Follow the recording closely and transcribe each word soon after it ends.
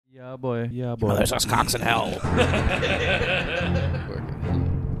Yeah, boy. Yeah, boy. Mother sucks cocks in hell.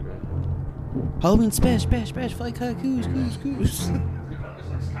 Halloween smash, fly kite, goose.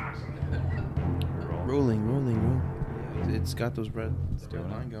 Rolling. Yeah, it's got those red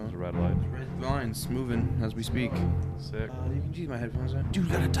line going. There's a red light. Red lines moving as we speak. Sick. You can use my headphones on. Dude,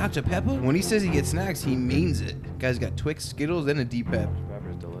 gotta talk to Peppa. When he says he gets snacks, he means it. Guy's got Twix, Skittles, and a Deep Pep.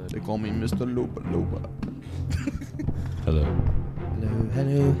 Pepper's delicious. They call me Mr. Loba Loba. Hello.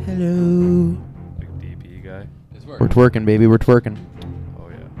 Hello. Like DP guy. We're twerking, baby. We're twerking. Oh,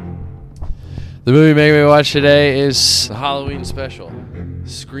 yeah. The movie making me watch today is the Halloween special.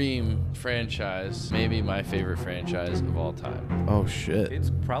 Scream franchise. Maybe my favorite franchise of all time. Oh, shit.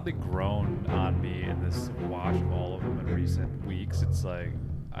 It's probably grown on me in this watch of all of them in recent weeks. It's like,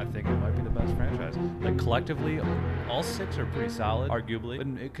 I think it might be the best franchise. Like, collectively, all six are pretty solid,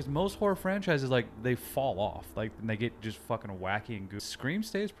 arguably. Because most horror franchises, like, they fall off. Like, and they get just fucking wacky and goofy. Scream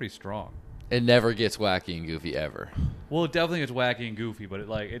stays pretty strong. It never gets wacky and goofy ever. Well, it definitely gets wacky and goofy, but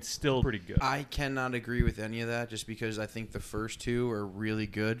it's still pretty good. I cannot agree with any of that just because I think the first two are really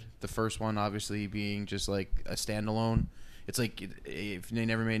good. The first one, obviously, being just like a standalone. It's like if they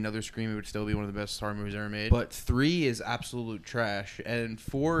never made another Scream, it would still be one of the best horror movies ever made. But 3 is absolute trash, and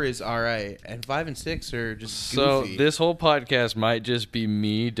 4 is all right, and 5 and 6 are just goofy. So this whole podcast might just be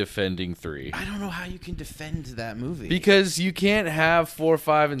me defending 3. I don't know how you can defend that movie. Because you can't have 4,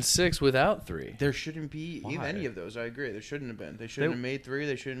 5, and 6 without 3. There shouldn't be Why? any of those. I agree. There shouldn't have been. They shouldn't have made 3.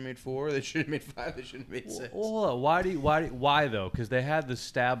 They shouldn't have made 4. They shouldn't have made 5. They shouldn't have made 6. Well, why though? Because they had the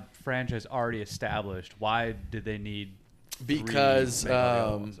Stab franchise already established. Why did they need? Because make all the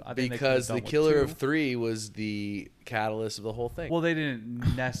other ones? I think they could've because done the with Killer 2. of 3 was the catalyst of the whole thing. Well, they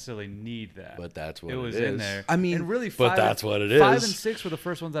didn't necessarily need that. But that's what it was it in is. there. I mean, and really, but 5 that's what it 5 is. and 6 were the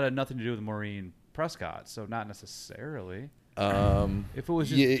first ones that had nothing to do with Maureen Prescott. So not necessarily. If it was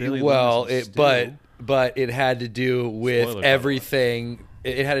just Billy Loomis and Stu. but it had to do with Spoiler, everything.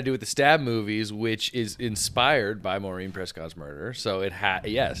 It had to do with the Stab movies, which is inspired by Maureen Prescott's murder. So it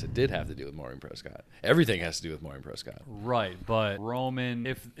did have to do with Maureen Prescott. Everything has to do with Maureen Prescott. Right, but Roman,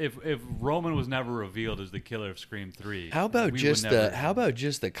 if Roman was never revealed as the killer of Scream 3, How about we just would never-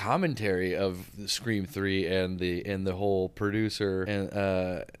 the commentary of the Scream 3 and the whole producer and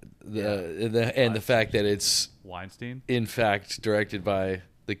the fact that it's Weinstein? in fact directed by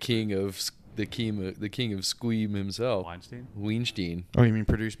the king of Scream himself, Weinstein. Oh, you mean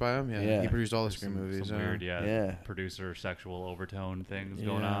produced by him? Yeah. He produced all the There's Scream some movies. weird, Yeah. producer sexual overtone things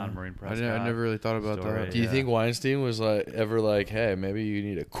going on. Maureen I Prescott. never really thought about story. that. Do you think Weinstein was ever like, hey, maybe you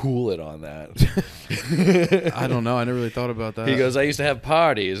need to cool it on that? I don't know. I never really thought about that. He goes, I used to have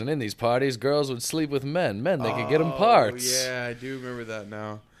parties, and in these parties, girls would sleep with men. Men, they could get them parts. Yeah, I do remember that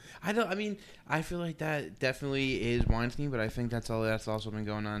now. I feel like that definitely is Weinstein, but I think that's also been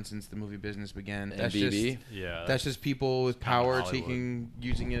going on since the movie business began. And That's BB. Yeah, That's just people with kinda power Hollywood.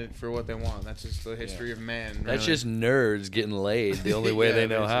 using it for what they want. That's just the history of man. That's really. just nerds getting laid the only way Yeah, they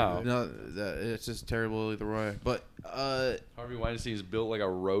know basically. how. No, it's just terrible either way. But Harvey Weinstein's built like a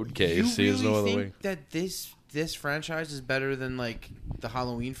road you case. He has no really other way. think that this franchise is better than like the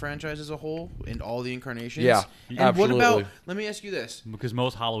Halloween franchise as a whole in all the incarnations? Yeah, And absolutely. what about? Let me ask you this. because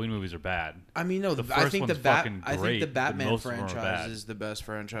most Halloween movies are bad. I mean, no, The I first think one's fucking great, but Batman most of them are franchise bad. is the best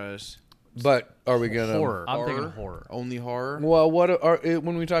franchise. But are we gonna Horror. I'm thinking horror. Only horror. Well,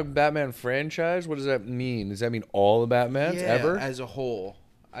 when we talk Batman franchise, what does that mean? Does that mean all the Batmans Yeah, ever? as a whole.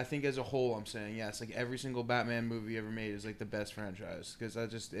 I think as a whole, I'm saying yes. Like every single Batman movie ever made is like the best franchise because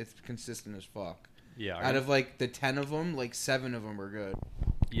it's consistent as fuck. Yeah, Out of like the 10 of them, like 7 of them are good.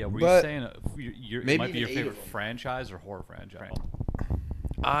 yeah. Were but- you saying it Maybe might be your even 8 favorite of them. franchise or horror franchise?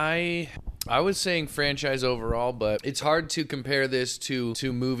 I was saying franchise overall, but it's hard to compare this to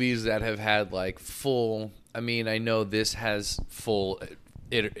movies that have had like full. I mean, I know this has full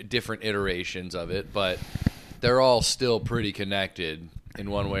different iterations of it, but they're all still pretty connected in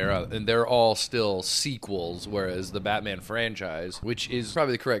one way or other, and they're all still sequels. Whereas the Batman franchise, which is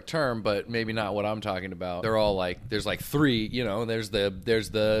probably the correct term, but maybe not what I'm talking about, they're all like there's like 3. You know, there's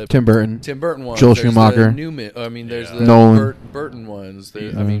the Tim Burton. Tim Burton one, Joel there's Schumacher. There's Yeah. the Nolan. Burton ones.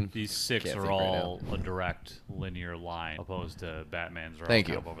 These, I mean, these 6 can't are think right all a direct linear line, opposed to Batman's. Are thank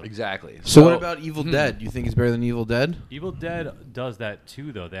all you. kind of over the- Exactly. So what about Evil Dead? You think it's better than Evil Dead? Evil Dead does that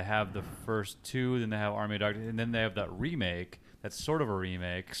too, though. They have the first 2, then they have Army of Darkness, and then they have that remake. That's sort of a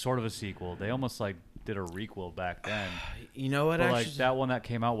remake, sort of a sequel. They almost like did a requel back then. You know what? But Actually, like that one that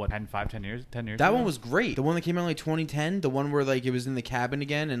came out, what, 10 years that ago? one was great. The one that came out in like 2010, the one where like it was in the cabin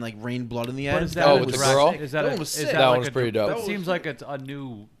again and like rained blood in the But end. is that Oh, a with the direct- girl? Is that, That a, one was is sick. that That like one's a, pretty dope. That That was seems like it's a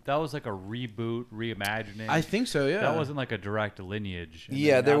new. That was like a reboot, reimagining. I think so. Yeah. That wasn't like a direct lineage. And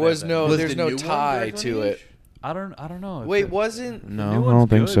Yeah, then there now was they have no, that- Was there's the no new one tie direct to lineage? it. I don't know. if Wait, it- wasn't? the No, new I one's don't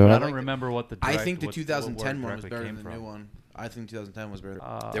think good, so. but I don't remember what the. I Direct, think the what- 2010 where one was it better directly than the came new from. one. I think 2010 was better.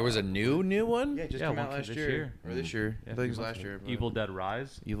 There was a new one? Yeah, it just Yeah, came one out came last this year. year. Or this year. Yeah, I think it was a few last months year. ago. but- Evil Dead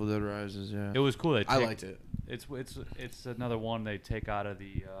Rise. Evil Dead Rises. Yeah. It was cool. I liked it. It's another one they take out of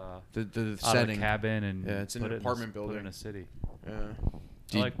the The out of setting. the cabin and Yeah, it's in put an it apartment Put it in building. a city. Yeah.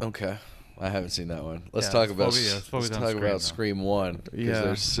 I like- Okay. I haven't seen that one. Let's Yeah, talk let's about focus- yeah, let's focus let's on talk Scream, about though. Scream 1 because Yeah.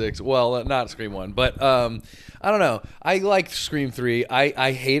 there's 6. Well, not Scream 1, but I don't know. I liked Scream 3.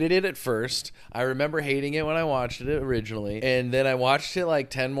 I hated it at first. I remember hating it when I watched it originally, and then I watched it like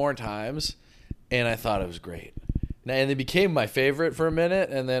 10 more times, and I thought it was great. And it became my favorite for a minute,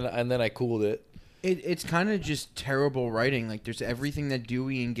 and then I cooled it. It's kind of just terrible writing. Like, there's everything that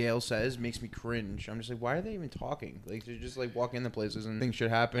Dewey and Gale says makes me cringe. I'm just like, why are they even talking? Like, they're just like walking into places and things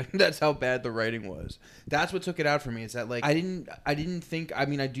should happen. That's how bad the writing was. That's what took it out for me. Is that like I didn't think. I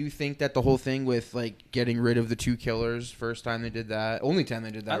mean, I do think that the whole thing with like getting rid of the 2 killers first time they did that, only time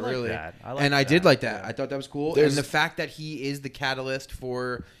they did that, I like really. that. I did like that. Yeah. I thought that was cool. There's- and the fact that he is the catalyst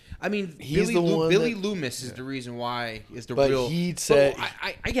for. I mean, He's the one Billy that- Loomis is the reason why is the But real. he'd say- But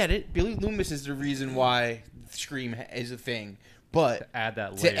I get it. Billy Loomis is the reason why Scream is a thing. But Add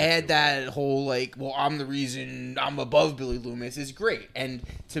that. to layer add it. that whole like, well, I'm the reason I'm above Billy Loomis is great, and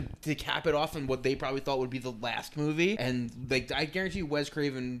to cap it off on what they probably thought would be the last movie, and like I guarantee you, Wes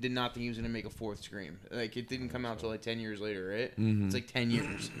Craven did not think he was going to make a 4th Scream. Like it didn't come out until like 10 years later, right? Mm-hmm. It's like 10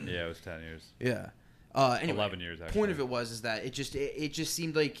 years. Yeah, it was 10 years. Yeah. Anyway, 11 years, actually. Point of it was is that it just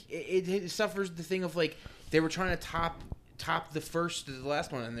seemed like it suffers the thing of like they were trying to top the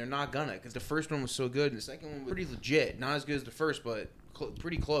last one, and they're not gonna, because the first one was so good and the second one was pretty legit, not as good as the first, but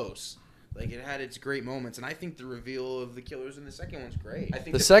pretty close. Like it had its great moments, and I think the reveal of the killers in the second one's great. I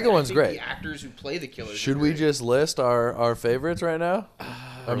think The second one's great. The actors who play the killers. Should are we great. just list our favorites right now?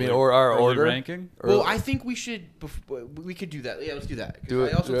 I mean, Early- or our early order ranking. Well, I think we should. We could do that. Yeah, let's do that. 'Cause Do I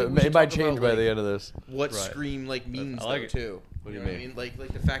it. also think we It should might talk change about, by the like, end of this. what Right. Scream like means I like though it. too. What do you know mean? Like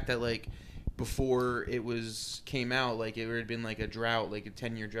the fact that like before it came out, like it had been like a drought, like a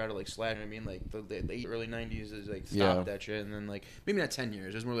 10-year drought of like slash. I mean, like the early 90s is like stopped Yeah. that shit, and then like maybe not 10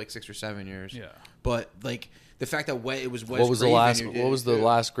 years. It was more like 6 or 7 years. Yeah. But like the fact that it was Wes What was the Craven last? who What did was it, the too.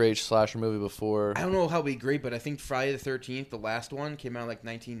 last great slasher movie before? I don't know how it'd be great, but I think Friday the 13th, the last one, came out like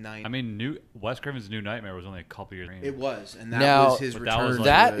 1990. I mean, Wes Craven's New Nightmare was only a couple years. it was, and that Now- was his But return. that was like-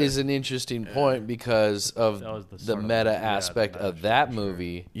 That is an interesting point because of That was the the sort of- meta yeah, aspect the of meta, that for sure.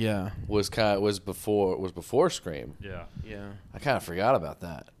 movie yeah, was before Scream. Yeah. yeah. I kind of forgot about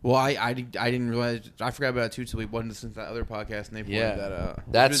that. Well, I didn't realize. I forgot about it too till we wanted to listen to that other podcast, and they pointed Yeah. that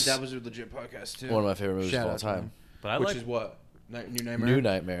out. That's that was a legit podcast too. One of my favorite movies Shout of all out to time. them. But I Which like is what New Nightmare. New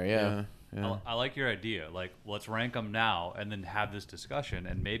Nightmare, yeah. Yeah. I like your idea. Like, let's rank them now and then have this discussion.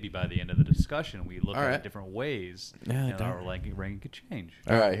 And maybe by the end of the discussion, we look All at right. it different ways. Yeah, and our definitely. ranking could change.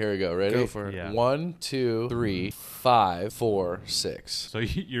 All right, here we go. Ready? Go for it. Yeah. 1, 2, 3, 5, 4, 6. So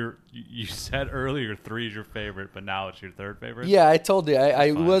you said earlier 3 is your favorite, but now it's your third favorite? Yeah, I told you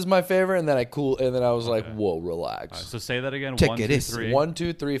I fine. was my favorite, and then I was like, Okay. whoa, All right, relax. so say that again. Take 1, it 2, easy. 3. 1,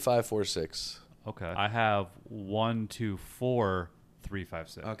 2, 3, 5, 4, 6. Okay. I have 1, 2, 4, 3, 5,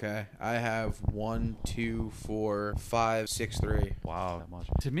 6. Okay, I have 1, 2, 4, 5, 6, 3. Wow, that much.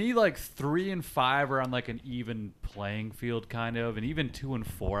 To me, like 3 and 5 are on like an even playing field, kind of, and even 2 and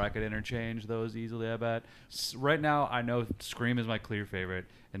 4 I could interchange those easily. I bet. Right now, I know Scream is my clear favorite,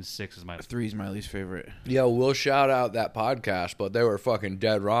 and 6 is my. 3 is my least favorite. Yo, we'll shout out that podcast, but they were fucking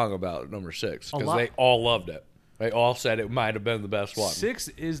dead wrong about number 6 A because lot- they all loved it. They all said it might have been the best one. 6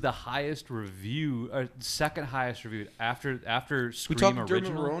 is the highest review, or second highest reviewed after We Scream talking Dermot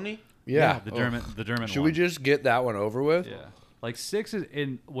original. Mulroney? Yeah. the Dermot. Should one. we just get that one over with? Yeah, like 6 is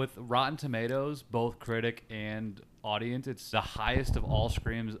in with Rotten Tomatoes, both critic and audience. It's the highest of all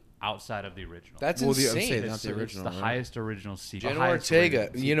Screams outside of the original. That's Well, the- I'm insane. saying It's, not the it's original, the right? highest original sequel. Jenna the highest Ortega.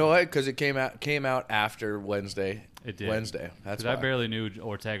 rated You sequel. know what? Because it came out after Wednesday. It did. Wednesday. That's Because why. I barely knew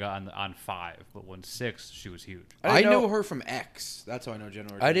Ortega on 5, but when 6, she was huge. I didn't know her from X. That's how I know Jenna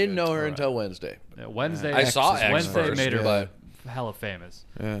Ortega. I didn't know her Alright. until Wednesday. Wednesday, I saw X Wednesday first, made her but hella famous.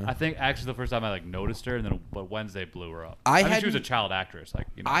 Yeah. I think actually the first time I like noticed her, and then but Wednesday blew her up. I mean, she was a hadn't- child actress. Like,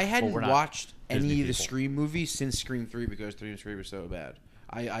 you know, I but hadn't we're not watched Disney any of the people. Scream movies since Scream 3 because 3 and 3 was so bad.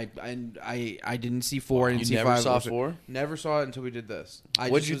 I didn't see 4. I didn't see never 5. saw 4? Never saw it until we did this.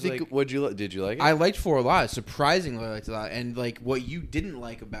 What'd you think? Did you like it? I liked 4 a lot. Surprisingly, I liked it a lot. And like, what you didn't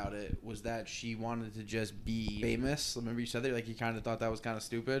like about it was that she wanted to just be famous. Remember you said that, like, you kind of thought that was kind of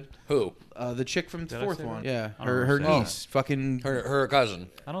stupid. Who? The chick from the Did I 4th say one. that? Yeah, I don't her remember niece, saying fucking Her cousin.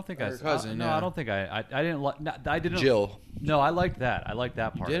 I don't think Her I cousin, No, yeah. I don't think I didn't like. I didn't. Jill. No, I liked that. I liked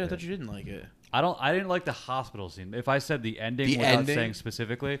that You part. did? I of thought it. you didn't like it. I didn't like the hospital scene. If I said the ending The without ending? saying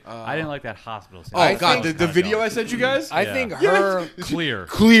specifically, I didn't like that hospital scene. Oh I god, think the video I sent you guys. I Yeah. think her. clear.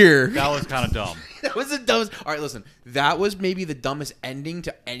 Clear. That was kind of dumb. That was the dumbest. All right, listen. That was maybe the dumbest ending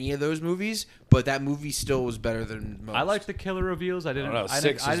to any of those movies, but that movie still was better than most. I liked the killer reveals. I didn't. Oh, no, I 6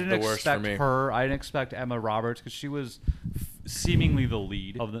 didn't, I is didn't the worst for expect me. her. I didn't expect Emma Roberts because she was seemingly the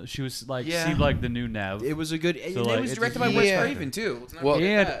lead of the. She was like Yeah. seemed like the new Nev. It was a good. And like, it was it's directed by a- Wes Yeah. Craven too. Let's not Well, forget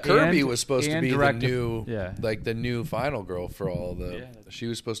And- that. Kirby and- was supposed to and be directed- the new, yeah. like the new final girl for all the. Yeah. She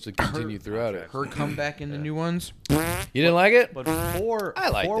was supposed to continue throughout it. her comeback in the new ones. You didn't like it? But 4, I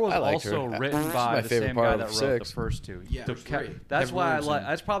liked 4 it. was I liked also her. written She's by my the favorite same part guy of that wrote 6. the first 2. Yeah, So it was great. that's Kevin why Williamson. I like.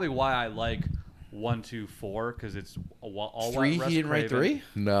 That's probably why I like 1, 2, 4 because it's all 3. Wes He didn't write Craven.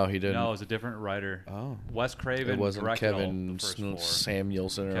 3. No, he didn't. No, it was a different writer. Oh, Wes Craven it wasn't directed all Kevin the first 4.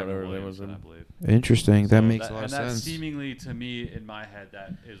 Samuelson or Kevin whatever his name was. Williamson, I believe. interesting. That So makes a that- lot of and that sense. seemingly, to me, in my head,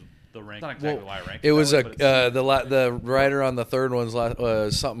 that is the rank. Not exactly why I ranked It was that way, but it's- the writer on the third one's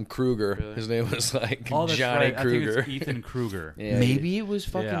was something Kruger. Really? His name was like Oh, that's Johnny right. Kruger. I think it's Ethan Kruger. Yeah, Maybe it was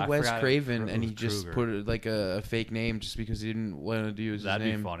fucking Yeah, I Wes forgot Craven, it and he was just Kruger. put like a fake name just because he didn't want to use his That'd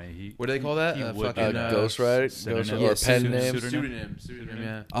name. be funny. What do they call that? He would Fucking do that. Ghostwriter, Synonym. or Yeah, pen pseudonym. name. Pseudonym.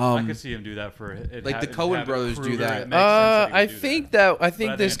 Yeah. I could see him do that for it. Like the Coen brothers do that. I think that But I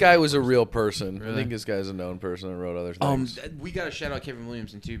think this it's guy a was a person. real person. I Really? think this guy's a known person and wrote other things. We gotta shout out Kevin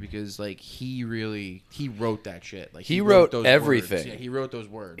Williamson too because like he wrote that shit. Like He wrote those everything. words. Yeah, he wrote those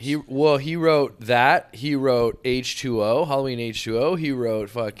words. He wrote that. He wrote H2O, Halloween H2O. He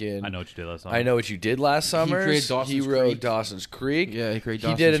wrote fucking I know what you did last time. I Know What You Did Last Summer. created Dawson's He wrote Creek. Dawson's Creek. Yeah, he created He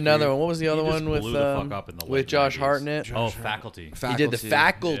Dawson's did another Creek. one. What was the other He just one with blew the fuck up in the late Josh 90s. Hartnett? Oh, Faculty. He did the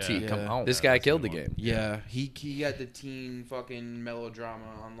Faculty. Yeah. Come Yeah. on, this Yeah, guy that's a killed the good one. game. Yeah, he had the teen fucking melodrama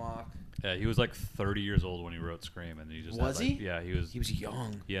on lock. Yeah, he was like 30 years old when he wrote Scream, and he just Was had, like, he? Yeah, he was. He was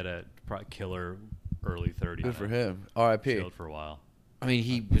young. He had a killer early 30s. Good for him. R.I.P. Chilled for a while. I mean,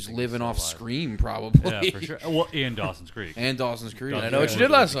 he was think living he's off still alive. Scream probably. Yeah, for sure. Well, and Dawson's Creek. And Dawson's Creek. Dawson's I Know What You Yeah.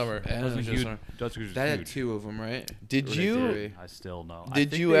 Did Last Summer. And Dawson's Dawson's huge. Creek. Dawson's Creek is That had huge. 2 of them, right? Did Or you- three? I still know. I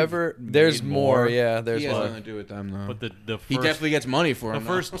Did think you they've ever? made There's more. Yeah, there's He has more. nothing to do with them though. But the first, he definitely gets money for the them.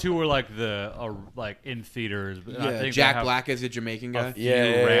 first 2 were like like in theaters. But I yeah, think Jack they have Black is the Jamaican a guy. few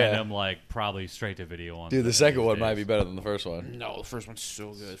Yeah. random like probably straight to video ones. Dude, the these second one might days. be better than the first one. No, the first one's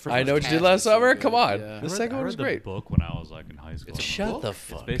so good. First I one's Know What You Did cast Last is so Summer? good. Come on. Yeah. The second one was I read great. the book when I was like in high school. Shut the It's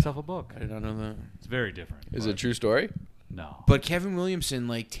fuck. based off a book. I did not know that. It's very different. Is it but a true story? No. But Kevin Williamson,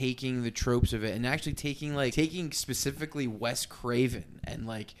 like taking the tropes of it and actually taking specifically Wes Craven and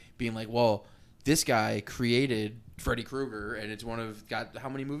like being like, well, this guy created Freddy Krueger and it's got how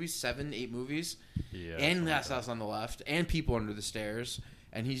many movies? 7, 8 movies, Yeah. and something Last like House on the Left, and People Under the Stairs.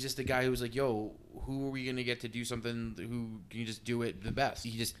 And he's just a guy who was like, yo, who are we going to get to do something who can just do it the best?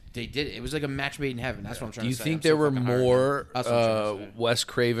 They did it. It was like a match made in heaven. That's what I'm trying Do you to say. think I'm there so were fucking hard. more That's what I'm trying to say. Wes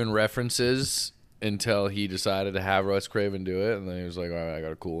Craven references until he decided to have Wes Craven do it, and then he was like, "All right, I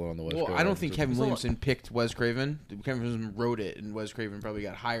got a cool one on the Wes Well, Craven." I don't think Kevin There's a lot- Williamson picked Wes Craven. Kevin Williamson wrote it, and Wes Craven probably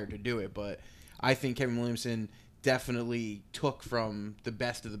got hired to do it. But I think Kevin Williamson definitely took from the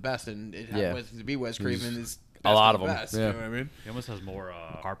best of the best, and it Yeah. happens to be Wes Craven is a best lot of of the them, best, yeah. You know what I mean? He almost has more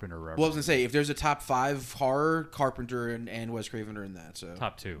Carpenter references. Well, I was gonna say if there's a top 5 horror, Carpenter and Wes Craven are in that. So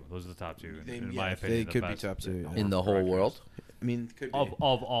top 2. Those are the top 2. They- in yeah, my they opinion, the could be best top 2, yeah. in the whole directors. world. I mean, could be. Of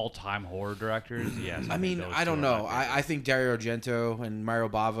all-time horror directors, yes. I mean, those I don't two are know. my favorite. I think Dario Argento and Mario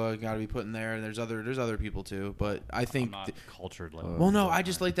Bava got to be put in there. And there's other people too, but I I'm think. not cultured like. Well, no, I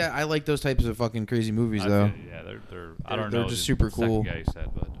just like that. I like those types of fucking crazy movies, though. Yeah, they're I don't They're know. just the super second cool. guy you said,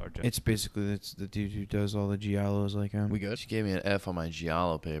 but Argento. It's basically the dude who does all the giallos like him. We good? She gave me an F on my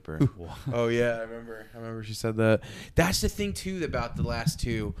Giallo paper. Oh yeah, I remember she said that. That's the thing too about the last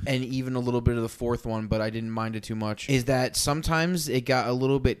 2 and even a little bit of the 4th one, but I didn't mind it too much. Is that sometimes it got a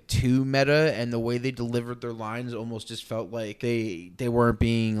little bit too meta and the way they delivered their lines almost just felt like they weren't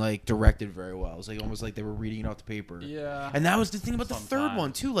being like directed very well. It was like almost like they were reading it off the paper. Yeah. And that was the thing about the 3rd Sometimes.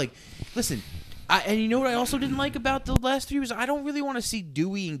 one too. Like, listen, and you know what I also didn't like about the last 3 was I don't really want to see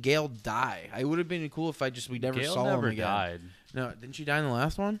Dewey and Gail die. I would have been cool if we never Gail saw never them again. died. No, didn't she die in the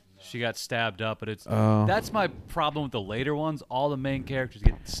last one? No. She got stabbed up, but that's my problem with the later ones. All the main characters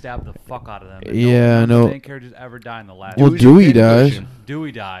get stabbed the fuck out of them. And Yeah, none of no. the main characters ever die in the last. Well, one. Dewey dies.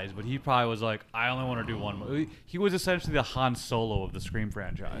 Dewey dies, but he probably was like, I only want to do one movie. He was essentially the Han Solo of the Scream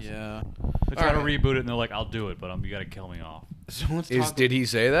franchise. Yeah. They try to Alright. reboot it, and they're like, I'll do it, but you got to kill me off. So let's Did he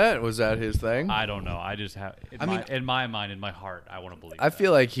say that? Was that his thing? I don't know. I just have in my mind, in my heart, I want to believe. I that.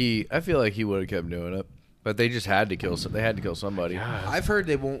 feel like he would have kept doing it, but they just had to kill. They had to kill somebody. I've heard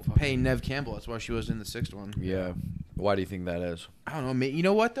they won't pay Nev Campbell. That's why she was in the 6th one. Yeah. Why do you think that is? I don't know. You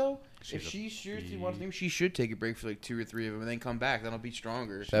know what though? If She's she seriously wants to, she should take a break for like 2 or 3 of them and then come back. That'll be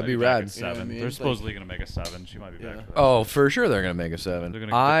stronger. That'd be Back rad. in 7. You know what I mean? They're It's supposedly going to make a 7. She might be Yeah. back. For that. Oh, for sure they're gonna make a 7. They're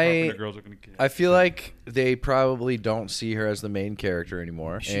gonna, the Carpenter girls are going to. I feel like they probably don't see her as the main character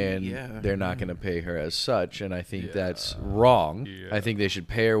anymore, and yeah. they're not going to pay her as such. And I think Yeah. that's wrong. Yeah. I think they should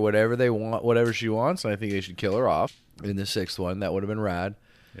pay her whatever they want, whatever she wants, and I think they should kill her off in the 6th one. That would have been rad.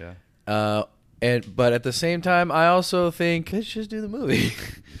 Yeah. But at the same time, I also think let's just do the movie.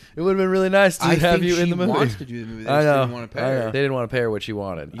 It would have been really nice to I have think you in she the movie. wants to do the movie. They I just know. didn't want to pay I know. her. They didn't want to pay her what she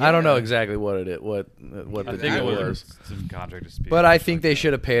wanted. I don't know Yeah. exactly what what I the I think deal it was. was some contract dispute. But I think they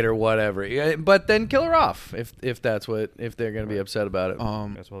should have paid her whatever. Yeah, but then kill her off if that's if they're going to be upset about it.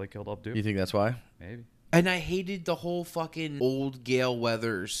 That's why they killed up Duke. You think that's why? Maybe. And I hated the whole fucking old Gale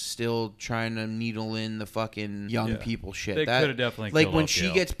Weathers still trying to needle in the fucking young Yeah. people shit. They That- coulda definitely like killed when off she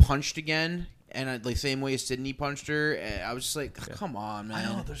Gale. gets punched again, and like same way as Sydney punched her. I was just like, come on, man.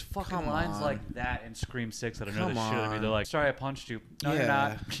 I know there's fucking Come lines on. like that in Scream 6 that I know Come the shit out of me. on. They're like, sorry, I punched you. No, you're Yeah.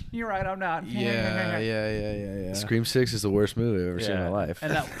 not. You're right, I'm not. Yeah. Scream 6 is the worst movie I've ever seen in my Yeah. life.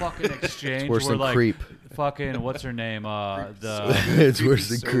 And that fucking exchange worse where than like Creep. fucking what's her name? It's worse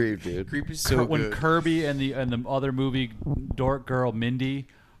than Creep, dude. Creep is so when good. Kirby and the other movie dork girl Mindy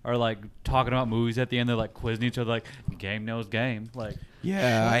are like talking about movies at the end. They're like quizzing each other, like game knows game. Like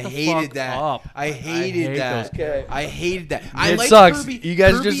Yeah, shut I the hated fuck that. up. I hated hate that. those- I hated that. I It liked sucks. Kirby. You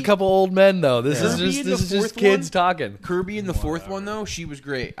guys are Kirby, just a couple old men, though. This Kirby is in just the fourth kids one? talking. Kirby in the 4th one though, she was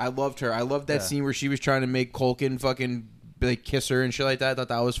great. I loved her. I loved that Yeah. scene where she was trying to make Culkin fucking like kiss her and shit like that. I thought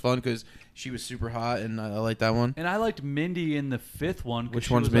that was fun because she was super hot, and I liked that one. And I liked Mindy in the 5th one. 'cause Which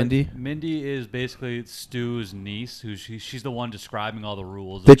she one's was, like- Mindy? Mindy is basically Stu's niece, who she's the one describing all the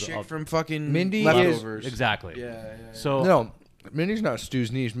rules. The of chick of- from fucking Mindy is- Leftovers. exactly. Yeah. So No, Mindy's not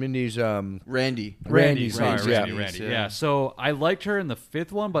Stu's niece. Mindy's Randy. Randy's sorry, niece, Randy, yeah. Randy. Yeah. Yeah. So I liked her in the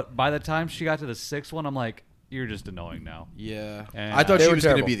 5th one, but by the time she got to the 6th one, I'm like, you're just annoying now. Yeah. And I thought They she were was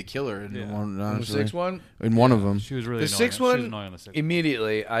going to terrible. be the killer in Yeah. one. in the Honestly. 6th one. In one of them. She was really The annoying. 6th She was one, annoying on the 6th.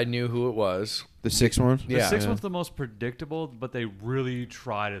 immediately I knew who it was. The 6th one. The Yeah. 6th one's the most predictable, but they really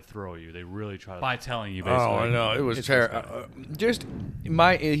try to throw you. They really try to by telling you basically. Oh, I know. It was It's terrible. Just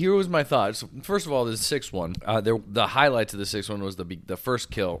here was my thoughts. First of all, the 6th one. The highlight to the 6th one was the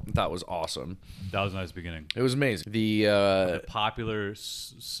first kill. I thought was awesome. That was a nice beginning. It was amazing. The The popular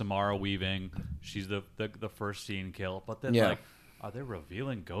Samara Weaving, she's the first scene kill, but then Yeah. like, are they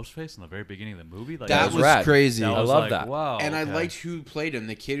revealing Ghostface in the very beginning of the movie? Like That was was rad. crazy. that I was love like, that. Wow, And I okay. liked who played him.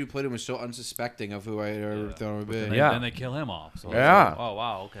 The kid who played him was so unsuspecting of who I ever thought it would Then be. they, Yeah. then they kill him off. So it's Yeah. like, oh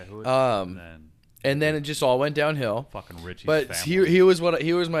wow. Okay. Who is and then it just all went downhill. fucking Richie's But family.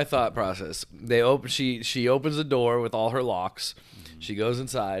 here was my thought process. She opens the door with all her locks. She goes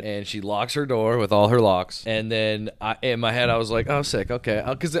inside and she locks her door with all her locks. And then in my head I was like, "Oh, sick, okay,"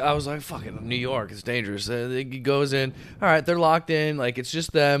 because I was like, "Fucking New York, it's dangerous." He goes in. All right, they're locked in. Like it's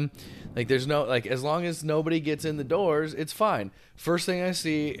just them. Like there's no as long as nobody gets in the doors, it's fine. First thing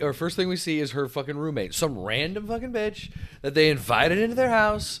we see is her fucking roommate, some random fucking bitch that they invited into their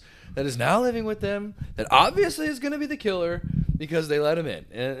house that is now living with them. That obviously is going to be the killer because they let him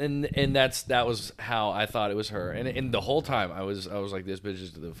in, and that was how I thought it was her. And the whole time I was like, this bitch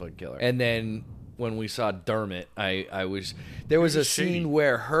is the fucking killer. And then when we saw Dermot, there was a scene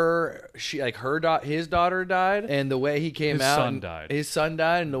where his daughter died, and the way he came His out, son and- died. his son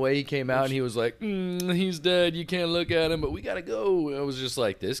died, and the way he came out, and he was like, he's dead. You can't look at him, but we gotta go. And I was just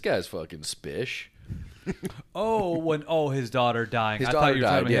like, this guy's fucking spish. his daughter dying. His I daughter thought you were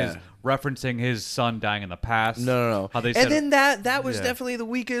talking died, about referencing his son dying in the past. No. How they said And then that was Yeah. definitely the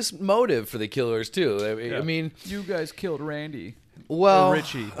weakest motive for the killers too. I mean, you guys killed Randy. well, Or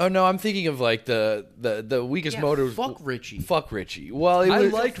Richie. Oh no, I'm thinking of like the weakest Yeah, motive. fuck Richie. Fuck Richie. Well, I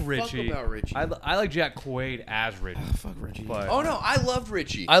was, liked fuck Richie. about Richie? I like Jack Quaid as Richie. Fuck Richie. But Oh no, I loved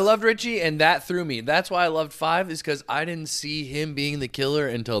Richie. I loved Richie, and that threw me. That's why I loved 5 is because I didn't see him being the killer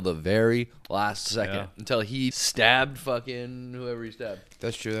until the very last second, Yeah. until he stabbed fucking whoever he stabbed.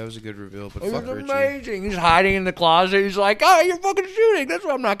 That's true. That was a good reveal. But It fuck was Richie. amazing. He's hiding in the closet. He's like, "Oh, you're fucking shooting. That's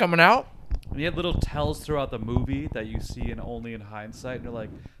why I'm not coming out." And he had little tells throughout the movie that you see only in hindsight, and you're like,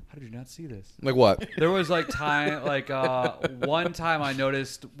 how did you not see this? Like what? There was like one time I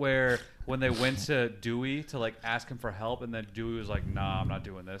noticed where when they went to Dewey to like ask him for help, and then Dewey was like, "Nah, I'm not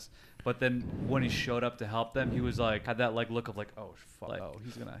doing this." But then when he showed up to help them, he was like had that like look of like, "Oh fuck, like, oh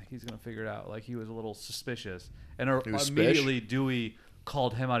he's gonna figure it out." Like he was a little suspicious, and was immediately Dewey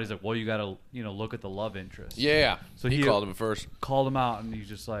called him out. He's like, "Well, you gotta look at the love interest." Yeah. So he called him first. Called him out, and he's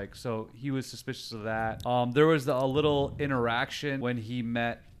just like, so he was suspicious of that. There was a little interaction when he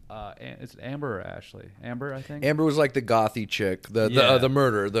met. Is it Amber or Ashley? Amber, I think. Amber was like the gothy chick, the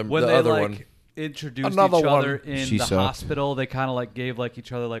murder, when the they other like one. introduced Another each other one. in She the sucked. hospital, they kind of like gave like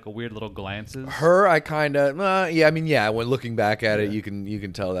each other like a weird little glances. Her, I kind of, when looking back at it, you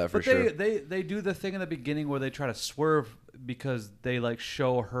can tell that for But sure. they do the thing in the beginning where they try to swerve because they like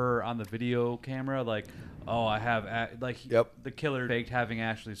show her on the video camera like, oh, I have the killer faked having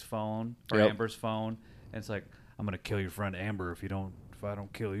Ashley's phone or Yep. Amber's phone, and it's like, I'm gonna kill your friend Amber if I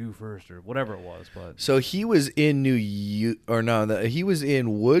don't kill you first, or whatever it was. But So he was in he was in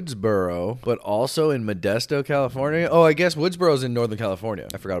Woodsboro, but also in Modesto, California. Oh, I guess Woodsboro's in Northern California.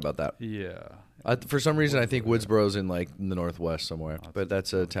 I forgot about that. yeah. For some reason, I think Woodsboro's in like the Northwest somewhere, but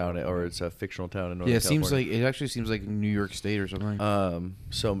that's a town, or it's a fictional town in Northern Yeah, it California. it actually seems like New York State or something.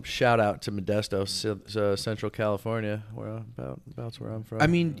 So shout out to Modesto, Central California, about where I'm from. I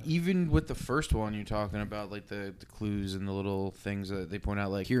mean, even with the first one, you're talking about like the clues and the little things that they point out,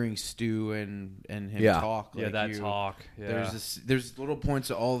 like hearing Stu and him talk. Yeah, like that talk. Yeah. There's little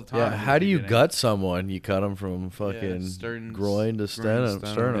points all the time. yeah, how do you beginning. gut someone? You cut them from fucking sternum- groin to sternum.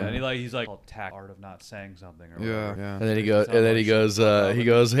 sternum. Yeah, and he's like called tact art of not saying something or Yeah, whatever. yeah. And then he Sound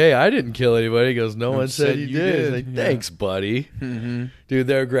goes, "Hey, I didn't kill anybody." He goes, "No one said you did." He's like, Yeah. "Thanks, buddy." Mm-hmm. Dude,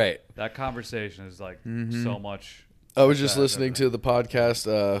 they're great. That conversation is like Mhm. so much. I was just that, listening to the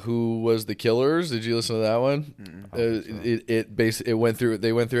podcast. Who was the killers? Did you listen to that one? It went through.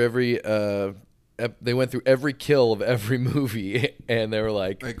 They went through every. They went through every kill of every movie, and they were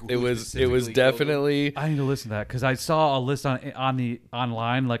like, Like, it who was specifically killed definitely. I need to listen to that because I saw a list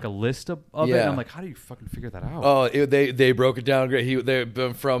online, like a list of it. Yeah. And I'm like, how do you fucking figure that out? Oh, they broke it down great. They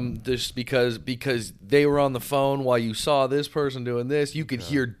from this because they were on the phone while you saw this person doing this. You could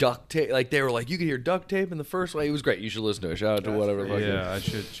hear duct tape. Like they were like, you could hear duct tape in the first way. It was great. You should listen to it. Shout out to whatever. great. Yeah, I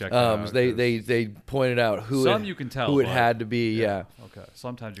should check that out. They pointed out who Some you can tell, who it but- had to be. Yeah. Okay.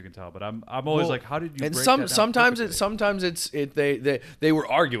 Sometimes you can tell, but I'm always like, how did you? And break that down sometimes perfectly? they were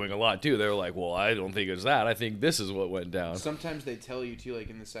arguing a lot too. They were like, well, I don't think it was that. I think this is what went down. Sometimes they tell you too, like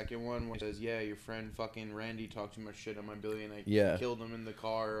in the second one, where it says, "Yeah, your friend fucking Randy talked too much shit on my Billy, and I Yeah. killed him in the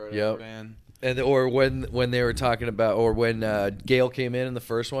car." Or Yep. whatever, man. And or when they were talking about, or when Gail came in the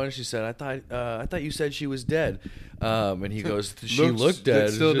first one, she said, I thought you said she was dead. And he goes, she looked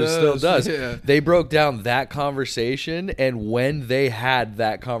dead. still She still does. does. Yeah. They broke down that conversation, and when they had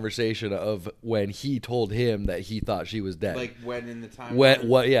that conversation of when he told him that he thought she was dead. Like when in the time.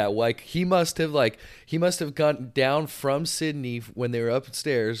 Like he must have gone down from Sydney when they were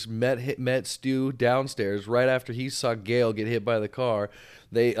upstairs, met Stu downstairs right after he saw Gail get hit by the car.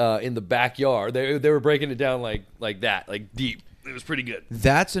 They in the backyard. They were breaking it down like that, like deep. It was pretty good.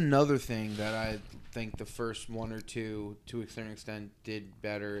 That's another thing that I think the first one or two, to a certain extent, did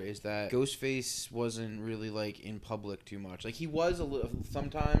better, is that Ghostface wasn't really like in public too much. Like he was a little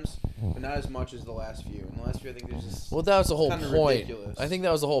sometimes, but not as much as the last few. In the last few, I think there's just Well, that was the whole kinda point. ridiculous. I think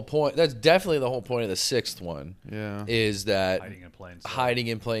that was the whole point. That's definitely the whole point of the sixth one. yeah. Is that hiding in plain sight. hiding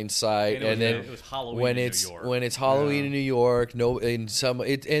in plain sight, And it was- and then it was Halloween when in it's New York. when it's Halloween Yeah. in New York, and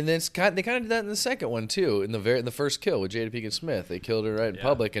then they kind of did that in the second one too. In the first kill with Jada Pinkett Smith, they killed her right in Yeah.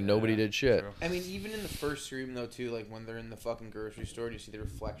 public, and nobody Yeah, did shit. true. I mean, even in the first Scream though, too, like when they're in the fucking grocery store, and you see the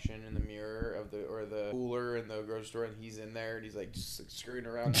reflection in the mirror of the cooler in the grocery store, and he's in there, and he's like just like, screwing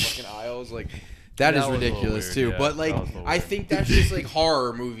around the fucking aisles, like that is That was a little ridiculous weird, too. yeah, But like, that was a little I weird. think that's just like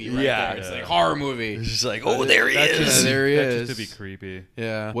horror movie, right Yeah. there. It's Yeah. like horror movie. It's just like, oh, there he That's is. just- there he That's is. just to be creepy.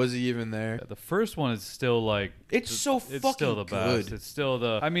 Yeah, was he even there? Yeah, the first one is still like It's so it's fucking still the best. good. It's still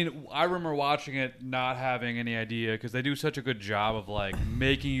the. I mean, I remember watching it, not having any idea because they do such a good job of like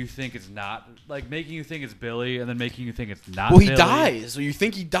making you think it's not, like making you think it's Billy, and then making you think it's not. Well, he Billy. dies, so you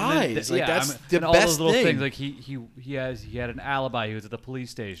think he And then dies. Like that's the and all best those little thing. things. Like he had an alibi. He was at the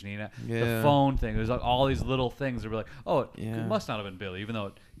police station. He had the Yeah. phone thing. There's like all these little things that were like, oh, Yeah. it must not have been Billy, even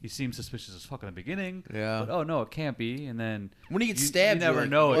though he seemed suspicious as fuck in the beginning. Yeah. But, oh no, it can't be. And then When he gets you stabbed, you never you're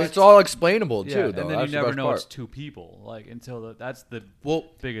like, know. what? It's all explainable yeah, too, and though. then you That's the never best know part. it's two people. Like until that's the Well,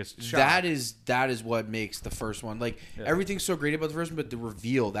 biggest shock. that is what makes the first one like Yeah. everything's so great about the first one, but the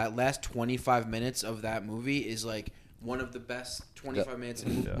reveal, that last 25 minutes of that movie is like one of the best 25 minutes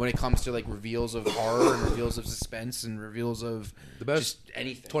Yeah. when it comes to like reveals of horror and reveals of suspense and reveals of The best just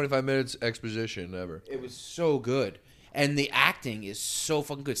anything. 25 minutes exposition ever. It was so good. And the acting is so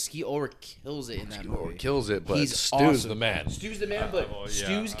fucking good. Ski Ulrich kills it in that movie. Kills it, but He's Stu's awesome. the man. Stu's the man, but well, yeah,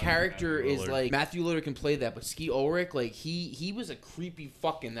 Stu's I'm character Matthew is Lillard. like Matthew Lillard can play that, but Ski Ulrich, like he was a creepy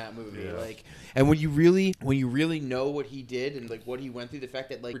fuck in that movie. Yeah. Like, and when you really know what he did and like what he went through, the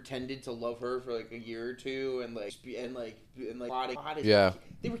fact that like pretended to love her for like a year or two and plotting, Yeah.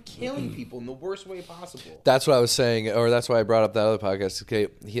 they were killing people in the worst way possible. That's what I was saying, or that's why I brought up that other podcast. Okay,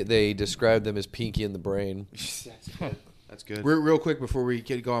 they described them as Pinky in the Brain. That's good. That's good. Real quick before we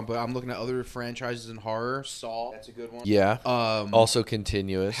get going, but I'm looking at other franchises in horror. Saw, that's a good one. Yeah. Um, Also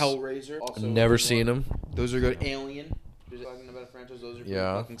continuous. Hellraiser. Also Never a good seen one. them. Those are good. Alien. Just talking about a franchise. Those are pretty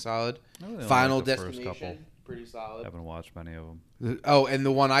Yeah. fucking solid. I really only Final like the first Destination. couple. Pretty solid. Haven't watched many of them. Oh, and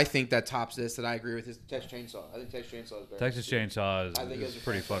the one I think that tops this that I agree with is Texas Chainsaw. I think Texas Chainsaw is better. Texas Chainsaw I think is it's a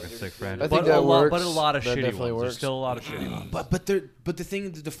pretty franchise. fucking sick I franchise. think But that a lot, works. but a lot of That shitty definitely ones. There's works. still a lot of shitty ones. But the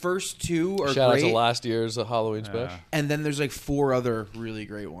thing, the first two are Shout great, out to last year's Halloween Yeah. special. and then there's like four other really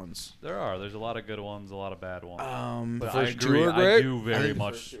great ones. There's a lot of good ones, a lot of bad ones. But The I first two agree. are I great? do I very think the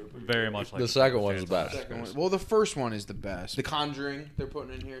much, first two are pretty very much like The second Texas one's the Chainsaw best. Massacre. Well, the first one is the best. The Conjuring they're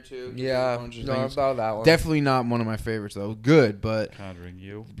putting in here too. Yeah, A bunch of no, things. about that one. Definitely not one of my favorites though. Good, but Conjuring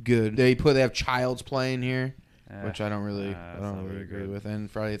You. good. They have Child's Play in here, which I don't really that's not very agree good. with. And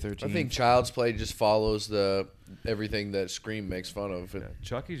Friday the 13th. I think Child's Play just follows everything that Scream makes fun of. Yeah,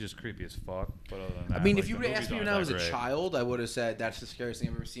 Chucky's just creepy as fuck. But other than that, I mean, like, if you the would have asked me movies when I aren't was a that great. child, I would have said that's the scariest thing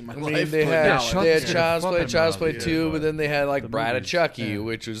I've ever seen in my I life. mean, they But had, now, Chucky- they had Chucky's Child's Play, fucking Child's Play mouse, 2, yeah, but then they had like the Bride of movies, Chucky, yeah.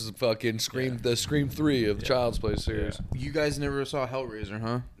 which was fucking Scream, Yeah. the Scream 3 of the Child's Play series. you guys never saw Hellraiser,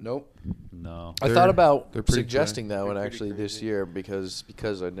 huh? Nope. No. I They're- thought about they're pretty suggesting crazy. that one They're pretty actually this crazy. year because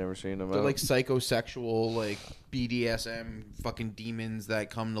I'd never seen them. They're like psychosexual, like BDSM fucking demons that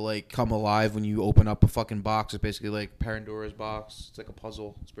come alive when you open up a fucking box. It's basically like Pandora's box. It's like a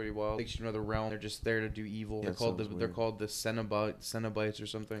puzzle. It's pretty wild. Takes you to another realm. They're just there to do evil. Yeah, they're called sounds they're weird. called the Cenobites or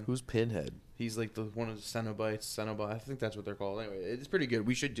something. Who's Pinhead? He's like one of the Cenobite. I think that's what they're called. Anyway, it's pretty good.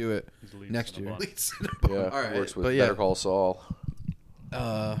 We should do it He's the lead next year. Cinnabon. Yeah, All right, works with but yeah. Better Call Saul.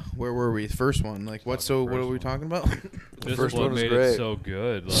 Where were we? First one. Like what? So what are we First one. talking about? first This is what one was made great. it so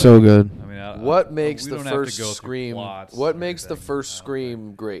good. Like, So good. I mean, What makes we the don't have to first go through Scream? plots What or makes the anything. first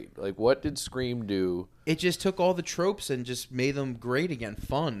Scream great? Like, what did Scream do? It just took all the tropes and just made them great again,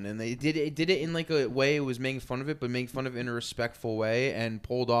 fun, and they did it in like a way it was making fun of it, but making fun of it in a respectful way and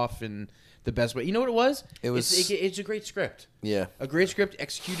pulled off in the best way. You know what it was? It's a great script. Yeah. A great script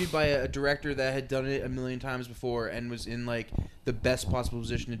executed by a director that had done it a million times before and was in like the best possible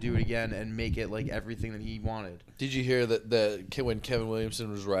position to do it again and make it like everything that he wanted. Did you hear that when Kevin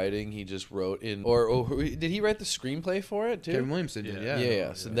Williamson was writing, he just wrote in, or did he write the screenplay for it too? Kevin Williamson did, yeah.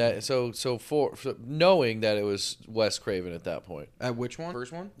 Yeah. So for knowing that it was Wes Craven at that point, At which one?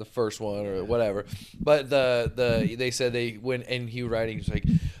 First one? the first one or whatever, but they said they when and he writing was like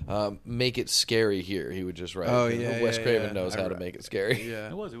make it scary here. He would just write. Oh, yeah, Wes yeah, Craven yeah. knows how to make it scary. Yeah.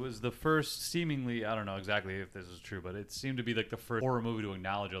 It was the first seemingly, I don't know exactly if this is true, but it seemed to be like the first horror movie to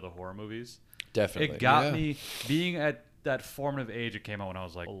acknowledge other horror movies. Definitely. It got Yeah. me being at that formative age. It came out when I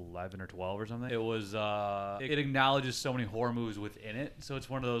was like 11 or 12 or something. It was it acknowledges so many horror movies within it, so it's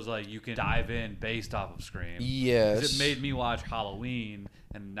one of those like you can dive in based off of Scream. Yes. 'Cause it made me watch Halloween,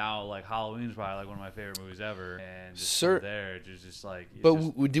 and now like Halloween's probably like one of my favorite movies ever. And just from there, it's just like. It's But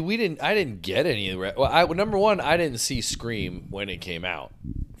just, I didn't get any of the. Well, number one, I didn't see Scream when it came out,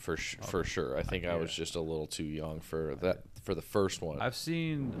 for sure. I think I was just a little too young for that for the first one. I've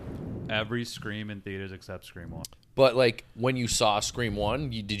seen every Scream in theaters except Scream 1. But like when you saw Scream 1,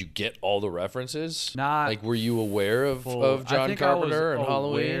 did you get all the references? Not like were you aware of I John think I was Carpenter and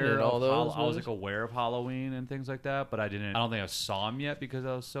Halloween aware and all of those? I was like aware of Halloween and things like that, but I don't think I saw them yet because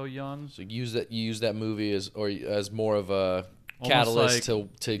I was so young. So you use that movie as more of a Almost catalyst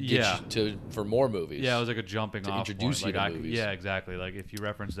like- to get yeah. you to for more movies. Yeah, it was like a jumping To off introduce point. you Like to I could, movies. yeah, exactly. Like if you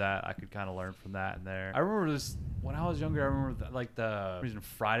reference that, I could kind of learn from that and there. I remember this when I was younger. I remember like the reason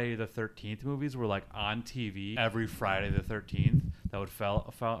Friday the 13th movies were like on TV every Friday the 13th. That would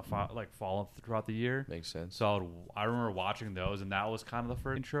fall throughout the year. Makes sense. So I remember watching those, and that was kind of the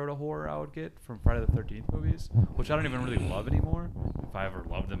first intro to horror I would get from Friday the 13th movies, which I don't even really love anymore, if I ever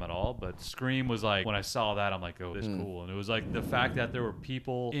loved them at all. But Scream was like, when I saw that, I'm like, oh, this is cool. And it was like the fact that there were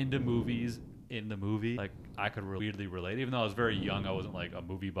people into movies in the movie, like I could weirdly relate. Even though I was very young, I wasn't like a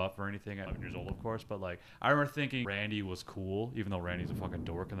movie buff or anything. At 11 years old, of course, but like I remember thinking Randy was cool, even though Randy's a fucking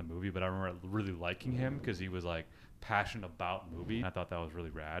dork in the movie. But I remember really liking him because he was like passionate about movies. I thought that was really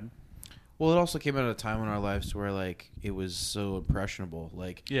rad. Well, it also came out at a time in our lives where like it was so impressionable.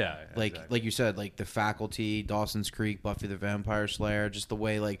 Like like you said, like The Faculty, Dawson's Creek, Buffy the Vampire Slayer, just the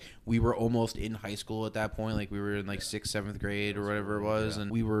way like we were almost in high school at that point. Like we were in like 6th, 7th grade or whatever it was,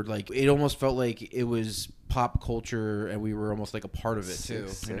 and we were like, it almost felt like it was pop culture, and we were almost like a part of it too.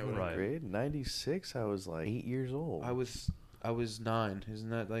 7th grade, 96. I was like 8 years old. I was 9.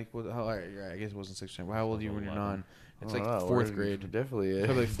 Isn't that like what? How? I guess it wasn't 6. How old are you when you're 9? It's like 4th grade. Definitely,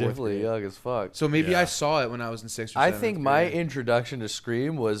 Probably 4th definitely grade. young as fuck. So maybe I saw it when I was in 6th or 7th I think my grade. introduction to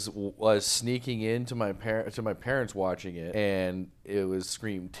Scream was sneaking into my parents watching it, and it was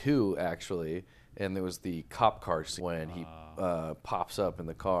Scream 2 actually, and there was the cop car scene when he pops up in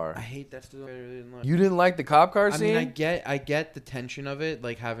the car. I hate that stuff. I really didn't like. You didn't like the cop car scene? I mean, I get the tension of it,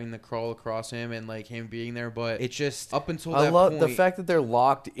 like having the crawl across him and like him being there, but it's just up until that I love point. the fact that they're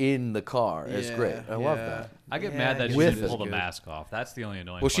locked in the car. It's great. I love that. I get mad that she With didn't pull the good. mask off. That's the only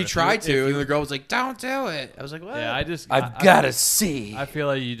annoying Well, part. she If tried you- to, and the girl was like, "Don't do it." I was like, "What?" Yeah, I've got to see. I feel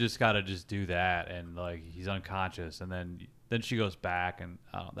like you just gotta just do that, and like he's unconscious, and then she goes back, and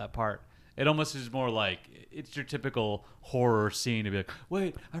that part. It almost is more like it's your typical horror scene to be like,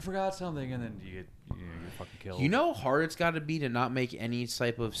 wait, I forgot something, and then you get fucking killed. You know how hard it's got to be to not make any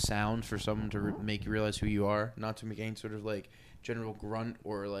type of sound for someone to make you realize who you are, not to make any sort of like general grunt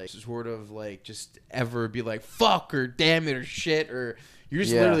or like sort of like just ever be like fuck or damn it or shit, or you're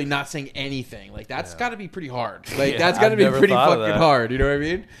just literally not saying anything. Like that's got to be pretty hard. Like that's got to I've be never pretty thought of fucking that. hard. You know what I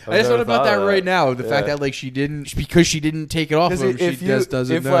mean? I just never thought about thought that of right that. now. The fact that like she didn't take it off of him. She just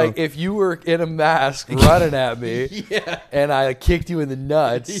doesn't know. If you were in a mask running at me, and I kicked you in the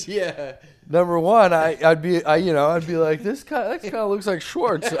nuts, yeah. number one, I'd be like, that kind of looks like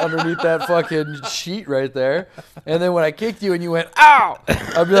Schwartz underneath that fucking sheet right there. And then when I kicked you and you went, ow,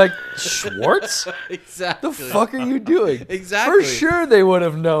 I'd be like, Schwartz? Exactly. The fuck are you doing? Exactly. For sure they would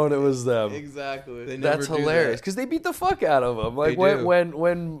have known it was them. Exactly. They That's never do hilarious that. because they beat the fuck out of him. Like They do.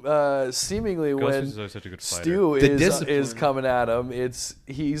 when seemingly Ghostface when is always such a good fighter. Stu The is discipline. coming at him,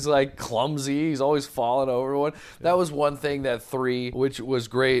 he's like clumsy. He's always falling over one. That was one thing that 3, which was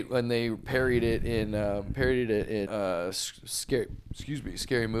great when they parodied it in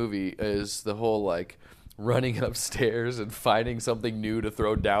Scary Movie, is the whole like running upstairs and finding something new to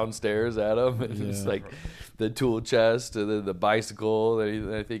throw downstairs at him. And it's like the tool chest and then the bicycle.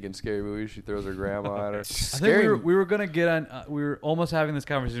 I think in Scary Movie she throws her grandma at her. I think we were gonna get on. We were almost having this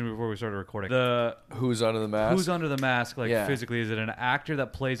conversation before we started recording. Who's under the mask? Who's under the mask? Like Yeah. physically, is it an actor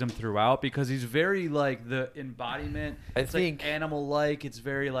that plays him throughout? Because he's very like the embodiment. It's think- like animal-like. It's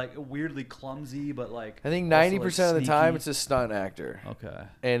very like weirdly clumsy, but like I think also, 90% like, of the time sneaky. it's a stunt actor. Okay.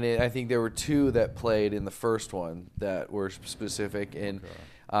 And I think there were 2 that played in the first one that were specific. And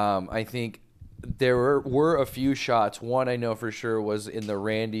I think there were a few shots. One I know for sure was in the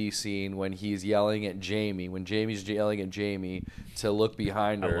Randy scene when he's yelling at Jamie. When Jamie's yelling at Jamie to look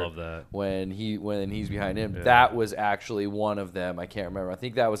behind her. I love that. When he's behind him. Yeah. That was actually one of them. I can't remember. I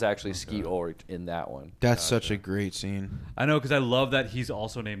think that was actually Skeet Ulrich in that one. That's such a great scene. I know because I love that he's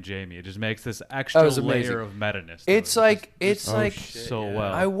also named Jamie. It just makes this extra was amazing. layer of meta-ness. It's like so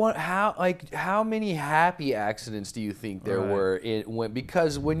well. I want how many happy accidents do you think there were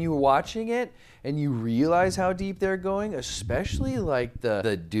because when you were watching it and you realize how deep they're going, especially like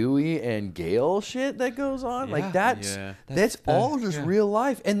the Dewey and Gale shit that goes on, like that's all just real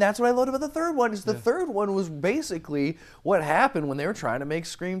life, and that's what I loved about the third one. Is the third one was basically what happened when they were trying to make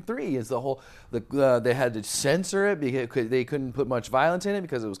Scream 3. Is the whole they had to censor it because they couldn't put much violence in it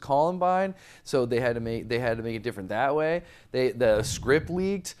because it was Columbine, so they had to make it different that way. The script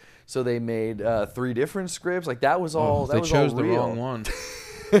leaked. So they made 3 different scripts. Like that was all. They chose the real. wrong one.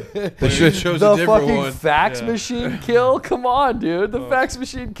 They should have chose The a different fucking one. fax machine kill. Come on, dude. The fax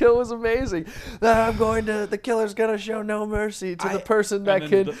machine kill was amazing. The killer's gonna show no mercy to the person that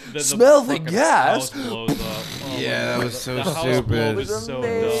can smell the gas. Yeah, that was so The house stupid. blow It was was so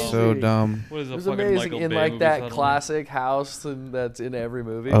amazing. dumb. So dumb. What is It a was fucking amazing Michael in Bay like movie that settlement? classic house that's in every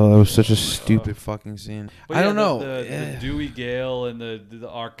movie. Oh, that was such a stupid fucking scene. But I yeah, don't know. The Dewey Gale and the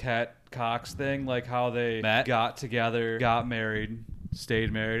Arquette Cox thing, like how they met, got together, got married,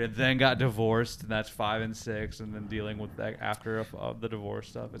 stayed married, and then got divorced, and that's 5 and 6, and then dealing with that after of the divorce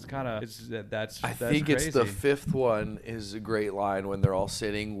stuff. It's kind of that's. I think crazy. it's the 5th one is a great line when they're all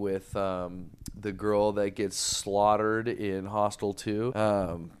sitting with the girl that gets slaughtered in Hostel 2.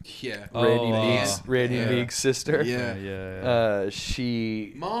 Yeah. Randy Meek's sister. Yeah.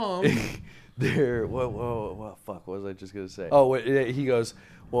 She Mom. There. What fuck was I just gonna say? Oh, he goes.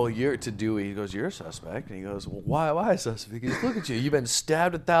 well, you're to Dewey. He goes, you're a suspect, and he goes, well, why a suspect? He goes, look at you. You've been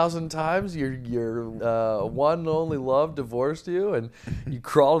stabbed 1,000 times. Your one and only love divorced you, and you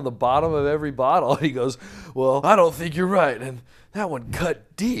crawled to the bottom of every bottle. And he goes, well, I don't think you're right, and that one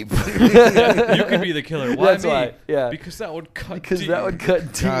cut deep. You could be the killer. Why That's me? why, yeah. Because that would cut Because deep. that would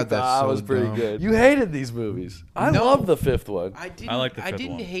cut deep. God, that's That so was pretty dumb. good. You hated these movies. I No. love the fifth one. I didn't. I like the I fifth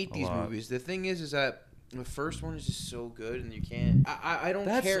didn't one hate a these lot. movies. The thing is that the first one is just so good, and you can't. I don't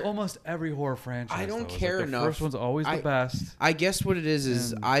That's care. almost every horror franchise. I don't though. It's care like enough. The first one's always I- the best. I guess what it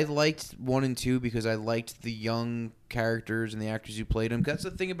is And- I liked 1 and 2 because I liked the young characters and the actors who played them. That's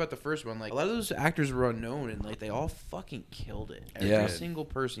the thing about the first one. Like, a lot of those actors were unknown, and like they all fucking killed it. Every Yeah. single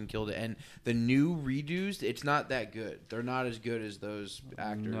person killed it. And the new redos, it's not that good. They're not as good as those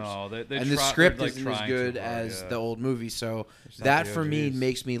actors. No, they and the try- script they're, like, isn't as trying good too hard, as yeah. the old movie. So It's not that the for me OGs.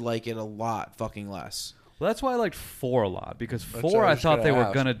 makes me like it a lot fucking less. Well, that's why I liked 4 a lot, because That's 4 what I I was thought gonna they were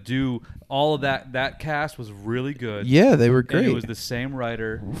ask. gonna do all of that. That cast was really good. Yeah, they were And it was the same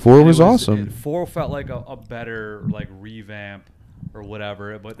writer. 4 And it was awesome. 4 felt like a better like revamp or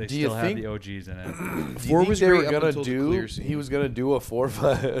whatever, but they Do you still have think- the OGs in it. Do you 4 think was they were great up gonna until the do? clear scene. He was gonna do a 4,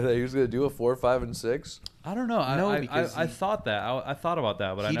 5. He was gonna do a 4, 5, and 6. I don't know. No, I because I he- thought that. I thought about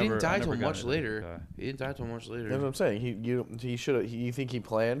that, but I he never. didn't die I never till got much into it. later. Okay. He didn't die till much later. That's what I'm saying. He should have. You think he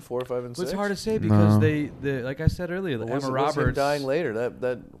planned 4, 5, and 6? Well, it's hard to say because No. they like I said earlier, the What's Emma what's him Roberts dying later?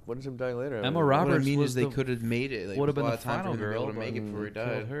 What is him dying later? Emma What I Roberts mean was is they the- could have made it. Like, would have there been was the a lot of time final for him to be girl, able to make it but before he killed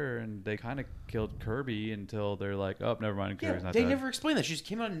died. her, and they kind of killed Kirby until they're like, oh, never mind, Yeah, Kirby's not they dead. never explained that. She just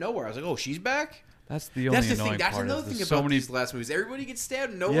came out of nowhere. I was like, oh, she's back? That's the only That's the annoying thing. That's part. another is thing there's about so many. these last movies. Everybody gets stabbed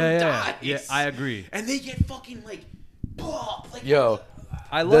and no Yeah, one yeah, dies. yeah. I agree. And they get fucking like, like Yo,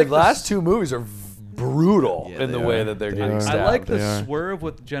 I the like last 2 movies are brutal Yeah, in the they way are. that they're They getting are. stabbed. I like the They are. swerve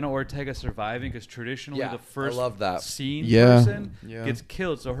with Jenna Ortega surviving because traditionally Yeah, the first I love that. scene Yeah. person Yeah. gets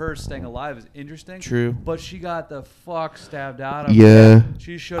killed, so her staying alive is interesting. True. But she got the fuck stabbed out of Yeah. her.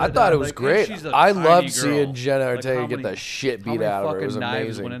 She should I have thought died, it was like, great. and she's a I tiny loved girl. seeing Jenna Like, Ortega how get many- the shit how beat many out of her. It fucking was knives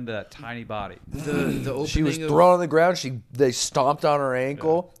amazing. went into that tiny body. the opening She was of, thrown on the ground. They stomped on her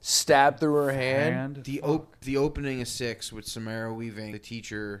ankle, stabbed through her hand. And the opening of 6 with Samara Weaving, the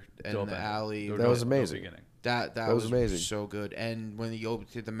teacher, and dope the ending. alley. Dope- That was dope amazing. beginning. That was amazing. so good. And when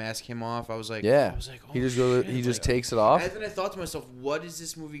the mask came off, I was like, Yeah, I was like, he oh, just goes. shit. He just Like, takes it off. And then I thought to myself, what is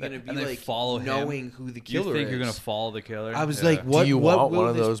this movie going to be And they like? follow him. Knowing who the Do you killer think is. you're gonna follow the killer? I was Yeah. like, what? Do you what want will one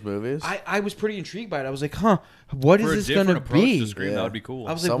of this- those movies? I was pretty intrigued by it. I was like, huh, what is For a this different going to approach be? to Scream, Yeah. that would be cool.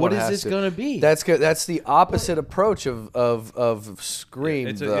 I was like, Someone what is has this to. going to be? That's good. That's the opposite approach of Scream,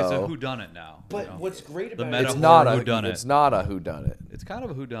 it's a though. whodunit now. But you know? what's great The about meta it? it's is- not horror a whodunit. It's not a whodunit. It's kind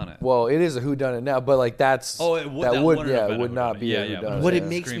of a whodunit. Well, it is a whodunit now, but like that's Oh, it would- that that would wouldn't have been a would not whodunit. be Yeah, a yeah, but whodunit. What yeah. it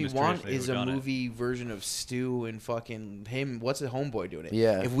makes Scream me is want traditionally is a whodunit. movie version of Stu and fucking him. What's the homeboy doing it?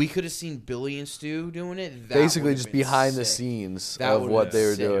 Yeah. If we could have seen Billy and Stu doing it, that Basically would've just been behind the sick. scenes That of would've what been they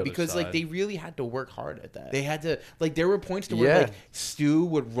were sick. doing. Because like Side. they really had to work hard at that. They had to like there were points to where Yeah. like Stu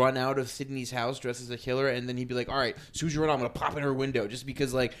would run out of Sydney's house dressed as a killer, and then he'd be like, "All right, Sue's run out. I'm gonna pop in her window just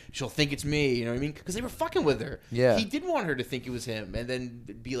because like she'll think it's me." You know what I mean? Because they were fucking with her. Yeah. He did want her to think it was him, and then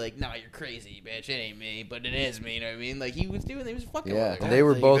be like, "Nah, you're crazy, bitch. It ain't me, but it is me." You know what I mean? Like he was fucking Yeah, with her. they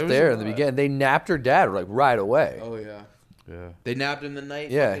were Like, both was there a in the lot. beginning. They napped her dad like right away. Oh yeah. Yeah. They nabbed him the night.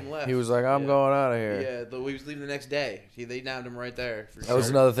 Yeah, fucking left. he was like, "I'm Yeah. going out of here." Yeah, he was leaving the next day. They nabbed him right there. For That was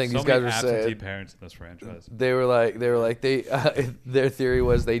sure. another thing So these many guys were absentee saying. parents in this franchise. They were like their theory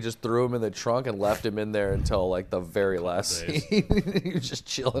was they just threw him in the trunk and left him in there until like the very last days. scene. He was just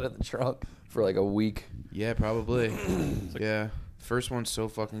chilling in the trunk for like a week. Yeah, probably. Yeah. First one's so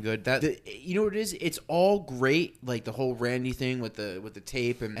fucking good. You know what it is? It's all great, like the whole Randy thing with the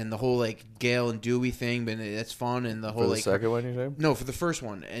tape and the whole like Gail and Dewey thing, but that's fun and the whole For the like second one, you say? no, for the first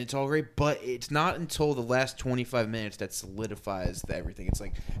one, and it's all great, but it's not until the last 25 minutes that solidifies everything. It's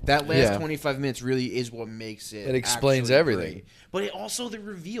like that last Yeah. 25 minutes really is what makes it. It explains actually everything. great. But it also the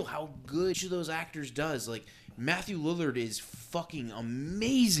reveal how good each of those actors does. Like Matthew Lillard is fucking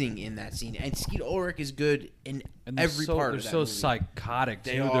amazing in that scene, and Skeet Ulrich is good in And they're every so, part they're of that so movie. psychotic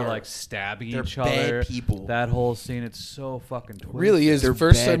They too. They're are. like stabbing They're each bad other. people. That whole scene, it's so fucking twisted. Really is. They're The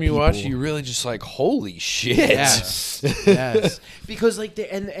first bad time you watch it, people. you really just like, holy shit. Yes, yes. Because like,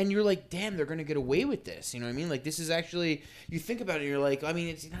 and you're like, damn, they're gonna get away with this. You know what I mean? Like, this is actually. You think about it, and you're like, I mean,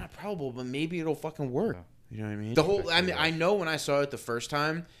 it's not probable, but maybe it'll fucking work. You know what I mean? The whole. I mean, I know when I saw it the first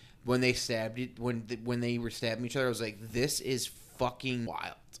time when they stabbed it, when they were stabbing each other, I was like, this is fucking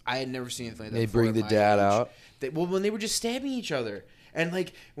wild. I had never seen anything like that. They before bring at the my dad age. out? Well, when they were just stabbing each other. And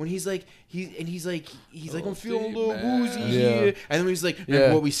like when he's like I'm feeling a see, little man. woozy Yeah. here, and then he's like, remember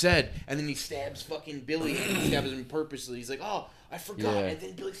Yeah. what we said, and then he stabs fucking Billy, and he stabs him purposely. He's like, oh, I forgot, Yeah. and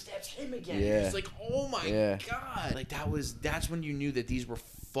then Billy stabs him again. Yeah. And it's like, oh my Yeah. god, like that's when you knew that these were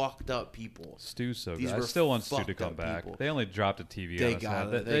fucked up people. Stu's so These good. I were still want Stu to fucked come up back. people. They only dropped a TV They on us.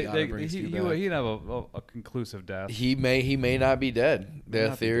 gotta- now. they gotta bring Stu back. He'd have a conclusive death. He may not be dead. May The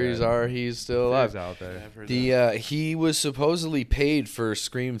not be theories dead. are he's still Theories alive. out there. Yeah, I've heard that. He was supposedly paid for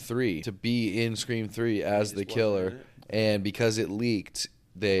Scream 3 to be in Scream 3 as just the wasn't killer, in it? and because it leaked,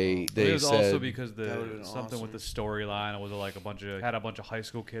 they It was said also because That would've been something with the awesome. storyline was like had a bunch of high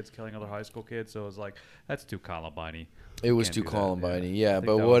school kids killing other high school kids, so it was like that's too Columbine-y. it was Can't too do that, Columbine-y. yeah. I Yeah, think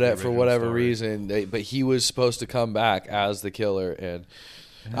but that was the for original whatever story. reason, but he was supposed to come back as the killer, and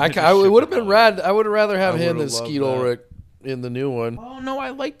They just it would have shipped been it rad. I would have rather have I him than would've loved Skeet that. Ulrich in the new one. Oh no, I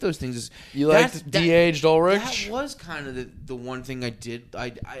like those things. You That's- liked de-aged Ulrich? That was kind of the one thing I did.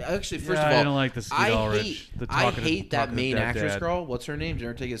 I actually first Yeah, of I all, didn't like the Skeet Ulrich, the I talking to- hate that talking to main dead actress dad. girl. What's her name?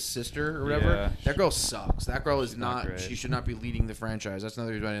 Jennifer Ortega's sister or whatever. Yeah. That girl sucks. That girl is She's not not. great. She should not be leading the franchise. That's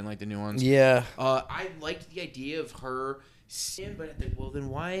another reason I didn't like the new ones. Yeah. I liked the idea of her. But then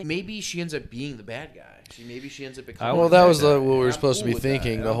why? Maybe she ends up being the bad guy. Maybe she ends up becoming. Well, the that bad was guy. what we were And I'm supposed to cool be with that.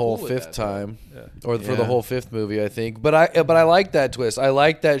 thinking And the I'm whole cool with fifth that, though. time, Yeah. or for the Yeah. whole fifth movie, I think. But I like that twist. I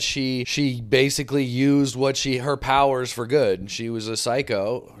like that she basically used her powers for good. She was a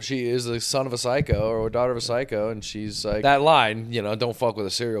psycho. She is the son of a psycho or a daughter of a psycho, and she's like that line. Don't fuck with a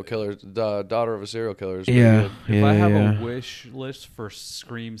serial killer. Daughter of a serial killer. Is pretty good. If I have a wish list for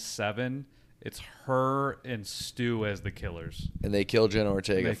Scream 7, it's her and Stu as the killers. And they kill Jenna And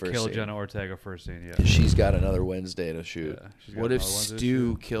Ortega they first. kill scene. Jenna Ortega first scene, yeah. She's got another Wednesday to shoot. Yeah, she's got What if another one to Stu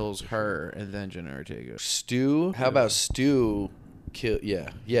shoot. kills her and then Jenna Ortega? Stu, how about Stu? Kill? Yeah,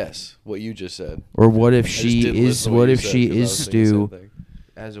 yes. What you just said. Or what if I just didn't listen to what you said 'cause I was thinking the same thing.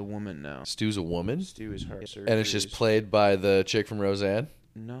 as a woman now? Stu's a woman, Stu is her. and it's just played by the chick from Roseanne.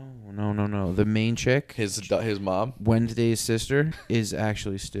 No. The main chick, His mom. Wednesday's sister, is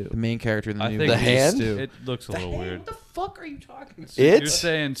actually Stu. The main character in the I new think The movie hand? is Stu. It looks a little weird. What the fuck are you talking about? It? You're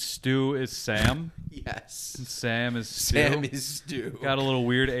saying Stu is Sam? Yes. Sam is Stu? Sam is Stu. Got a little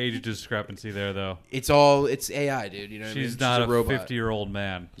weird age discrepancy there, though. It's AI, dude. You know what I mean? She's not a robot. 50-year-old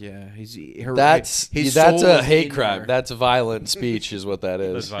man. Yeah, his That's his that's soul a is hate in crime. her. That's a violent speech, is what that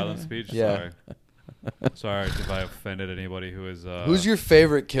That's is. violent speech? Yeah. Sorry if I offended anybody who is... Who's your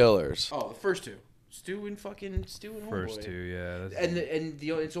favorite killers? Oh, the first two. Stu and first Homeboy. two, yeah. That's,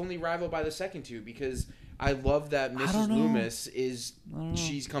 It's only rivaled by the second two because I love that Mrs. know. Loomis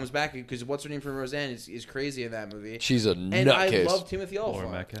she comes back because what's her name from Roseanne is crazy in that movie. She's a And I nutcase. love Timothy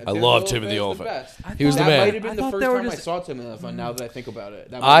Olyphant. Metcalf. I love Timothy Olyphant's Olyphant. the best. He was the That man. might have been I the thought first they were time I just- saw Timothy Olyphant. Now that I think about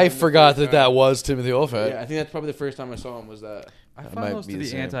it, That might I have been the forgot first that time. was Timothy Olyphant. Yeah, I think that's probably the first time I saw him. Was that I might found those be to the be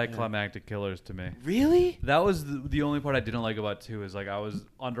same. anticlimactic killers to me. really? That was the only part I didn't like about 2 is like I was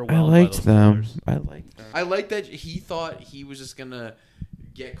underwhelmed by those killers. I liked them. I like that he thought he was just gonna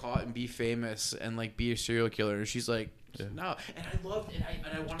get caught and be famous and like be a serial killer. And she's like, no. And I loved it.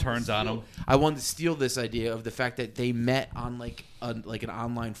 And I wanted Turns to on steal, him. I wanted to steal this idea of the fact that they met on like an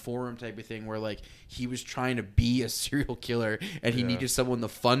online forum type of thing where like he was trying to be a serial killer and he Yeah. needed someone to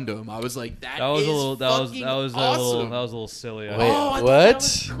fund him. I was like, That was is a little. That was fucking a little. awesome. That was a little silly. I Wait, Oh, I thought what? that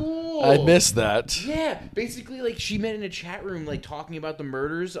was cool. I missed that. Yeah, basically, like she met in a chat room, like talking about the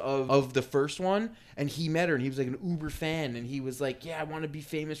murders of the first one, and he met her, and he was like an Uber fan, and he was like, "Yeah, I want to be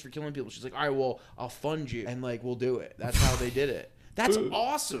famous for killing people." She's like, "All right, well, I'll fund you, and like we'll do it." That's how they did it. That's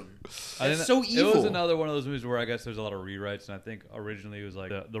awesome. That's so evil. It was another one of those movies where I guess there's a lot of rewrites, and I think originally it was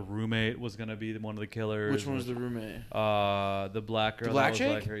like the roommate was gonna be one of the killers. Which one was the roommate? The black girl. The black that chick?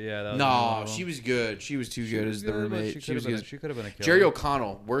 was like her. Yeah, that was No, one of them. she was good. She was too She good was as the good, but roommate. She was good. She could have been a killer. Jerry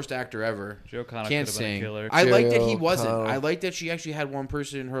O'Connell, worst actor ever. Jerry O'Connell Can't could have been a sing. killer. I like that Jerry he wasn't. O'Connell. I like that she actually had one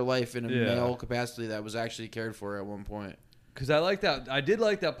person in her life in a Yeah. male capacity that was actually cared for at one point. Because I like that. I did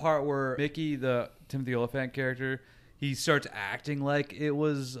like that part where Mickey, the Timothy Olyphant character, he starts acting like it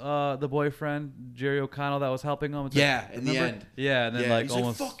was the boyfriend Jerry O'Connell that was helping him. It's Yeah, like, in the remember? end. Yeah, and then like he's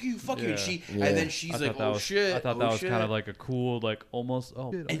almost like, fuck you. Yeah. And she, Yeah. and then she's I like, thought that oh was, shit. I thought oh, that was shit. kind of like a cool, like almost.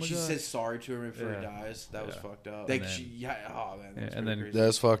 Oh, shit, oh And my she God. says sorry to him before he Yeah. dies. That was Yeah. fucked up. And Like then- she, yeah, oh man, that was and pretty then- crazy.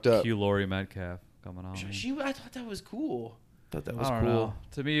 That's fucked up. Q Laurie Metcalf coming on. I thought that was cool. Thought that was I don't cool. know.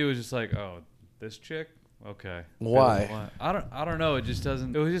 To me, it was just like, oh, this chick Okay. Why? I don't know. It just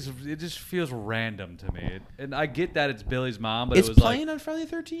doesn't. It just feels random to me. And I get that it's Billy's mom, but It's it was playing like, on Friday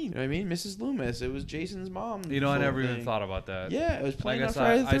the 13th. You know what I mean? Mrs. Loomis. It was Jason's mom. you know, I whole never even thing. thought about that. Yeah, it was I playing on guess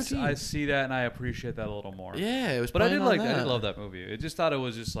Friday the I 13th. see that and I appreciate that a little more. Yeah, it was. But I playing did on I did that. love that movie. It just thought it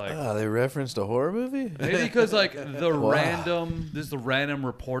was just like. Oh, they referenced a horror movie? Maybe because like the Wow. the random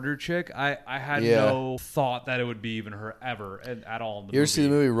reporter chick, I had Yeah. no thought that it would be even her ever at all in the You ever see the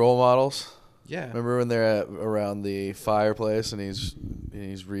movie Role Models? Yeah. Remember when they're around the fireplace and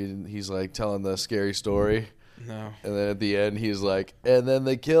he's like telling the scary story? No. And then at the end, he's like, and then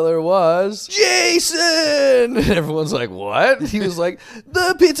the killer was Jason! And everyone's like, what? He was like,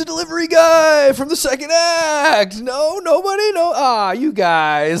 the pizza delivery guy from the second act! No, nobody? No? Ah, you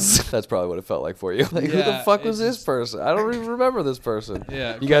guys. That's probably what it felt like for you. Like, who the Yeah, fuck was it's this just- person? I don't even remember this person.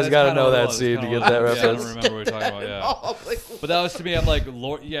 Yeah, You guys that's got to kinda know what it that was. scene to Kinda get that what- reference. Yeah, I don't remember what we're talking about. Yeah, but that was to me. I'm like,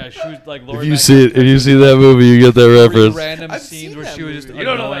 Lord, yeah, she was like, Lord. If you see that movie, you get that reference. Random I've scenes seen where that she was just movie. You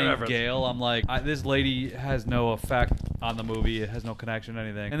don't know that annoying reference. Gail. I'm like, this lady has no effect on the movie. It has no connection to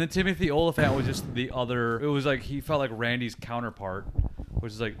anything. And then Timothy Oliphant was just the other. It was like he felt like Randy's counterpart,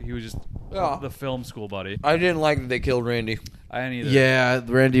 which is like he was just Yeah. the film school buddy. I didn't like that they killed Randy. I didn't either. Yeah,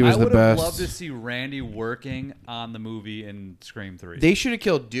 Randy was I the would have best. loved to see Randy working on the movie in Scream 3. They should have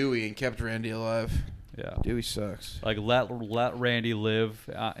killed Dewey and kept Randy alive. yeah. Dewey sucks. Like let Randy live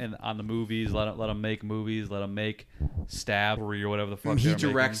on the movies. Let him make movies. Let him make Stab or whatever the fuck. He they're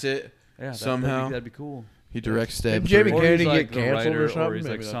directs making. it Yeah, somehow. that'd be cool. He directs Stab. Did Jamie 3. Or he's Kennedy like get the canceled writer, or something? he's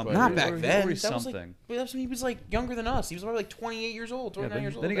like Maybe that's something. why. Not Or back he's then. always That was like, something. that's when he was like younger than us. He was probably like 28 years old, 29 then,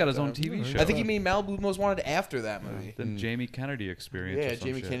 years old. then he got his back own then. TV show. I think he made Malibu Most Wanted after that movie. the Jamie Kennedy Experience. Yeah, or some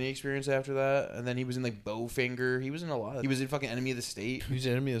Jamie shit. Kennedy Experience after that, and then he was in like Bowfinger. He was in a lot. He was in fucking Enemy of the State. He's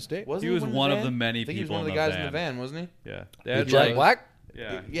an enemy of the state. Wasn't He was in one of van? the many I think he was people one of the in guys the in the van. van, wasn't Yeah, they With had Jack like, Black?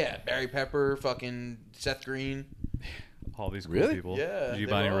 Yeah, he? Yeah, Barry Pepper, fucking Seth Green. all these cool Really? people. Yeah,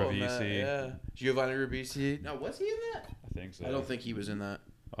 Giovanni they were all in that, Ribisi. Yeah, Giovanni Ribisi. No, was he in that? I think so. I don't think he was in that.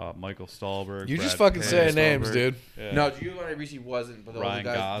 Michael Stahlberg. You just Brad fucking Pitt, saying names, Stahlberg. dude. Yeah. No, Giovanni Ribisi wasn't, but all Ryan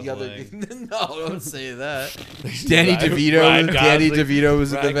the guys, the other. Gosling. No, don't say that. Danny Ryan DeVito. Danny Gosling. DeVito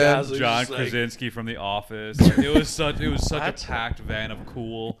was in the Ryan van. Gosling. John Just like- Krasinski from The Office. It was such a What? packed van of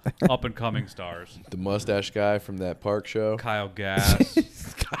cool up and coming stars. The mustache guy from that park show. Kyle Gass.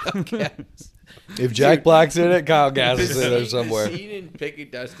 If Jack Black's in it, Kyle Gass is in there The somewhere. scene in Pick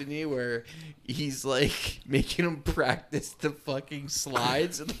of Destiny where he's like making him practice the fucking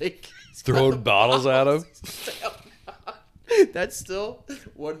slides and like he's got Throwing the bottles at him. That's still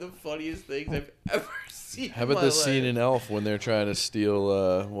one of the funniest things I've ever seen. How in about my the scene life. in Elf when they're trying to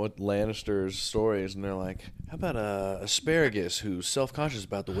steal what Lannister's stories, and they're like, "How about asparagus who's self-conscious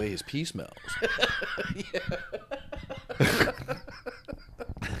about the way his pee smells?"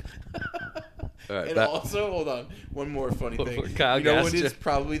 All right, And that- also, hold on, one more funny thing. Kyle You know Gass what is just-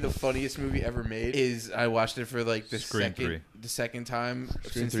 probably the funniest movie ever made? Is I watched it for like the Scream 3. second time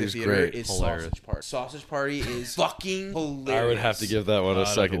since 3 the is theater. great. Is Hilarious. Sausage Party. Sausage Party is fucking hilarious. I would have to give that one I'd a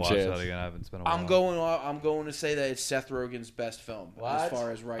have to second watch chance. That again. I haven't spent a while. I'm going to say that it's Seth Rogen's best film as What?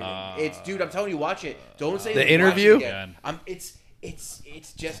 far as writing. It's dude, I'm telling you, watch it. Don't say The that you watch it Interview? again.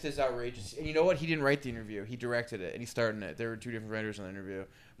 It's just as outrageous. And you know what? He didn't write the interview. He directed it and he starred in it. There were two different writers on the interview,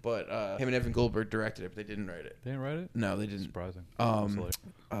 but him and Evan Goldberg directed it, but they didn't write it. They didn't write it. No, they didn't. Surprising.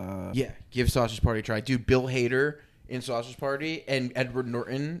 Um, Yeah, give Sausage Party a try, dude. Bill Hader in Sausage Party and Edward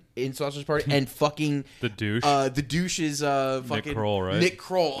Norton in Sausage Party and fucking The douche. the douche is fucking Kroll, right? Nick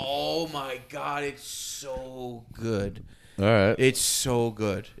Kroll. Oh my god, it's so good. All right. It's so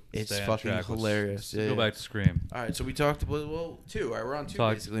good. It's Stay on fucking track. Let's hilarious. Go back to Scream. All right, so we talked about two. All right, we're on two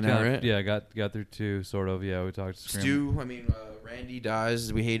Talked- basically now, right? Yeah, got through two, sort of. Yeah, we talked Scream. Stu, I mean, Randy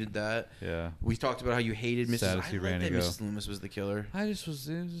dies. We hated that. Yeah. We talked about how you hated Mrs. Sad to I see like Randy that go. Mrs. Loomis was the killer. It was just,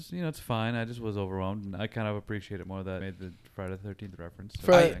 it's fine. I just was overwhelmed, and I kind of appreciate it more that I made the Friday the 13th reference.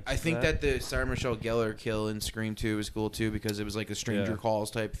 So I thanks for think that the Sarah Michelle Gellar kill in Scream 2 was cool too because it was like a Stranger Yeah.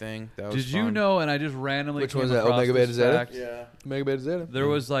 Calls type thing. That was Did you fun. know? And I just randomly Which came one's that? across Omega this Beta Zeta? fact. Yeah. Mega Beta Zeta. There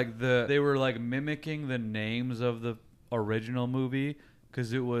was like they were like mimicking the names of the original movie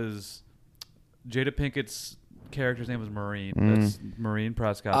because it was Jada Pinkett's character's name was Maureen. That's Maureen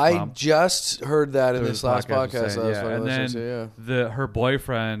Prescott's I mom. just heard that in So this the last was podcast. saying, I was yeah. fucking And listening then to, her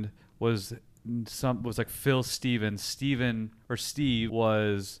boyfriend was like Phil Stevens. Steve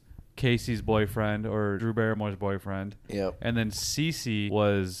was Casey's boyfriend or Drew Barrymore's boyfriend. Yep. And then Cece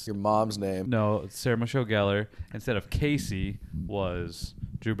was Your mom's name. no Sarah Michelle Gellar. Instead of Casey was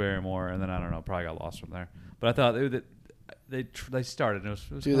Drew Barrymore. And then I don't know, probably got lost from there. But I thought they started. It was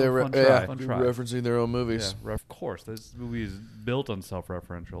Dude, kind they're of a fun try. referencing their own movies. Yeah, of course. This movie is built on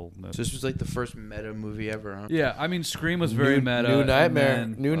self-referential. So this was like the first meta movie ever, huh? Yeah, I mean, Scream was very meta. New and Nightmare.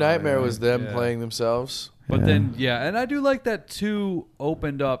 then- New Nightmare was them yeah. playing themselves. But then, and I do like that 2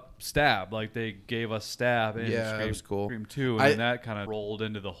 opened up Stab. Like, they gave us Stab in Yeah, that Scream, was cool. Scream 2, and then that kind of rolled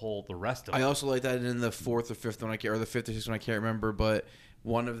into the rest of it. I also like that in the 4th or 5th one, or the 5th or 6th one, I can't remember, but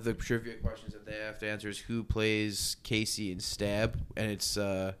one of the trivia questions that they have to answer is who plays Casey in Stab, and it's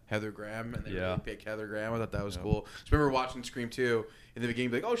Heather Graham, and they really pick Heather Graham. I thought that was cool. I just remember watching Scream 2 in the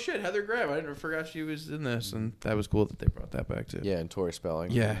beginning, like, oh shit, Heather Graham! I never forgot she was in this, and that was cool that they brought that back too. Yeah, and Tori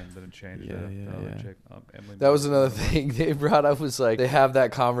Spelling. Yeah. And then it changed Yeah, the other yeah. chick, Emily That was Blunt. another thing they brought up was like they have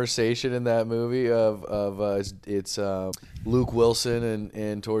that conversation in that movie of it's Luke Wilson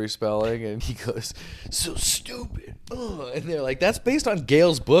and Tori Spelling, and he goes, so stupid. Ugh. And they're like, that's based on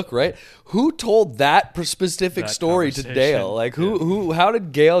Gail's book, right? Who told that specific That story to conversation. Dale? Like who how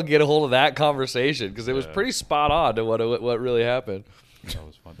did Gail get a hold of that conversation? Because it was Yeah. pretty spot on to what really happened. That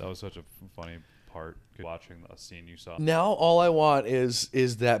was fun. That was such a funny part watching a scene you saw. Now all I want is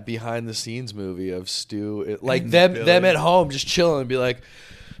that behind the scenes movie of Stu, like them at home just chilling and be like,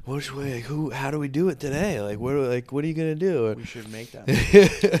 which way? How do we do it today? Like what are you gonna do? We should make that.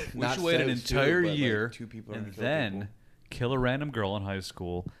 We Not should wait an Stab two, entire but, like, year 2 people are and gonna kill then people. kill a random girl in high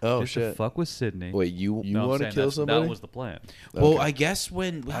school. Oh, just shit. to fuck with Sydney. Wait, you No, I'm want to saying kill that's- somebody? That was the plan. Well, Okay. I guess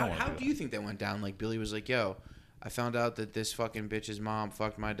when I how, don't wanna how do do you think that went down? Like Billy was like, "Yo, I found out that this fucking bitch's mom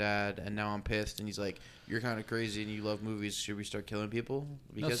fucked my dad, and now I'm pissed." And he's like, "You're kind of crazy, and you love movies. Should we start killing people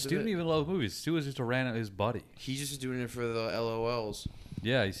No, because Stu of didn't it?" even love movies. Stu was just a random his buddy. He's just doing it for the LOLs.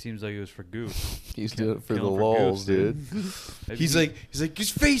 Yeah, he seems like it was for goof. He's doing it for the Killing for lulz, goose, dude. Maybe He's he- like,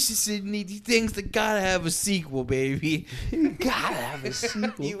 his face is Sydney. He thinks they gotta have a sequel, baby. You gotta have a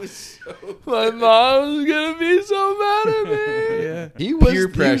sequel. He was so. My mom's gonna be so mad at me. Yeah. He was Peer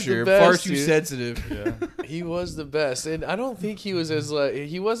he pressure, was the best, far too dude. sensitive. yeah. He was the best, and I don't think he was as like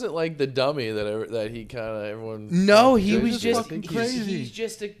he wasn't like the dummy that he kind of everyone. No, he He was was just fucking crazy. He's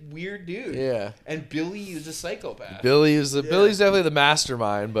just a weird dude. Yeah, And Billy is a psychopath. Billy's definitely the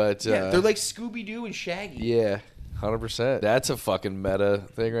mastermind, but Yeah, they're like Scooby Doo and Shaggy. yeah, 100%. That's a fucking meta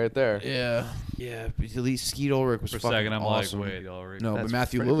thing right there. Yeah, yeah. But at least Skeet Ulrich was For a fucking second, I'm awesome. like, wait, Ulrich. No, but That's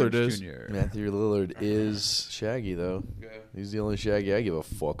Matthew Freddie Lillard Prinze is. Jr. Matthew Lillard is Shaggy though. Yeah. He's the only Shaggy I give a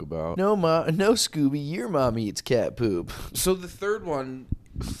fuck about. No, no, Scooby, your mom eats cat poop. So the third one,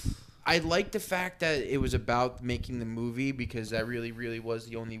 I like the fact that it was about making the movie because that really, really was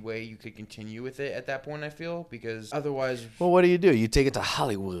the only way you could continue with it at that point. I feel because otherwise, Well, what do? You take it to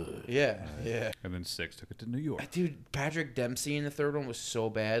Hollywood. yeah, yeah. And then 6 took it to New York. Dude, Patrick Dempsey in the third one was so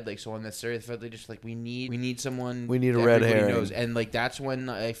bad, like so unnecessary. I felt they just like we need someone. We need a that red everybody herring. and like that's when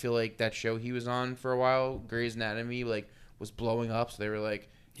I feel like that show he was on for a while, Grey's Anatomy, like was blowing up. So they were like,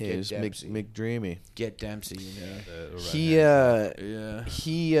 Yeah, get he's Dempsey, McDreamy. get Dempsey. He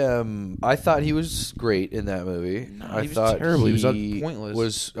I thought he was great in that movie. No, I he was thought terrible. He was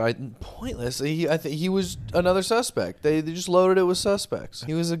pointless. Pointless. I think he was another suspect. They just loaded it with suspects.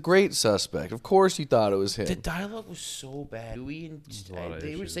 He was a great suspect. Of course, you thought it was him. The dialogue was so bad. Dewey and a lot of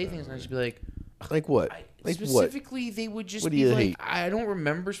they would issues say with things, that and I'd just be like, Like what? Like what? specifically, they would just What do be you like, hate? I don't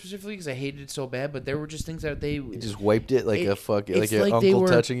remember specifically because I hated it so bad, but there were just things that they You just wiped it like It- a fuck, it's like your like they uncle were-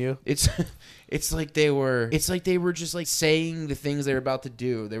 touching you. It's like they were just like saying the things they were about to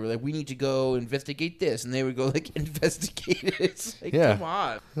do. They were like, we need to go investigate this, and they would go like investigate it. It's like, Yeah. come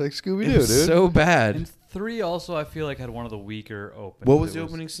on, Like Scooby it Doo, dude. was so bad. And 3 also, I feel like, had one of the weaker openings. What was It the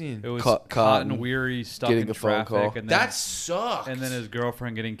opening scene? It was Cotton Cotton Weary stuck getting in a phone traffic, call. and then, That sucked. and then his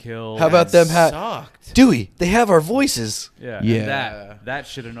girlfriend getting killed. How about them sucked? Dewey, they have our voices. Yeah, Yeah. And that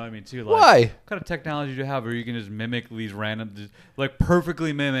shit annoyed me too. Like, Why? What kind of technology do you have where you can just mimic these random, just, like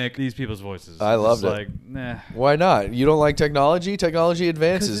perfectly mimic these people's voices? I It's loved just it. Like, nah. Why not? You don't like technology? Technology 'Cause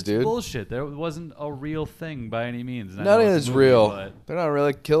advances, it's dude. bullshit. There wasn't a real thing by any means. And I None know of it's it's a movie, real. but They're not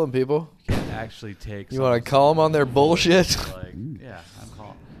really killing people. you can't actually take. You want to call them on their bullshit? Like, yeah, I'm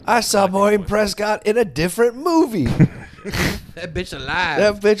calling. I saw Maureen Prescott in a different movie. That bitch alive.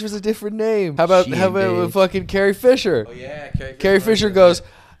 That bitch was a different name. How about with fucking Carrie Fisher? Oh yeah, Carrie Fisher goes,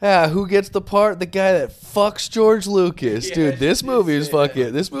 "Yeah, who gets the part? The guy that fucks George Lucas." Yeah, Dude, this she movie did is say fucking.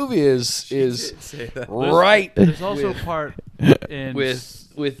 that. This movie is Say that. right. There's also a part in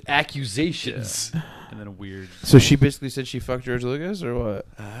with accusations. and then weird. So she basically said she fucked George Lucas, or what?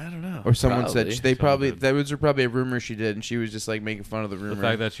 I don't know. Or someone said they probably Someone did. that was probably a rumor she did, and she was just like making fun of the rumor. The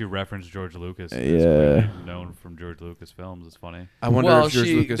fact that she referenced George Lucas, Yeah. known from George Lucas films, is funny. I wonder Well, if George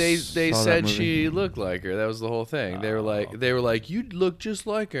Lucas they saw that said movie. she looked like her. That was the whole thing. They were like, you look just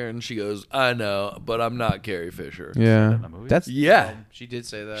like her, and she goes, I know, but I'm not Carrie Fisher. Yeah, in that movie? that's Yeah. She did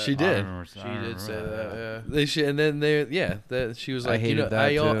say that. She I did. remember- She I remember did say that. They and then she was I like, hated that,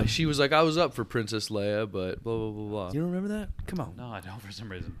 too. she was like, I was up for Princess Leia, but blah blah blah blah. You don't remember that? Come on. No, I don't for some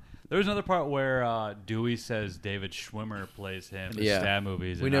reason. There was another part where Dewey says David Schwimmer plays him in Yeah. stab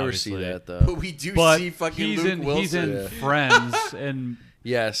movies. We and never see obviously- that though. But we do But see fucking he's Luke in Wilson. he's in Yeah. Friends and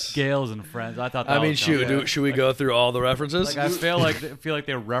Yes. Gales and Friends. I thought that I mean, was kinda shoot, should we go through all the references? Like I feel like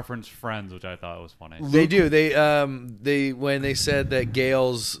they reference Friends, which I thought was funny. They do. They when they said that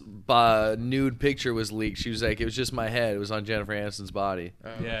Gail's nude picture was leaked, she was like, "It was just my head. It was on Jennifer Aniston's body."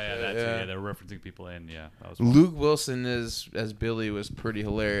 Yeah, they're referencing people in. Yeah, that was funny. Luke Wilson as Billy was pretty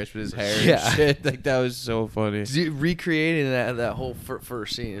hilarious with his hair Yeah. and shit. Like that was so funny. Recreating that whole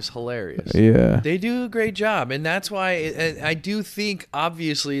first scene is hilarious. Yeah. They do a great job, and that's why I do think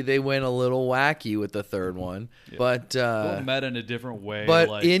obviously they went a little wacky with the third one, but Well, meta in a different way. but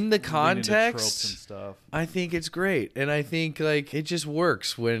like, in the leaning to context- tropes and stuff. I think it's great, and I think like it just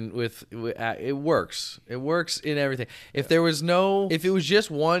works when it works. It works in everything. If it was just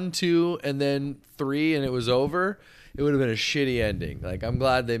 1, 2, and then 3, and it was over, it would have been a shitty ending. Like I'm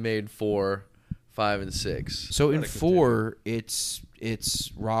glad they made 4, 5, and 6. So in Gotta 4, it's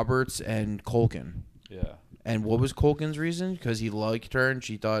Roberts and Culkin. Yeah. And what was Culkin's reason? Because he liked her and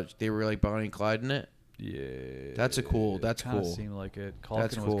she thought they were like Bonnie and Clyde in it. Yeah, That's Kinda cool. Seemed like it. Culkin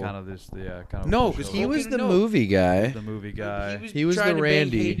That's was cool. kind of this, kind of No, pushover. 'cause He was the No. movie guy. the movie guy. He was trying the to bang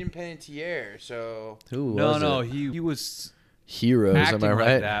Randy. Hayden Panettiere, so Who No, was no, it? he was Heroes. acting Am I like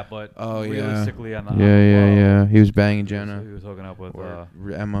right? that, but Oh, yeah. realistically on the yeah. He was banging He Jenna was hooking up with or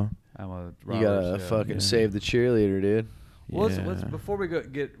Emma. Emma. You gotta Roberts, yeah. fucking Yeah. save the cheerleader, dude. Well, Yeah. let's before we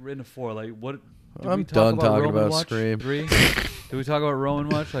get into 4, like what? Did I'm we talk done about talking Roman about much? Scream. 3? Did we talk about Roman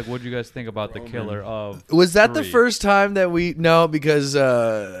much? Like, what did you guys think about the killer of? Was that the 3? first time that no, because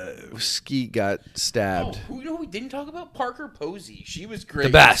Skeet got stabbed. who we didn't talk about? Parker Posey. She was great. The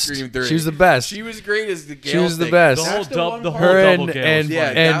in best. Scream 3. She was the best. She was great as the Gale She was the thing. best. The whole That's the dub, one the part- whole Her double and- Gale and- was yeah,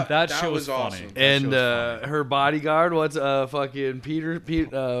 funny. and- that that shit was was funny. awesome. That And shit was funny. her bodyguard, what's fucking Peter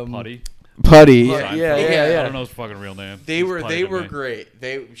Putty. Putty. Yeah, yeah. I don't know his fucking real name. They He's were Putty to me. great.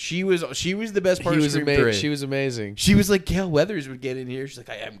 She was the best part He of was Scream amazing. 3. She was amazing. She was like Gale Weathers would get in here. She's like,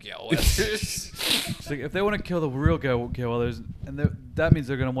 I am Gale Weathers. It's like, if they want to kill the real Gale Weathers, and that means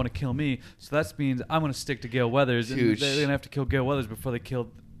they're going to want to kill me. So that means I'm going to stick to Gale Weathers, and Huge. they're going to have to kill Gale Weathers before they kill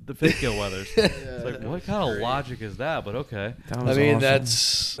the fake Gale Weathers. It's like, what kind of logic is that? But okay. That I was mean, awesome.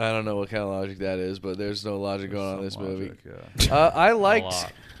 that's I don't know what kind of logic that is, but there's no logic going on in this Some movie. logic, yeah. I A liked.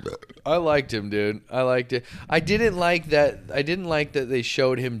 lot. I liked him, dude. I liked it. I didn't like that they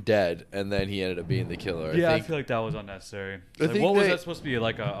showed him dead and then he ended up being the killer. Yeah, I think feel like that was unnecessary. I Like, think what was they- that supposed to be?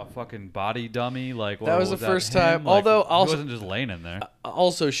 Like a fucking body dummy? Like That or was the first him? time- Like, although he also- wasn't just laying in there.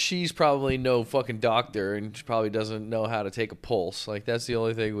 also she's probably no fucking doctor and she probably doesn't know how to take a pulse. Like that's the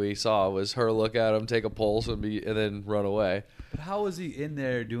only thing we saw was her look at him, take a pulse, and then run away. But how is he in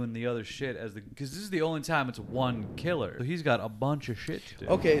there doing the other shit because this is the only time it's one killer. So he's got a bunch of shit to do.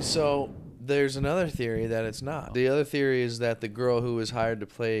 Okay, so there's another theory that it's not. The other theory is that the girl who was hired to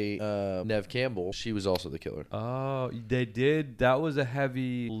play Nev Campbell, she was also the killer. Oh, they did. That was a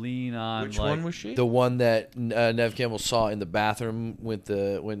heavy lean on. Which like, one was she? The one that Nev Campbell saw in the bathroom with She she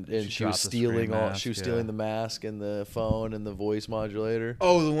was dropped the stealing screen all. mask, She was yeah. stealing the mask and the phone and the voice modulator.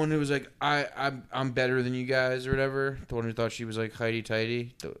 Oh, the one who was like, I'm better than you guys or whatever. The one who thought she was like Heidi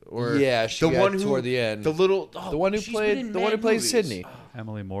Tidy, or Yeah, she the got one who toward the end. the little The one who she's played been in the one who mad played movies. Sydney.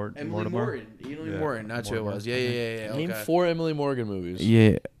 Emily Mortimer. Emily Morton. Emily Yeah, Morton. That's who it Mortimer, was. Yeah, I think. yeah. Name Okay. 4 Emily Morgan movies.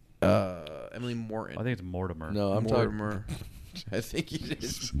 Yeah. Emily Morton. I think it's Mortimer. No, I'm talking. Mortimer. I think it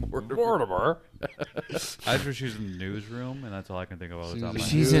is Mortimer. I just she was in the newsroom, and that's all I can think of all the time.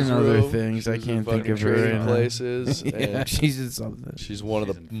 She's in other Newsroom. things. I She's can't in think fucking of her Trading right now. Places. Yeah, and she's in something. she's one of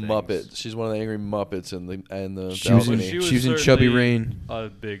She's the in things. Muppets. She's one of the angry Muppets in the She was in, balcony. she she was in certainly Chubby Rain. A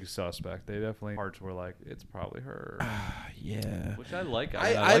big suspect. They definitely parts were like it's probably her, Yeah. which I like.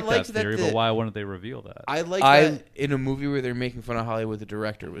 I I like liked that that theory, the- but why wouldn't they reveal that? I like I- that in a movie where they're making fun of Hollywood, the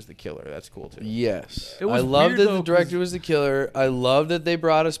director was the killer. That's cool too. Yes, It was I love weird, that though, the director 'cause- was the killer. I love that they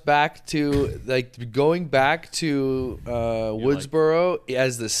brought us back to like going back to Woodsboro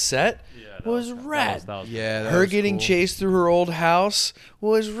as the set. Yes. was rad. That was Yeah, that Her was getting cool. chased through her old house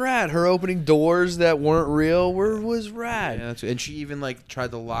was rad. Her opening doors that weren't real was rad. Yeah, and she even like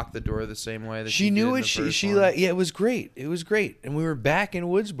tried to lock the door the same way that She did knew in it. the She first she one. like it was great. It was great, and we were back in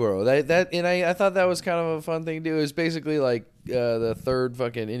Woodsboro. I thought that was kind of a fun thing to do. It was basically like the third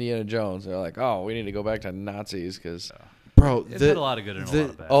fucking Indiana Jones. They're like, oh, we need to go back to Nazis because Bro, It had a lot of good and a lot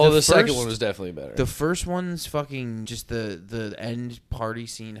of bad. the second first- one was definitely better. The first one's fucking just the end party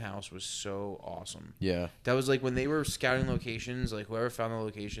scene house was so awesome. yeah, That was like when they were scouting locations, like whoever found the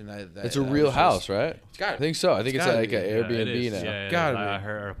location that it's a that real was house, just- right? It's got I think so. I think it's gotta like be. an Yeah, it Airbnb is. now. Yeah, Gotta I be.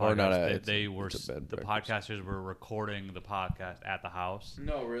 heard Or not podcast, a- they were it's a bed the breakfast. podcasters were recording the podcast at the house.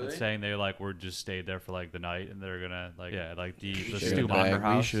 No, And really. saying they like were just stayed there for like the night and they're gonna like the They're Stu gonna bang. Macher We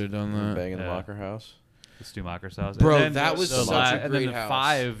house. should have done We're that. banging the Yeah. Locker house. The Stu Macher's house. Bro, And then that was the such a and great then the house.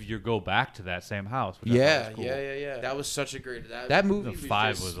 5 you go back to that same house. Which I Yeah, thought was cool. yeah. That was such a great that movie. The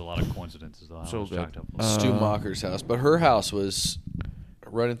 5 was a lot of coincidences though. I So was good. shocked up. Stu Macher's house, but her house was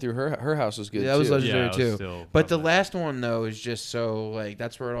running through her house was good Yeah, that was too. legendary Yeah, it was too. still But the fucking- last one though is just so like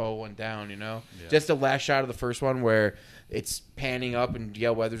that's where it all went down, you know. Yeah. Just the last shot of the first one where it's panning up and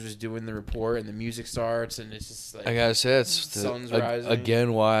Gail Weathers is doing the report and the music starts and it's just like I gotta say, it's Sun's rising.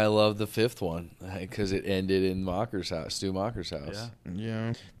 again why I love the fifth one because it ended in Macher's house, Stu Macher's house. Yeah.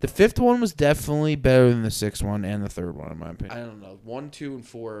 yeah. The fifth one was definitely better than the sixth one and the third one in my opinion. I don't know. 1, 2, and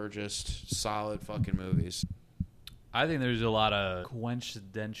 4 are just solid fucking movies. I think there's a lot of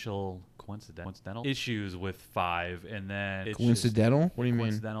coincidental issues with 5, and then it's Coincidental? just What do you mean?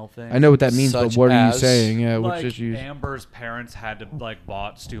 coincidental things. I know what that means, Such but what are you as- saying? Yeah, Like which issues? Amber's parents had to like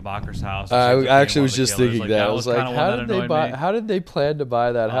bought Stu Macher's house. I and actually was being one of just the killers. thinking that. I was like, kinda one how that did they annoyed buy? me. How did they plan to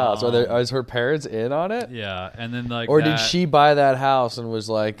buy that house? Are Um, is her parents in on it? Yeah, and then like Or that, did she buy that house and was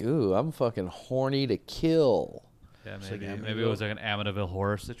like, "Ooh, I'm fucking horny to kill"? Yeah, like maybe Amityville. it was like an Amityville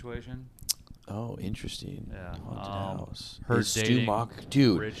horror situation. Oh, interesting. Yeah, Haunted house. her Is Stu dating Macher,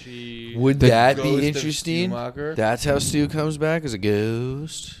 dude. Richie. Would The that ghost be of interesting? Stu Macher? That's how Stu comes back as a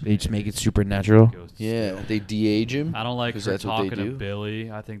ghost. They just make it supernatural. Ghost Yeah, Stu. they de-age him. I don't like 'Cause her that's what they talking to do.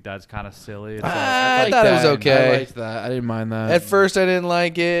 Billy. I think that's kind of silly. It's I liked thought it was that. okay. I liked that. I didn't mind that. At first, I didn't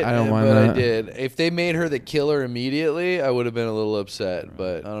like it. I don't mind but I that. did. If they made her the killer immediately, I would have been a little upset.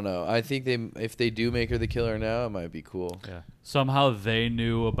 But I don't know. I think if they do make her the killer now, it might be cool. yeah. Somehow they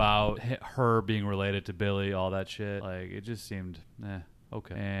knew about her being related to Billy, all that shit. Like it just seemed,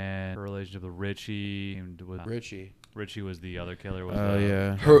 okay. And her relationship with Richie seemed with Richie. Richie was the other killer. Was Oh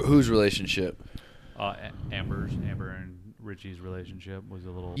yeah. Whose relationship? Amber and Richie's relationship was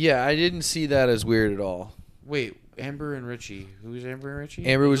a little. Yeah, I didn't see that as weird at all. Wait, Amber and Richie. Who's Amber and Richie?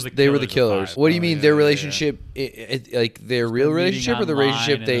 Amber Those was are the they were the killers of killers. five. What do you Oh, mean yeah, their yeah, relationship? Like their real meeting relationship or the online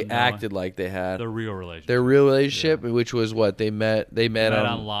relationship and they then knowing- acted like they had? The real relationship. Their real relationship, which was what they met. They met met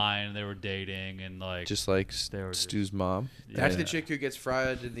on online. They were dating and like just like They were just- Stu's mom. That's yeah. the chick who gets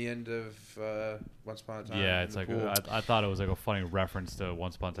fried at the end of Once Upon a Time. Yeah, in it's the like pool. I thought it was like a funny reference to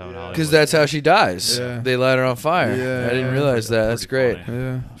Once Upon a Time in Hollywood. Because that's how she dies. Yeah. They light her on fire. Yeah. I didn't realize that. That's Pretty great. funny.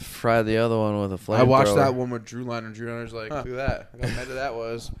 Yeah. Fry the other one with a flamethrower. I watched that one with Drew Liner. Drew Liner's like, look at that. Look how meta that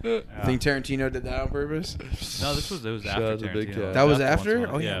was. I think Tarantino did that on purpose. No, it was Shout after out to Big Tarantino. Cat. That was After after? Once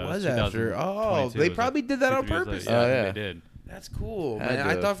Upon a- Oh, yeah, it was 2022. after. Oh, they It was probably like did that on 2-3 years purpose. later. Oh, Yeah, yeah. they did. That's cool, Had man.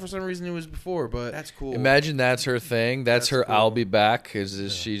 I to. thought for some reason it was before, but that's cool. Imagine that's her thing. That's her cool. I'll be back.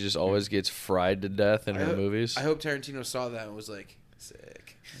 Is she just always gets fried to death in her movies? I hope Tarantino saw that and was like,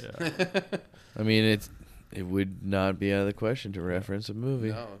 sick. Yeah. I mean, it would not be out of the question to reference a movie.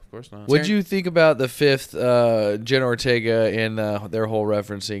 No, of course not. What'd you think about the fifth Jenna Ortega and their whole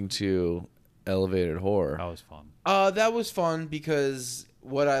referencing to elevated horror? That was fun. That was fun because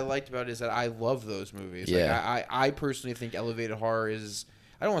what I liked about it is that I love those movies. Yeah. Like, I personally think elevated horror is,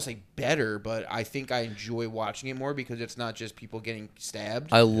 I don't want to say better, but I think I enjoy watching it more because it's not just people getting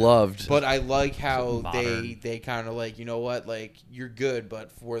stabbed. I loved. But I like how Modern. they kind of like, you know what, like you're good,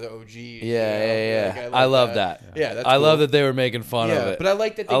 but for the OG. yeah. I love that. Yeah, that's I love cool. that they were making fun of it. But I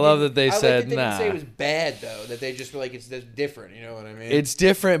like that. I love didn't- that they I like said, that they didn't say nah. it was bad though. That they just were like it's just different. You know what I mean? It's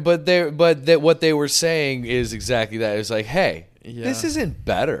different, but what they were saying is exactly that. It's like, hey, this isn't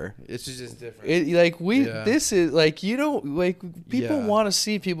better. it's just different. This is like you don't like people Yeah. want to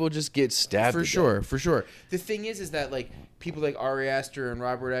see people just get stabbed for to sure, death. for sure. The thing is that like people like Ari Aster and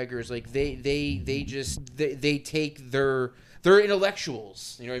Robert Eggers, like they take they're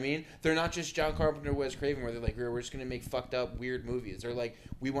intellectuals. You know what I mean? They're not just John Carpenter, Wes Craven, where they're like we're just gonna make fucked up weird movies. They're like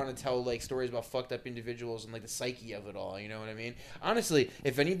we want to tell like stories about fucked up individuals and like the psyche of it all. You know what I mean? Honestly,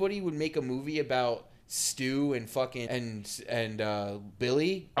 if anybody would make a movie about Stu and fucking and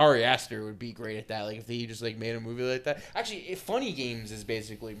Billy, Ari Aster would be great at that. Like if he just like made a movie like that. Actually, Funny Games is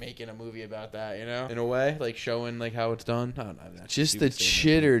basically making a movie about that, you know, in a way, like showing like how it's done. I don't know. That's Just stupid the statement.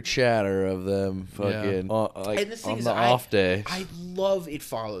 chitter chatter of them fucking like And the thing on is, the off day. I love It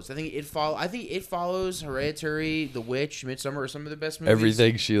Follows. I think It Follows, Hereditary, The Witch, Midsummer are some of the best movies.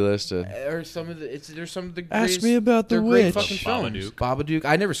 Everything she listed. Or some of the there's some of the Ask greatest, me about The they're great Witch. fucking films. Babadook.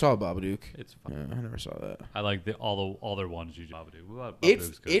 I never saw Babadook. It's fun. Yeah, I never saw that. I like all their ones you Babadook. It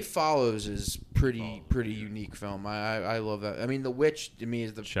good. It Follows is pretty unique film. I love that. I mean, The Witch to me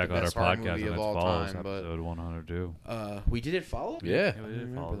is the Check the out our best horror podcast movie on of It all Follows, time. But episode 102. we did It Follow. Yeah. Yeah, we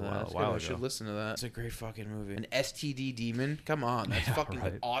did I follow remember that. That's a good. while I ago. should listen to that. It's a great fucking movie. An STD demon. Come on, that's Yeah, fucking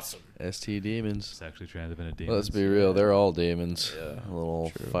right. awesome. ST demons. It's actually trans into demons. Let's be real, they're all demons. Yeah,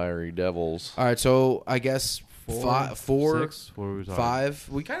 Little true. fiery devils. All right, so I guess four, six. What were we talking? 5.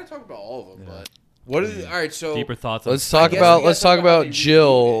 We kind of talked about all of them, Yeah. but what is? All right, so Deeper thoughts. On Let's talk guess about we gotta talk about how they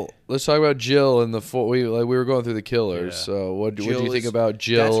Jill. rebooted it. Let's talk about Jill and the we were going through the killers. Yeah. So what do you Jill think is- about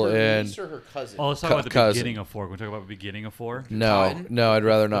Jill that's her and niece or her cousin? Oh, let's talk Co- about the cousin. beginning of 4. Can we talk about the beginning of 4? no, I'd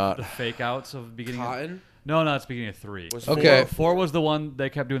rather not. The fake outs of beginning. Cotton. No, it's beginning of 3. Was Okay. 4 was the one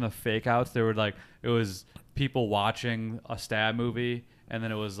they kept doing the fake outs. They were like, it was people watching a stab movie, and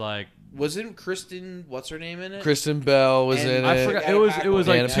then it was like Wasn't Kristen? What's her name in it? Kristen Bell was And in I it. forgot. Anna It was Paquin.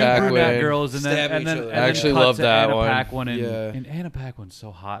 like Anna 2 brunette Paquin. girls, and then Stab and each then, other. and then I actually cut love to that Anna one. Paquin and, Yeah. and Anna Paquin's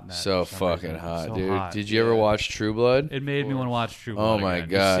so hot in that. So for some fucking reason. hot, So dude. hot. Did you ever watch True Blood? It made me want to watch True Oh Blood. my again.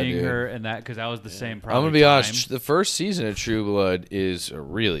 God, Just seeing dude. her and that because that was the same. I'm Probably gonna be time. honest. The first season of True Blood is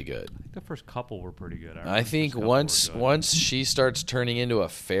really good. I think the first couple were pretty good. I think once once she starts turning into a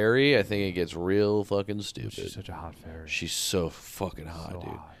fairy, I think it gets real fucking stupid. she's such a hot fairy. She's so fucking hot, So dude.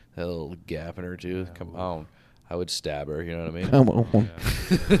 hot. That little gap in her tooth. Yeah, Come oof. on. I would stab her, you know what I mean? Come on.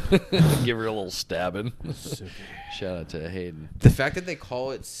 Yeah. Give her a little stabbing. Suki. Shout out to Hayden. The fact that they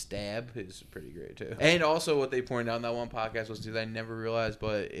call it stab is pretty great too. And also, what they pointed out in that one podcast was too that I never realized,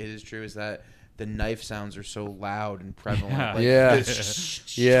 but it is true, is that the knife sounds are so loud and prevalent. Yeah. Like, Yeah. the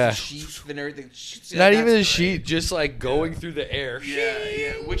Yeah. sheath and everything. Not even a That's sheet, great. just like going through the air.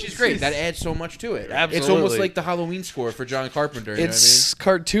 Yeah, which is great. That adds so much to it. It's Absolutely. almost like the Halloween score for John Carpenter. You It's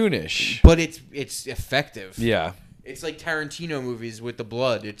cartoonish. know what I mean? But it's effective. Yeah. It's like Tarantino movies with the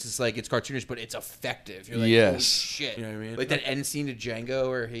blood. It's just like it's cartoonish, but it's effective. You're like, Yes. holy shit. You know what I mean? Like that end scene to Django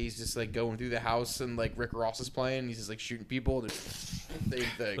where he's just like going through the house and like Rick Ross is playing. He's just like shooting people. Same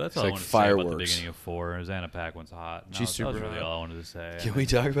thing. That's It's all like I wanted to say about the fireworks. beginning of 4. Is Anna Paquin's hot. And She's that was super really hot. all I wanted to say. Can we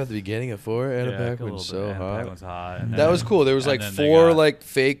talk about the beginning of 4? Anna Yeah, a Paquin's little so bit. Anna hot. Paquin's hot. And That then- was cool. There was and like then they 4 got- like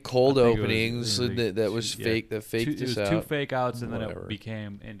fake cold I think it was- openings it was that was yeah, fake. That faked it this was 2 out. fake outs, and then Whatever. it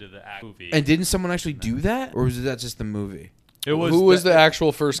became into the act movie. And didn't someone actually do that, or was that just the movie? it was Who was the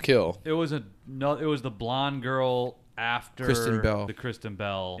actual first kill? It was It was the blonde girl after Kristen Bell. The Kristen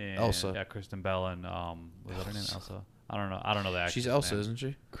Bell. And, Elsa. Yeah, Kristen Bell and was that her name? Elsa. I don't know. I don't know the actress. She's Elsa, name. isn't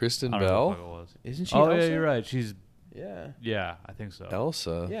she? Kristen I don't know Bell? what the fuck it was. Isn't she? Oh Elsa? yeah, you're right. She's Yeah. I think so.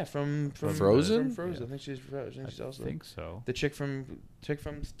 Elsa. Yeah, from Frozen? From Frozen. Yeah. I think she's Frozen. She's I Elsa. think so. The chick from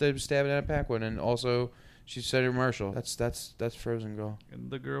stabbing Anna Paquin, and also she's Sarah Marshall. That's Frozen girl. And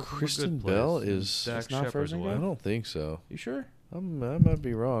the girl from Kristen A Good Place, Bell and is- Dax It's not Shepard's Frozen wife. I don't think so. You sure? I might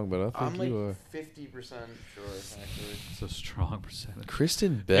be wrong, but I think you are. 50% sure, actually. It's a strong percentage.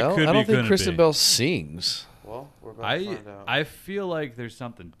 Kristen Bell? could I be, don't think couldn't Kristen be. Bell sings. Well, we're about to find out. I feel like there's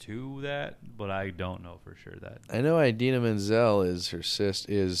something to that, but I don't know for sure that. I know Idina Menzel is her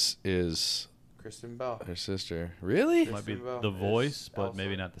is Kristen Bell. her sister. Really? Might be Kristen Bell the is voice, but Elsa.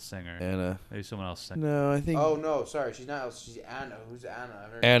 maybe not the singer. Anna. Mm-hmm. Maybe someone else sang. No, I think Oh no, sorry, she's not Elsa. She's Anna. Who's Anna?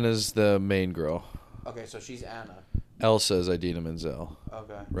 I've never- Anna's the main girl. Okay, so she's Anna. Elsa is Idina Menzel.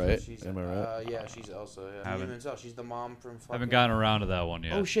 Okay, Right? So she's, Am I right? Yeah, she's Elsa. Yeah. Haven't- Idina Menzel. She's the mom from. I haven't fucking- gotten around to that one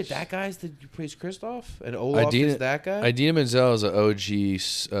yet. Oh shit, that guy's the who plays Kristoff, and Olaf Idina- is that guy. Idina Menzel is an OG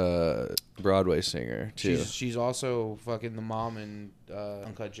Broadway singer too. She's also fucking the mom in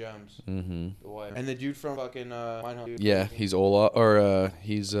Uncut Gems, Mm-hmm. the wife, and the dude from fucking Mindhunter. Yeah, he's Olaf, or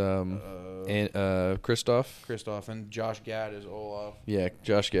he's Kristoff. Kristoff, and Josh Gad is Olaf. Yeah,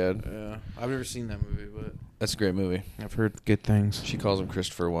 Josh Gad. Yeah, I've never seen that movie, but That's a great movie. I've heard good things. She calls him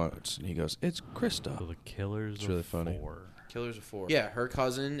Christopher once, and he goes, "It's Kristoff." So the Killers. It's really of funny. 4. Killers of 4. Yeah, her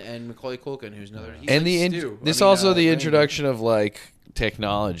cousin and Macaulay Culkin, who's another. He's And like the Stu. this I mean, also the Randy. introduction of like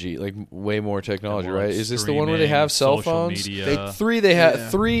technology, like way more technology, More right? like Is this the one where they streaming, have cell social phones? media. They have Yeah.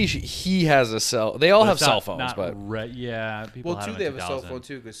 3. He has a cell. They all But have it's not- cell phones, not but yeah, people Well, had too, them they in have a cell 2000. phone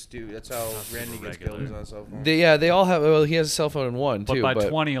too, because Stu. That's how Randy gets regular. killed is on a cell phone. they all have. Well, he has a cell phone in one But too. by but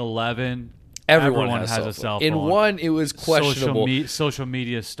 2011, Everyone has has a cell phone. In one, it was questionable. Social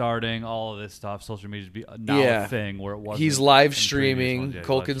media starting, all of this stuff. Social media now a thing where it wasn't. He's live in previous streaming. ones. Yeah,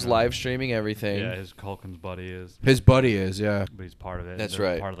 Culkin's live streaming everything. Yeah, his Culkin's buddy is. His buddy is, yeah. But he's part of it. That's They're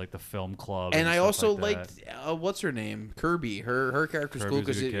right. Part of like the film club. And I stuff also like liked that. what's her name, Kirby. Her character's cool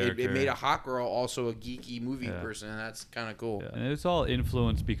Kirby's a because good it character. made a hot girl also a geeky movie Yeah. person, and that's kind of cool. Yeah, and it's all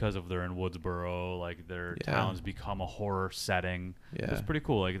influenced because of they're in Woodsboro, like their Yeah. towns become a horror setting. Yeah. It's pretty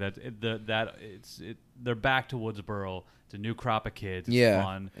cool. Like they're back to Woodsboro. It's a new crop of kids. It's Yeah.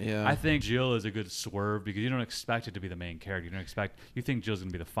 fun. Yeah. I think Jill is a good swerve because you don't expect it to be the main character. You think Jill's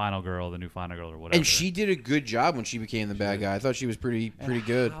gonna be the final girl, the new final girl, or whatever. And she did a good job when she became the bad guy. I thought she was pretty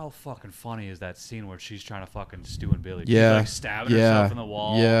good. How fucking funny is that scene where she's trying to fucking Stu and Billy? Yeah. She's like stabbing Yeah. herself in the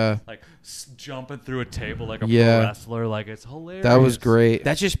wall. Yeah. Like jumping through a table like a Yeah. pro wrestler. Like it's hilarious. That was great.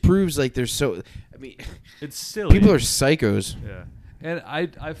 That just proves like there's so. I mean, It's silly. people are psychos. Yeah. And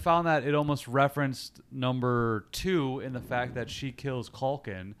I found that it almost referenced number 2 in the fact that she kills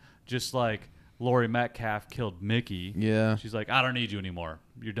Culkin just like Laurie Metcalf killed Mickey. Yeah. She's like, I don't need you anymore.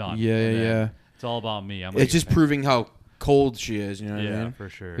 You're done. Yeah, And then yeah. It's all about me. It's just proving how cold she is. You know what I Yeah, mean? for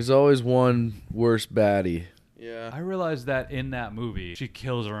sure. There's always one worse baddie. Yeah. I realized that in that movie, she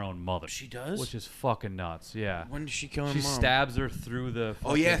kills her own mother. She does? Which is fucking nuts. Yeah. When did she kill her She mom? stabs her through the.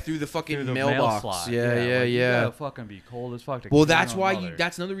 Oh yeah, through the fucking through the mailbox. mail slot. Yeah. Like, you gotta fucking be cold as fuck. To Well, kill that's your own why mother.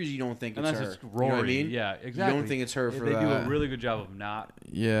 that's another reason you don't think And it's that's her. just You Rory. know what I mean? Yeah, exactly. You don't think it's her for they that. do a really good job of not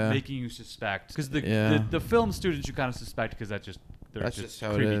Yeah. making you suspect because the, Yeah. the film students you kind of suspect because they're That's just just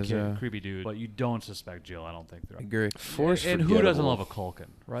how it creepy is, yeah. creepy dude, but you don't suspect Jill. I don't think they're. I agree. Forrest And who doesn't love a Culkin,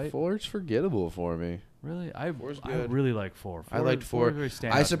 right? Ford's forgettable for me. Really, Four's I good. really like 4. I liked 4. Very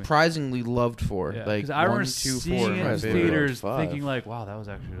I surprisingly loved 4. Yeah, Like 'cause I remember 1, 2, 4. seeing it my in favorite. theaters, 5. thinking like, "Wow, that was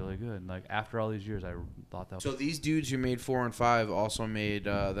actually really good." And like after all these years, I thought that was So these dudes who made 4 and 5 also made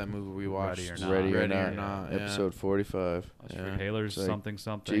that movie we watched, Ready or Not. Ready or Ready Not. or Not, yeah. Episode 45. Yeah. Taylor's It's like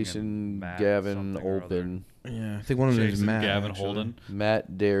something. Jason and Matt Gavin something or other. Olpen. Yeah, I think one of them is Jason Matt. Gavin actually. Holden.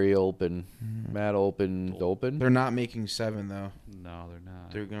 Matt Derry Olpen. Matt Olpen. Olpen? They're not making 7 though. No, they're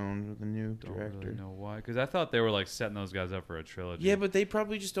not. They're going with the new Don't director. really know why. Because I thought they were like setting those guys up for a trilogy. Yeah, but they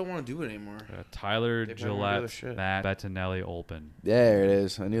probably just don't want to do it anymore. Tyler They probably do other Gillette, shit. Matt Bettinelli, Olpen. There it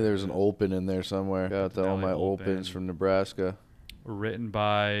is. I knew there was an Olpen in there somewhere. Got all Bettinelli my Olpen. Olpens from Nebraska. Written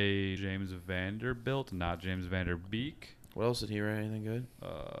by James Vanderbilt, not James Vanderbeek. What else did he write? Anything good?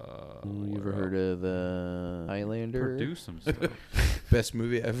 You ever heard of Highlander? Produce some stuff. Best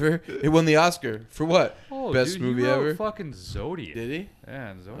movie ever. It won the Oscar for what? Oh, Best dude, movie he wrote ever. Fucking Zodiac. Did he?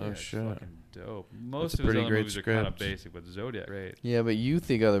 Yeah, and Zodiac's shit. fucking dope. Most That's a of his pretty other great movies are kind of script. basic, but Zodiac, great. Yeah, but you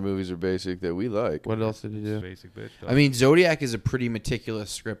think other movies are basic that we like. What else did he do? Basic bitch. I mean, Zodiac is a pretty meticulous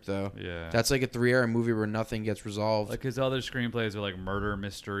script, though. yeah. That's like a 3-hour movie where nothing gets resolved. like his other screenplays are like Murder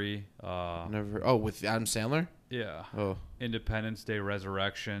Mystery. Never. Oh, with Adam Sandler. Yeah. Oh, Independence Day,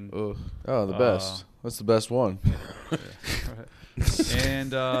 Resurrection. ugh. Oh, the best. What's the best one?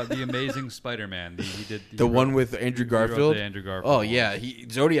 And The Amazing Spider-Man. He did The one with Andrew he wrote Garfield. the Andrew Garfield. Oh one. yeah,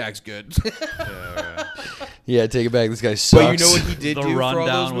 Zodiac's good. Yeah, Yeah, take it back. This guy sucks. But you know what he did The do for all those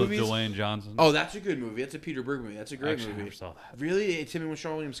Rundown with movies? Dwayne Johnson. Oh, that's a good movie. That's a Peter Berg movie. That's a great Actually, I movie. never saw that. Really, it's him and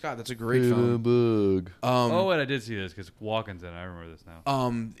Sean William Scott. That's a great Peter film. Bug. Oh, and I did see this because Walken's in it. I remember this now.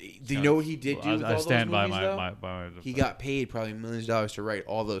 Do you know what he did do with I all stand those by movies, my, though? by my He got paid probably millions of dollars to write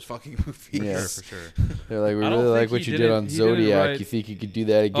all those fucking movies. Yeah. for sure. They're like, we I don't really like think what he you did did it- on he didn't Zodiac. write- You think you could do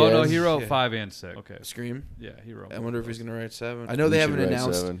that again? Oh no, he wrote Yeah. 5 and 6. Okay. Scream. Yeah, he wrote. I both wonder of if he's those. gonna write 7. I know they He haven't should write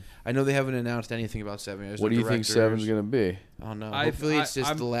announced. 7. I know they haven't announced anything about 7. There's What no do you think directors. 7's gonna be? Oh no. I- Hopefully it's just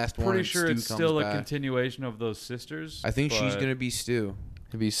I'm the last one. Pretty and sure Stu it's comes still a back. continuation of those sisters. I think she's but gonna be Stu.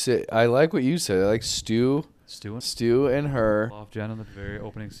 It'd be sick. I like what you said. I like Stu and her. off Jenna in the very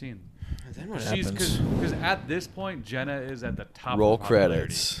opening scene. And then what She's happens? because at this point Jenna is at the top. Roll of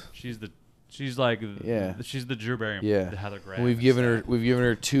popularity. credits. She's like Yeah. She's the Drew Barrymore. Yeah. The Heather Graham. We've given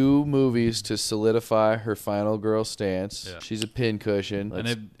her 2 movies to solidify her final girl stance. Yeah. She's a pincushion. Let's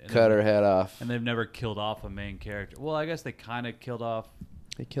they've- and cut they've- her head off. and they've never killed off a main character. Well, I guess they kind of killed off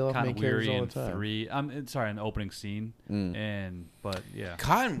They kill off kind main of characters Weary all in the time. 3. Sorry, in the opening scene. But yeah.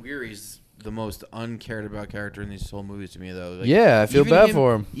 Cotton Weary's the most uncared about character in these whole movies to me, though. Like, Yeah, I feel even bad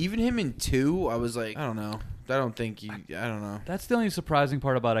for him. Even him in 2, I was like, I don't know. I don't think he. I don't know. That's the only surprising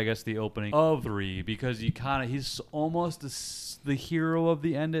part about, I guess, the opening of 3 because he's almost the hero of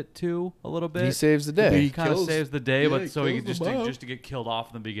the end at 2 a little bit. He saves the He day. kind of saves the day, yeah, but he so he kills just the mob. to get killed off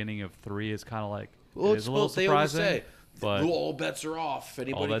in the beginning of 3 is kind of like Well, it is a little they always surprising. say But all bets are off.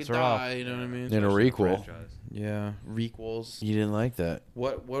 Anybody bets can are die. off. You know what I mean? In a especially the requel. franchise. Yeah, requels. You didn't like that.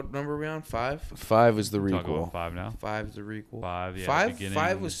 What number are we on? 5? 5 is the Talk about requel. 5 now. 5 is the requel. 5, yeah. Five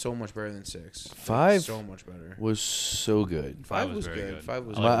beginning. was so much better than 6. 5 so much better. was so good. 5 was was very good. good. 5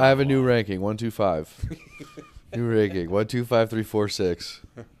 was. I like I have a it a new lot. ranking. 1, 2, 5. New ranking. 1, 2, 5, 3, 4, 6.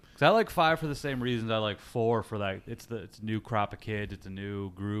 'Cause I like 5 for the same reasons I like 4 for like it's a new crop of kids, it's a new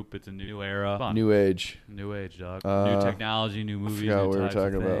group, it's a new era, fun. New age. New age, dog. Uh, New technology, new I movies. forgot new what we were types of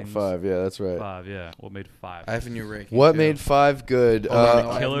talking about. things. 5. Yeah, that's right. 5, yeah. What made 5? I have a new ranking. What too. made 5 good? Hold on, no,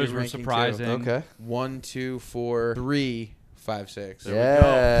 I have a Killers new were ranking, too. surprising. Okay. 1, 2, 4, 3, 5, 6. There we go.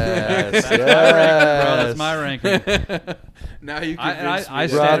 Yes. That's my ranking, bro. That's my ranking. Now you I convinced me.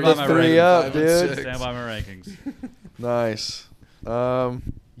 stand Brought by the my 3 rankings. up, 5 and dude. 6. Stand by my rankings. Nice.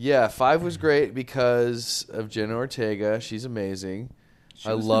 Yeah, 5 was great because of Jenna Ortega. She's amazing.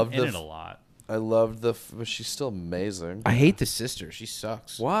 I loved in it a the. lot. I loved the. But she's still amazing. I hate the sister. She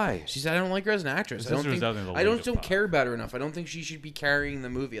sucks. Why? She said I don't like her as an actress. The I don't sister was think definitely the I lead of don't 5. care about her enough. I don't think she should be carrying the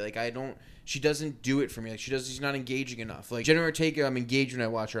movie. Like I don't. She doesn't do it for me. Like she's not engaging enough. Like Jenna Ortega, I'm engaged when I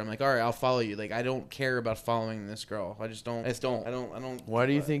watch her. I'm like, all right, I'll follow you. Like I don't care about following this girl. I don't. I don't. Why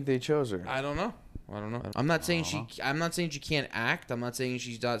do you think they chose her? I don't know. I'm not saying I'm not saying she can't act. I'm not saying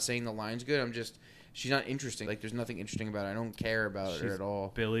she's not saying the lines good. I'm just. She's not interesting. Like, there's nothing interesting about her. I don't care about her She's at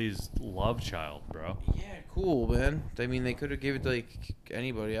all. Billy's love child, bro. Yeah, cool, man. I mean, they could have given it to, like,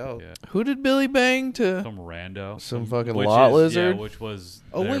 anybody else. Yeah. Who did Billy bang to? Some rando. Some fucking which lot is- lizard? Yeah, which was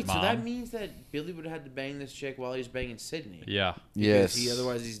Oh, their wait, mom. so that means that Billy would have had to bang this chick while he was banging Sydney. Yeah. Yes. Because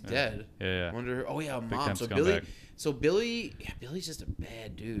otherwise he's dead. Yeah. I wonder. Oh, yeah, mom. time So scumbag. Billy's just a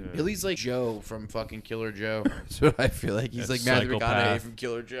bad dude. Yeah. Billy's like Joe from fucking Killer Joe. That's what I feel like. He's A like Matthew McConaughey psychopath. from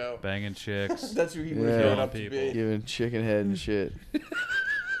Killer Joe. Banging chicks. That's who he Yeah. would have grown up Killing to people. be. Giving chicken head and shit.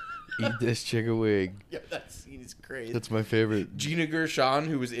 Eat this chicken wig. Yeah, that scene is crazy. That's my favorite. Gina Gershon,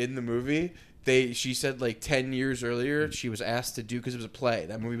 who was in the movie, she said like 10 years earlier she was asked to do, because it was a play.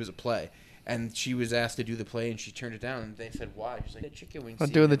 That movie was a play, and she was asked to do the play, and she turned it down. And they said why? She's like, the chicken wing. I'm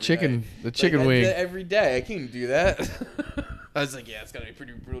scene doing the every chicken, day." the chicken Like, I do wing. that every day. I can't do that. I was like, yeah, it's gotta be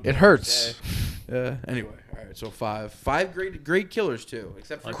pretty brutal. It hurts. Anyway, all right. So 5 great killers too,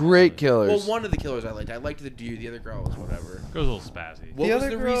 except for Great killers. Well, one of the killers I liked. I liked the dude. The other girl was whatever. Goes a little spazzy. What The was other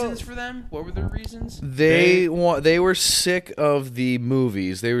the girl- reasons for them? What were the reasons? They were sick of the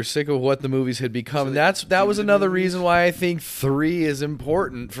movies. They were sick of what the movies had become. So And they that was do the another movies? reason why I think 3 is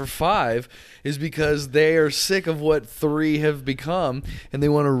important for 5 is because they are sick of what 3 have become and they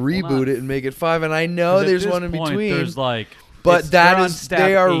want to reboot not- it and make it 5. And I know 'Cause at there's this one in point, between. There's like, But they're on that is stab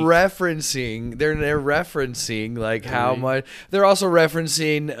they are 8. referencing. They're referencing like how much. They're also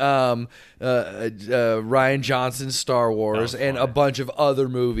referencing Ryan Johnson's Star Wars was and a funny. bunch of other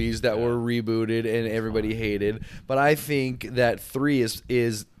movies that were rebooted and everybody hated. But I think that 3 is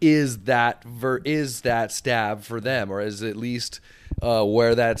that stab for them, or is at least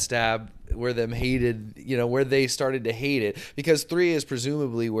where that stab. Where them hated, where they started to hate it, because 3 is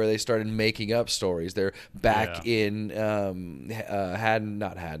presumably where they started making up stories. They're back in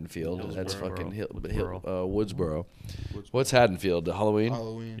not Haddonfield. That's Hillsborough. fucking Woodsboro. Woodsboro. What's Haddonfield? Halloween.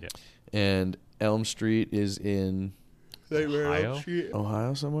 Halloween. Yeah. And Elm Street is in Ohio?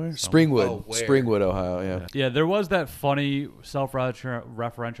 Ohio somewhere. Springwood. Oh, where? Springwood, Ohio. Yeah. Yeah, there was that funny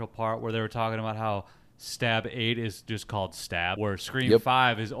self-referential part where they were talking about how Stab 8 is just called Stab, where Scream Yep.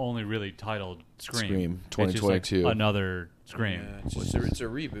 5 is only really titled Scream. Scream, It's just like 2022. another Scream. Yeah, it's a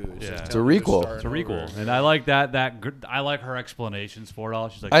reboot. Yeah. just It's a telling the requel. story It's a over. requel, and I like that. I like her explanations for it all.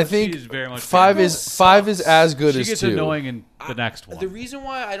 She's like, I she think is very much 5 is as good She as gets 2. annoying in the next one. The reason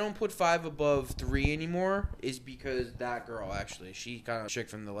why I don't put 5 above 3 anymore is because that girl, actually, she kind of chick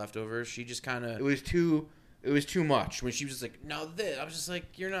from The Leftovers. She just kind of it was too much when she was just like, no, this. I was just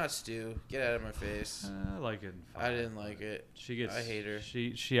like, you're not Stu. Get out of my face. I like it. I didn't like it. She gets. I hate her.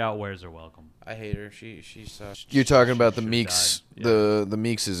 She outwears her welcome. I hate her. She sucks. You're talking about the should've Meeks, died. Yeah. the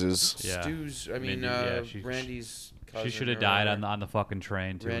Meekses. Yeah. Stu's. I mean, Mindy, yeah, she- Randy's. Cousin She should have or died whatever. on the fucking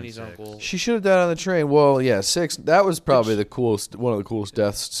train too. in Randy's 6. uncle. She should have died on the train. Well, yeah, 6. That was probably the coolest, one of the coolest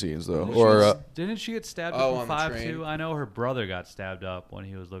death scenes, though. Didn't she get stabbed Oh, up on in the 5 train. too? I know her brother got stabbed up when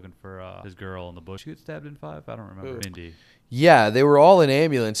he was looking for his girl in the bush. She get stabbed in 5? I don't remember. Who? Mindy. yeah, they were all in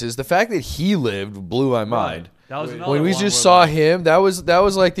ambulances. The fact that he lived blew my mind. That was Wait. another When we one just where, saw like, him, that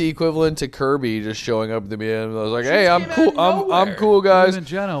was like the equivalent to Kirby just showing up at the end. I was like, "Hey, I'm came out cool. of I'm nowhere. cool, guys." Even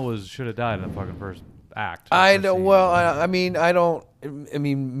Jenna should have died in the fucking first act. I first know. scene. Well, I mean, I don't. I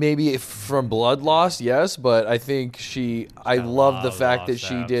mean, maybe if from blood loss, yes, but I think I got a love lot the of fact lost that she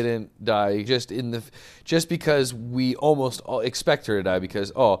stabs. didn't die just because we almost all expect her to die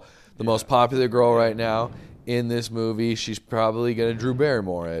because the most popular girl right now in this movie, she's probably gonna Drew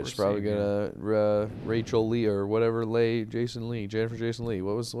Barrymore it. She's probably seeing gonna Rachel Lee or whatever Jennifer Jason Lee.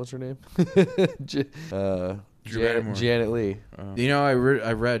 What's her name? Barrymore. Janet Leigh. You know, I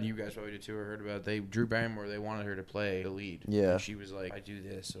read, you guys probably did too, or heard about it. Drew Barrymore, they wanted her to play the lead. Yeah. And she was like, I do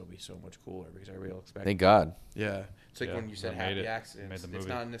this, it'll be so much cooler because everybody will expect Thank God. Yeah. It's like Yeah, when you said that made happy it. accidents. Made the It's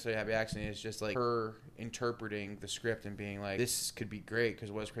movie. not necessarily happy accident. It's just like her interpreting the script and being like, this could be great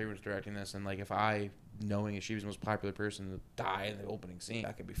because Wes Craven was directing this. And like, if I, knowing she was the most popular person to die in the opening scene,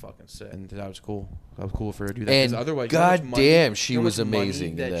 that could be fucking sick. And that was cool. That was cool for her to do that. 'Cause And otherwise, you know how much money- goddamn, she you know how was much money amazing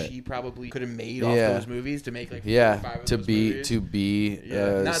in that that. she probably could have made off Yeah. those movies to make like 4 or Yeah, 5 of to those be movies.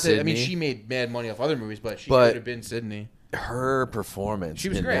 Not that, Sydney. I mean, she made mad money off other movies, but she But- could have been Sydney. Her performance She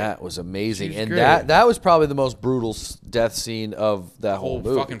was in great. that was amazing, She was and great. that was probably the most brutal death scene of that whole Whole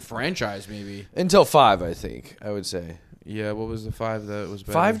movie. fucking franchise, maybe. Until 5, I think I would say. Yeah, what was the 5 that was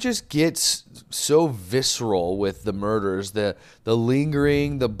better? 5 just gets so visceral with the murders. The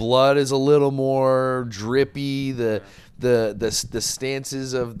lingering, the blood is a little more drippy. The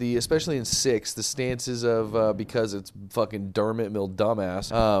stances of the, especially in 6, the stances of because it's fucking Dermot Mill dumbass.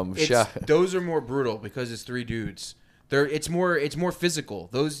 Those are more brutal because it's 3 dudes. It's more physical.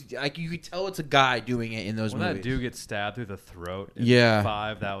 Those, like, you could tell it's a guy doing it in those When movies. that dude gets stabbed through the throat in Yeah.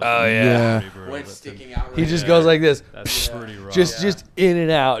 5, that was Oh, yeah. pretty brutal. when it's That's- sticking out. He right just there. goes like this. That's pretty rough. Just in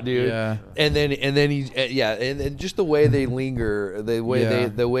and out, dude. Yeah. And then he and just the way they linger, the way Yeah.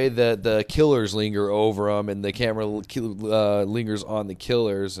 the killers linger over them, and the camera lingers on the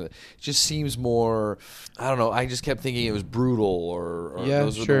killers. It just seems more. I don't know. I just kept thinking it was brutal, or Yeah,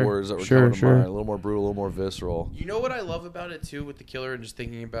 those are sure. the words that were Sure, coming to sure. mind. A little more brutal, a little more visceral. You know what I love about it too, with the killer, and just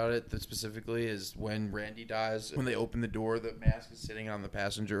thinking about it that specifically, is when Randy dies. When they open the door, the mask is sitting on the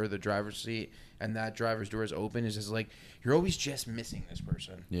passenger or the driver's seat, and that driver's door is open. It's just like, you're always just missing this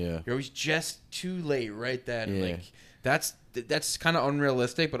person. Yeah. You're always just too late right then. Yeah. Like that's kind of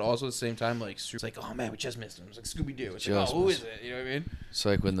unrealistic, but also at the same time, like, it's like, oh man, we just missed him. It's like Scooby Doo. It's like, Just oh, who missed is it? You know what I mean? It's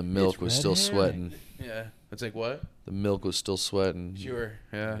like when the milk It's was red still herring. sweating. Yeah. It's like, what? The milk was still sweating. Sure.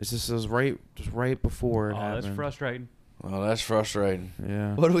 Yeah. It's just, it was right before it Oh, happened. that's frustrating. Oh, that's frustrating.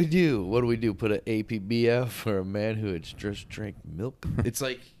 Yeah. What do we do? What do we do? Put an APB out for a man who had just drank milk? It's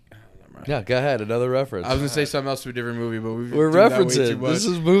like, oh, never mind. Yeah, go ahead. Another reference. I was gonna say something else to a different movie, but We're doing that way too referencing. much. This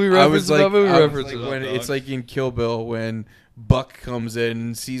is movie I was references. Not movie I was references. like when Dog. it's like in Kill Bill when Buck comes in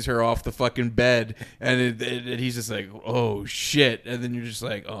and sees her off the fucking bed, and he's just like, "Oh shit!" And then you're just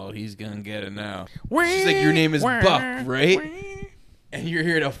like, "Oh, he's gonna get it now." She's like, "Your name is Buck, right? And you're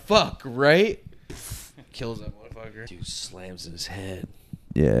here to fuck, right?" Kills that motherfucker. Dude slams his head,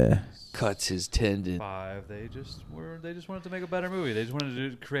 Yeah. cuts his tendon. 5, they just wanted to make a better movie. They just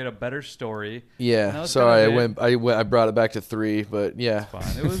wanted to create a better story. And that Yeah, was sorry, kind of it. I brought it back to 3, but yeah, Fine.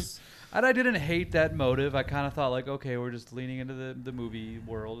 It was. And I didn't hate that motive. I kind of thought like, okay, we're just leaning into the movie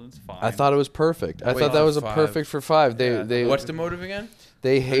world, and it's fine. I thought it was perfect. I Wait, thought that was a 5. perfect for 5. They What's the motive again?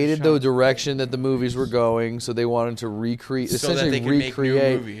 they hated Sean? the direction that the movies were going, so they wanted to recreate, So that essentially they can make new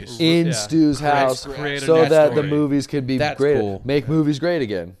recreate movies. in Yeah. Stu's house, create a so new that the story. movies could be That's great. cool. Make movies great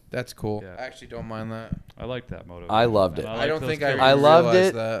again. That's cool. Yeah. I actually don't mind that. I liked that motive. I loved And it. I liked don't those think I characters. I loved realized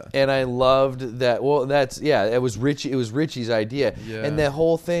it, that. and I loved that. Well, that's it was Richie. It was Richie's idea, Yeah. and that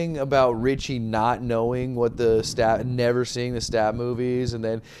whole thing about Richie not knowing what the stat, never seeing the stab movies, and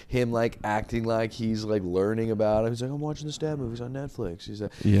then him like acting like he's like learning about it. He's like, I'm watching the stab movies on Netflix. He's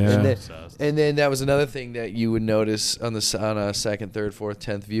like, Yeah. Obsessed. and then that was another thing that you would notice on a second, third, fourth,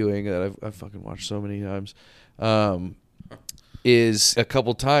 10th viewing that I've fucking watched so many times. Is a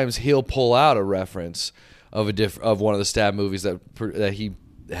couple times he'll pull out a reference of one of the stab movies that he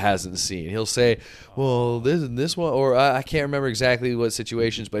hasn't seen. He'll say, "Well, this one," or I can't remember exactly what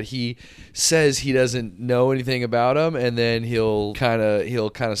situations, but he says he doesn't know anything about them, and then he'll kind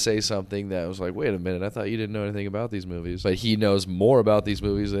of say something that was like, "Wait a minute, I thought you didn't know anything about these movies." But he knows more about these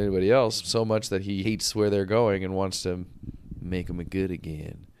movies than anybody else, so much that he hates where they're going and wants to make them good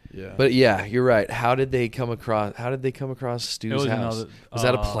again. Yeah. But yeah, you're right. How did they come across Stu's It was house? another- Was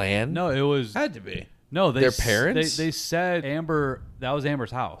that a plan? No, it was. Had to be. No, Their parents? They said Amber. That was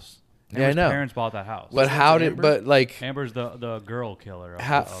Amber's house. Yeah, I Amber's know. parents bought that house. But how did? Amber? But like, Amber's the girl killer. Of,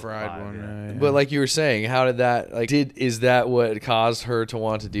 How- of Fried 5, one. yeah. Yeah. but like you were saying, how did that? Like, is that what caused her to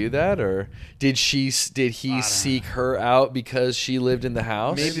want to do that, or did he seek her out because she lived in the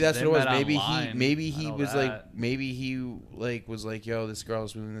house? Maybe that's They what it was. met Maybe online. he I know was that. like, maybe he like was like, yo, this girl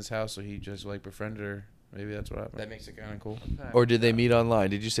is moving in this house, so he just like befriended her. Maybe that's what happened. That makes it kind of cool. Or did they meet online?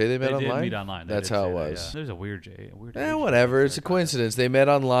 Did you say they met They online? did meet online. They That's did how say it that, was. yeah. There's a weird age Whatever. difference It's a there, coincidence. They met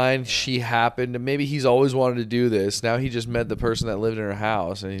online. She happened. Maybe he's always wanted to do this. Now he just met the person that lived in her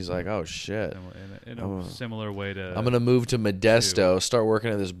house, and he's like, "Oh shit! In a similar way to. I'm gonna move to Modesto, start working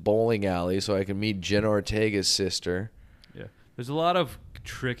at this bowling alley, so I can meet Jenna Ortega's sister." Yeah, there's a lot of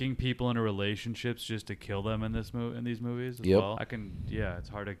tricking people into relationships just to kill them in these movies as well. It's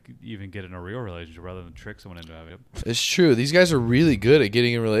hard to even get in a real relationship rather than trick someone into having it. It's true. These guys are really good at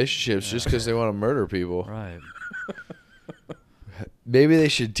getting in relationships just because they want to murder people. Right. Maybe they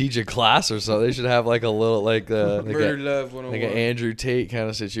should teach a class or something. They should have like a little Murder Love 101. like an Andrew Tate kind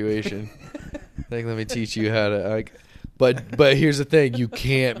of situation. Like, let me teach you how to. But here's the thing: you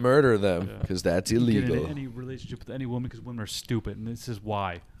can't murder them because that's Get illegal. into any relationship with any woman because women are stupid, and this is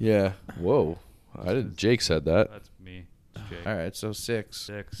why. Yeah. Whoa. I didn't. Jake said that. That's me. Jake. All right, so 6.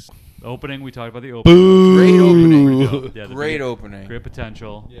 6. Opening. We talked about the opening. Boo! Great opening. Yeah, the Great big- opening. Great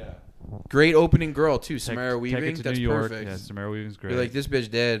potential. Yeah. Great opening girl too. Take- Samara take Weaving. it to That's New York. perfect. Yeah, Samara Weaving's great. You're like, this bitch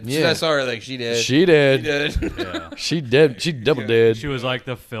dead. Yeah. I saw her like she did. She did. She did. Yeah. She did. She double did. She was like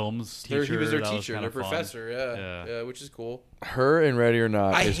the film's teacher. He was their That teacher, kinda their fun. professor. Yeah, which is cool. Her in Ready or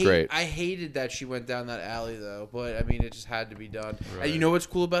Not is great. I hated that she went down that alley though, but I mean, it just had to be done. Right. And you know what's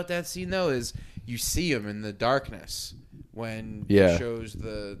cool about that scene though is you see him in the darkness when Yeah. it shows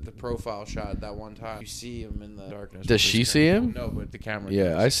the profile shot that one time. You see him in the darkness. Does which is she kinda see cool. him? No, but the camera. Yeah,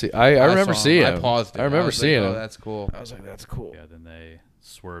 does. I see. I remember saw seeing him. him. I paused it. I remember was seeing like, him. Oh, that's cool. I was like, that's cool. Yeah, then they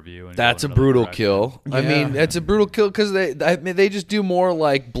swerve you. And That's go a in another brutal direction. kill. I Yeah. mean, it's a brutal kill because they just do more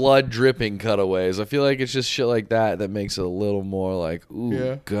like blood dripping cutaways. I feel like it's just shit like that makes it a little more like,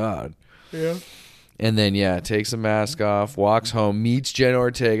 ooh, God. Yeah. And then takes the mask off, walks home, meets Jenna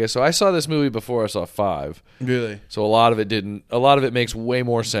Ortega. So I saw this movie before I saw 5. Really? So a lot of it makes way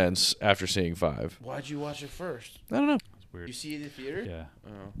more sense after seeing 5. Why'd you watch it first? I don't know. It's weird. You see it in the theater? Yeah.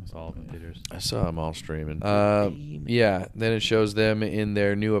 Oh. It's all in theaters. I saw them all streaming. Then it shows them in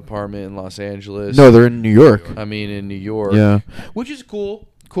their new apartment in Los Angeles. No, they're in New York. I mean in New York. Yeah. Which is cool.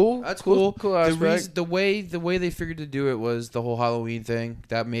 Cool. That's cool. Cool The aspect. the way they figured to do it was the whole Halloween thing.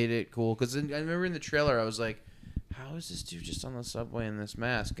 That made it cool. Because I remember in the trailer, I was like, "How is this dude just on the subway in this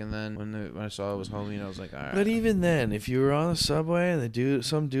mask?" And then when I saw it was Halloween, I was like, "All right." But even then, if you were on the subway and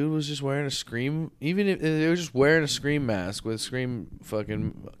some dude was just wearing a Scream, even if they were just wearing a Scream mask with Scream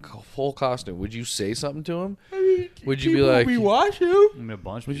fucking full costume, would you say something to him? Would you be like, watch you? I mean, a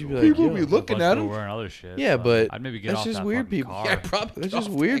bunch. Would you be people like, People yo, be a looking bunch at of people him. wearing other shit. Yeah, but I'd maybe get that's off just that weird fucking people. car. Yeah, probably. that's just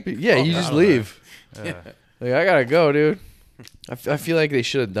off weird that people. Yeah, you car. just leave. Yeah. Like, I gotta go, dude. I feel like they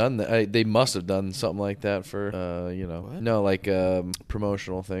should have done that. They must have done something like that for, What? no, like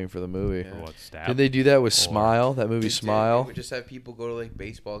promotional thing for the movie. For what, stab? Did they do that with Or- Smile? That movie They Smile. would just have people go to like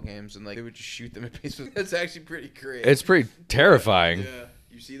baseball games and like they would just shoot them at baseball. That's actually pretty great. It's pretty terrifying. Yeah.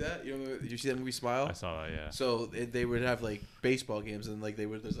 You see that? You see that movie Smile? I saw that. Yeah. So they would have like baseball games and like they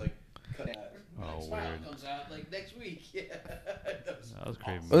would just like cut out. Oh, Smile weird. comes out like next week. Yeah. That was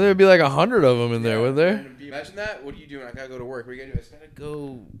crazy. Well, there'd be like 100 of them in there, wouldn't there? Imagine that. What are you doing? I gotta go to work. What are you gonna do? I just gotta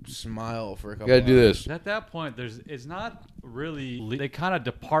go smile for a couple. Gotta do hours. this. At that point, it's not really. They kind of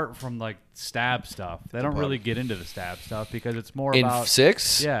depart from like stab stuff. They don't really get into the stab stuff because it's more In about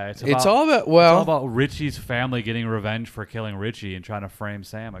 6? Yeah, it's all about, it's all well, about Richie's family getting revenge for killing Richie and trying to frame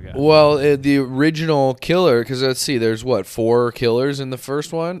Sam again. the original killer, because let's see, there's what, 4 killers in the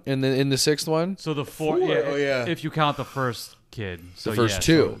first one? In the 6th one? So the four, Four? Oh, yeah. if you count the first kid, so The first yeah,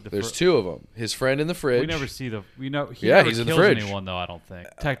 2. so the There's fir- 2 of them. His friend in the fridge. We never see the. We know he Yeah, never he's in the kills fridge. anyone though. I don't think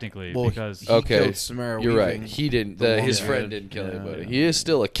technically Well, because he Okay, killed Samara you're Weaving. right. He didn't. The His one friend guy. didn't kill Yeah, anybody. yeah. He is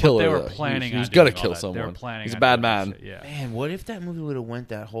still a killer. they were though. planning. He's on gonna doing all kill that. They were someone. planning He's a on bad doing that man. shit, Yeah. Man, what if that movie would have went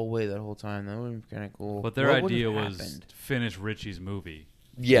that whole way that whole time? That would have been kind of cool. But their What would idea have was happened? finish Richie's movie.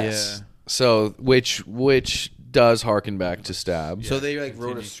 Yes. Yeah. So which does harken back to Stab. So they like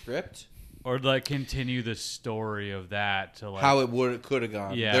wrote a Continue. script. Or like continue the story of that to like How it could have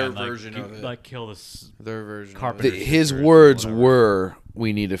gone. yeah Their and, like, version of it. like kill this Their version. Carpenter. Of it. His sisters or words whatever. were,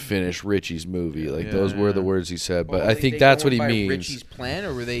 "We need to finish Richie's movie." Like Yeah. those were the words he said. But Well, I they think that's what he going by means. Richie's plan,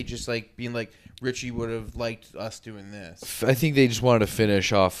 or were they just like being like Richie would have liked us doing this? I think they just wanted to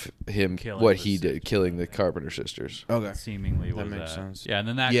finish off him Killing what the he did, sisters. killing the Carpenter sisters. Okay. seemingly That was makes sense. Yeah, and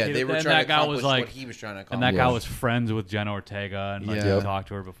then that Yeah, kid, they were then trying that to guy accomplish was like what he was trying to and accomplish. that guy Yeah. was friends with Jenna Ortega and like Yeah. he talked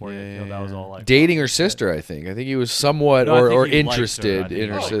to her before he Yeah, got killed. yeah, That was yeah. all like Dating her sister, I think. I think he was somewhat No, I think or he liked her. I interested think in he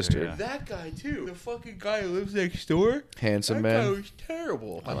her liked her, sister. yeah. That guy too. The fucking guy who lives next door. Handsome That guy man. was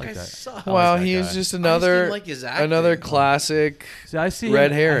terrible. That like guy that. sucked. Well, that he guy. was just didn't another like his acting. another classic. See, I see Red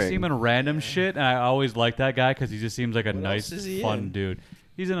him, herring. I see him in random shit, and I always like that guy because he just seems like a What nice, else is he fun in? dude.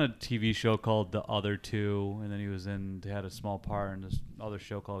 He's in a TV show called The Other Two, and then he had a small part in this other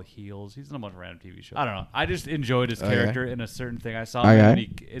show called Heels. He's in a bunch of random TV shows. I don't know. I just enjoyed his character in a certain thing. I saw him, and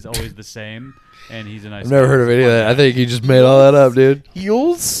he is always the same, and he's a nice. I've never heard of any of that. I think you just made all that up, dude.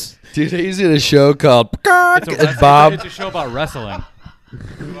 Heels? Dude, he's in a show called It's Bob. It's a show about wrestling.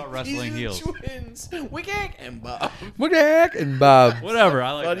 About wrestling heels. Twins. Wiggag and Bob. Wiggag and Bob. Whatever.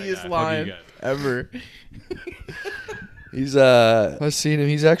 I like Funniest that guy. What do you line guys? ever. He's I've seen him.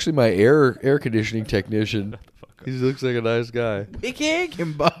 He's actually my air conditioning technician. He looks like a nice guy. Wiggag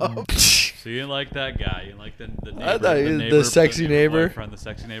and Bob. So you didn't like that guy? You didn't like the neighbor? I thought he was the sexy neighbor. Boyfriend, the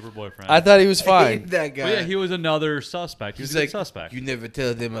sexy neighbor boyfriend. I thought he was I fine. hate that guy. But yeah, he was another suspect. He was He's a good like, suspect. you never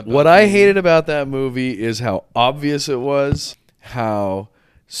tell them about What I me. hated about that movie is how obvious it was, how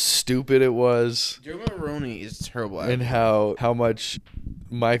stupid it was, Dermot Mulroney is terrible. and how much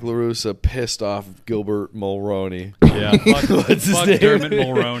Mike LaRussa pissed off Gilbert Mulroney. Yeah, fuck, What's his fuck name? Dermot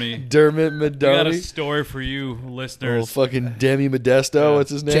Mulroney. Dermot We got a Madoni. story for you, Oh, listeners. fucking Demi Modesto. Yeah. What's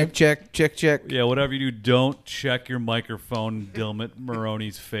his name? Check. Yeah, whatever you do, don't check your microphone in Dermot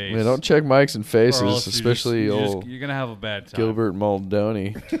Mulroney's face. Man, don't check mics and Or faces, else especially old you're gonna have a bad time. Gilbert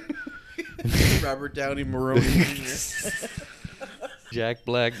Mulroney. Robert Downey Mulroney Jr. Jack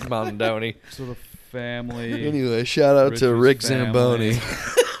Black Mulroney. So the family. Anyway, shout out to Richard's Rick family. Zamboni.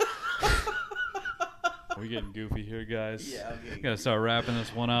 We're getting goofy here, guys. Yeah, I'm getting Gotta start wrapping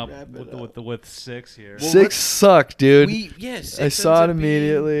this one up Wrap it with 6 here. Well, Six sucked, dude. Yes, I saw it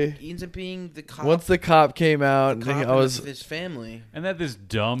immediately. Ends up being the cop. Once the cop came out, cop I and was his family. And that this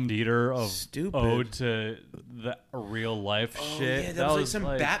dumb theater of Stupid. ode to the real life Oh shit. yeah, that was like some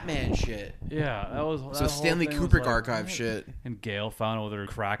Batman shit. Yeah, that was Some that whole Stanley thing was Kubrick like, archive what? shit. And Gail found out with her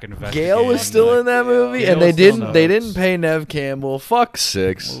crack investigation. Gail was still in that movie, Gail and they was still in didn't. that. They didn't pay Nev Campbell. Fuck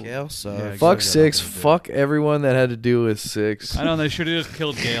Six. Gail sucks. Yeah, Fuck Gail Six. got nothing to do. Fuck everyone that had to do with Six. I know they should have just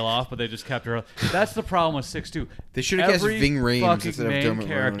killed Gail off, but they just kept her. That's the problem with 6 too. They should have cast Every Ving Rhames fucking instead of main Dermot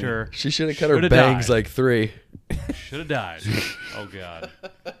character She should have cut her Shoulda bangs died. like 3. should have died. Oh god.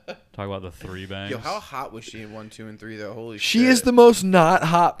 Talk about the 3 bangs. Yo, how hot was she in 1, 2, and 3 though? Holy shit. She is the most not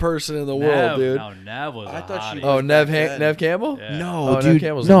hot person in the world, dude. No, Nev was. I a thought she hottie. was- Oh, Nev Campbell? Yeah. No, Oh, Nev dude.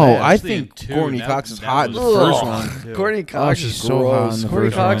 Campbell's No, the man. I Actually, in think 2, Courtney Nev- Cox is Nev hot in the was first Ugh. one. too. Courtney Cox she's is so hot gross. in the Courtney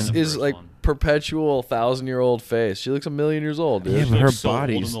first Cox one. is The like first one. perpetual 1,000-year-old face. She looks 1,000,000 years old, dude. Yeah, She but her looks so old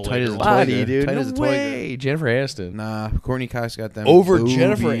body in is the tight later as a ones. Body, toilet. dude. Tight No as a toilet. way. Jennifer Aniston. Nah, Courtney Cox got them Over boobies.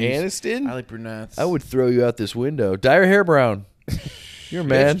 Jennifer Aniston? I like brunettes. I would throw you out this window. Dye your hair brown. You're a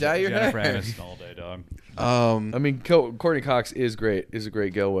man. Dye your Jennifer hair. Aniston all day, dog. I mean, Courtney Cox is great. Is a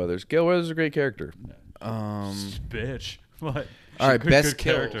great Gail Weathers. Gail Weathers is a great character. Bitch. What? All right, Good best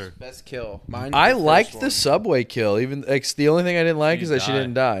character. kills. Best kill. Mine's I the first liked one. the subway kill. Even like the only thing I didn't like She is that she died.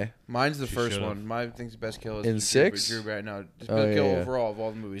 didn't die. Mine's the She first should've. one. My thing's the best kill is In Drew- 6? Drew Barrymore. No, just Oh, best yeah, kill yeah. overall of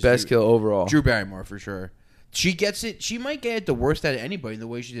all the movies. Best Drew, kill overall. Drew Barrymore for sure. She gets it. She might get it the worst out of anybody. The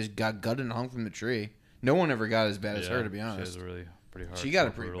way she just got gutted and hung from the tree. No one ever got as bad as her, to be honest. She was really pretty hard. She got so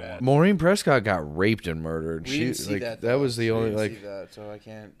it pretty brutal bad. one. Maureen Prescott got raped and murdered. We She didn't see like that. that was the We only didn't like. see that, so I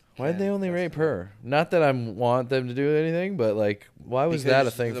can't. Why'd they only that's rape the- her? Not that I want them to do anything, but like, why was that a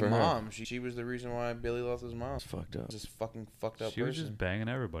Because thing the for her? mom. She was the reason why Billy lost his mom. It's fucked up. Just fucking fucked up She was person. just banging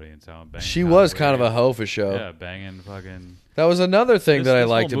everybody in town. Banging She was kind of a Williams. hoe for show. Yeah, banging fucking. That was another thing This- that I this whole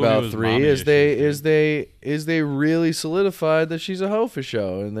liked movie about was 3 mommy is they issues, they really solidified that she's a hoe for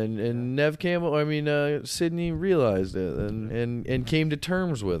show, and then Nev Campbell, Sydney realized it and came to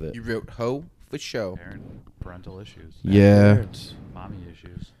terms with it. You wrote hoe for show. Parental issues. Yeah. Parents. Mommy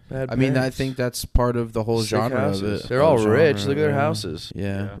issues. Bad I mean, I parents. think that's part of the whole Sick genre houses. of it. They're all Whole rich. genre, Look at their yeah. houses. Yeah.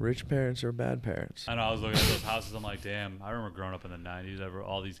 Yeah. Rich parents are bad parents. I know. I was looking at those houses. I'm like, damn. I remember growing up in the '90s.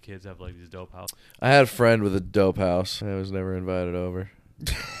 All these kids have like these dope houses. I had a friend with a dope house. I was never invited over.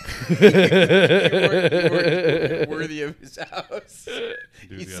 You weren't worthy of his house.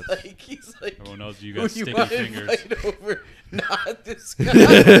 Dude, He's yes. like, Everyone knows you who got you sticky want to fingers. invite over? Not this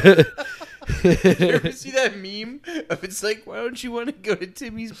guy. You ever see that meme of it's like, why don't you want to go to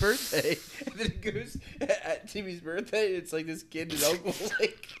Timmy's birthday? And then it goes at Timmy's birthday. It's like this kid and uncle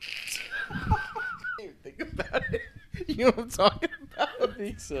like. Even think about it. You know what I'm talking about? I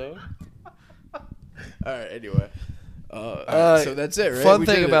think so. All right. Anyway. So that's it, right? Fun We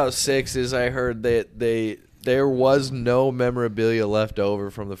thing did it. about 6 is I heard that there was no memorabilia left over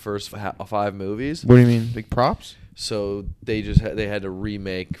from the first 5 movies. What do you mean? Big props? So they just they had to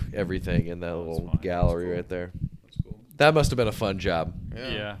remake everything in that little fine. gallery That's right there. That must have been a fun job.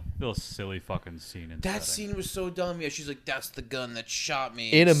 Yeah. Little silly fucking scene. And That setting. scene was so dumb. Yeah, she's like, "That's the gun that shot me."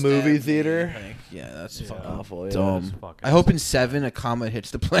 In and a movie stabbed me." theater? Like, yeah, that's Yeah. fucking Awful. Yeah. dumb. That's fucking I hope in 7 a comet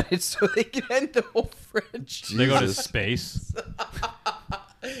hits the planet so they can end the whole franchise. They go to Jesus. space.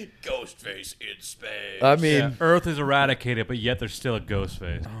 Ghostface in space. I mean, Yeah, Earth is eradicated, but yet there's still a ghost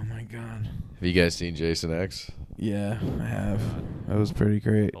face. Oh my god. have you guys seen Jason X? Yeah, I have. That was pretty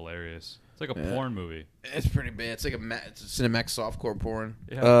great. Hilarious. It's like a Yeah. porn movie. It's pretty bad. It's like it's a Cinemax softcore porn.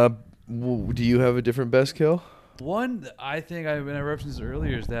 Yeah. Do you have a different best kill? One that I think I referenced this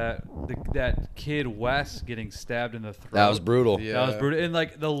earlier is that that kid Wes getting stabbed in the throat. That was brutal. Yeah. That was brutal. And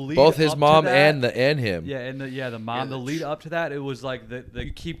like the lead, Both his up to mom that, and him. yeah, and the mom. Yeah, the the lead up to that, it was like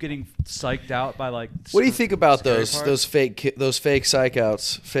you keep getting psyched out by like. What do you think about scary those parts. those fake psych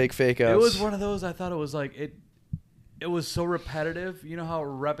outs, fake outs? It was one of those. I thought it was like it. It was so repetitive. You know how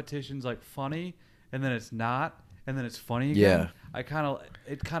repetition's like funny, and then it's not, and then it's funny again. Yeah. It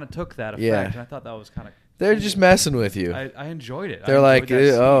kind of took that effect, Yeah. and I thought that was kind of. They're just messing with you. I enjoyed it. They're I like, enjoyed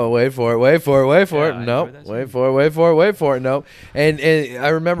that scene. oh, wait for it. Yeah, I Nope. enjoyed that Wait scene. for it. Nope. And I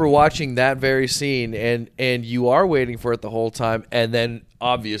remember watching that very scene, and you are waiting for it the whole time, and then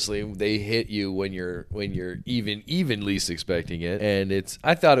obviously they hit you when you're even least expecting it, and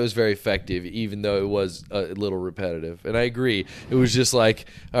I thought it was very effective, even though it was a little repetitive. And I agree, it was just like,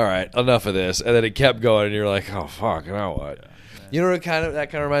 all right, enough of this, and then it kept going, and you're like, oh fuck, now what? You know what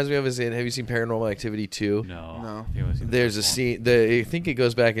that kind of reminds me of is have you seen Paranormal Activity 2? No. No. I think I've seen the There's a first one. scene. I think it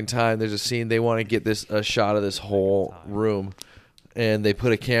goes back in time. There's a scene they want to get a shot of this whole room, and they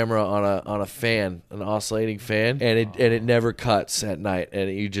put a camera on a fan, an oscillating fan, and it never cuts at night, and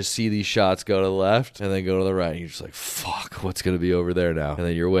you just see these shots go to the left and then go to the right, and you're just like, fuck, what's gonna be over there now? And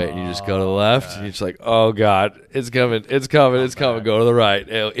then you're waiting, you just go to the left, and you're just like, oh god, it's coming, go to the right.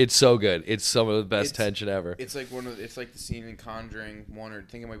 It's so good. It's some of the best tension ever. It's like it's like the scene in Conjuring 1, or I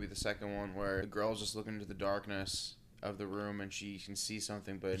think it might be the second one, where the girl's just looking into the darkness of the room and she can see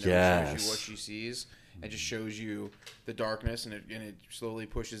something, but it never shows you what she sees. It just shows you the darkness, and it slowly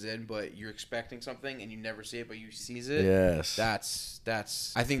pushes in, but you're expecting something and you never see it, but you sees it. Yes.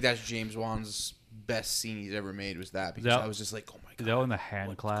 That's I think that's James Wan's best scene he's ever made, was that, because I was just like, oh my Is god. that when the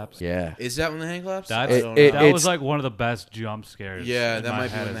hand claps? Yeah. Is that when the hand claps? That's, I don't it- know. that it's- was like one of the best jump scares. Yeah, in that my might be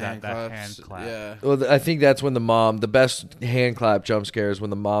head when is the hand that claps. hand clap. Yeah. Well, I think that's when the best hand clap jump scare is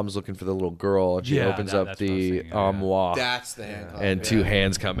when the mom's looking for the little girl and she Yeah, opens up that's what I was the thinking, yeah. armoire That's the hand clap. and yeah. two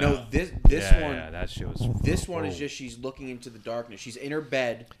hands come No, out. this Yeah, one. yeah, that shit was. This one is whoa. just she's looking into the darkness. She's in her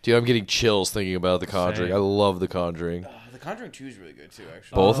bed. Dude, I'm getting chills thinking about The Conjuring. Same. I love The Conjuring. The Conjuring 2 is really good too,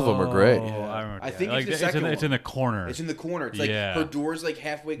 actually. Both of them are great. Oh, I remember. I that. think like, it's the second It's in one. the corner. It's in the corner. It's like Yeah. her door's like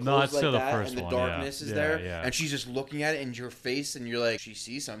halfway closed No, it's like still the that, first and the one, yeah. darkness is Yeah, there, yeah. and she's just looking at it in your face, and you're like, she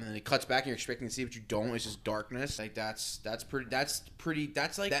sees something, and it cuts back, and you're expecting to see, but you don't. It's just darkness. Like that's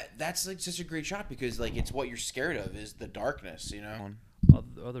like such a great shot, because like it's what you're scared of is the darkness, you know.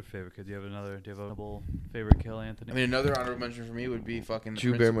 Other favorite kid. Do you have a notable favorite kill, Anthony? I mean, another honorable mention for me would be fucking the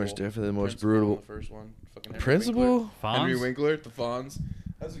Drew Principal. Barrymore's definitely the most Principal, brutal. The first one, fucking Henry Principal? Winkler. Henry Fonz? Winkler, the Fonz.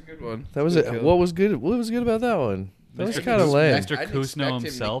 That's a good one. That was Good it. kill. What was good? What was good about that one? That was Mr. kind of Kuz- lame. Mr. I didn't Kuzno expect him to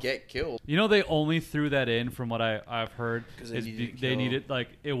himself. get killed. You know, they only threw that in from what I've heard. 'Cause they is needed to they kill. needed like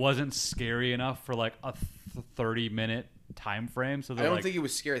it wasn't scary enough for like a 30-minute time frame. So I they're don't like, think it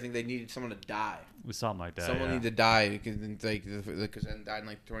was scary. I think they needed someone to die. it was something like that. Someone yeah. needed to die because then died in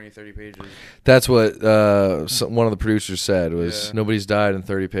like 20 or 30 pages. That's what one of the producers said was Yeah. nobody's died in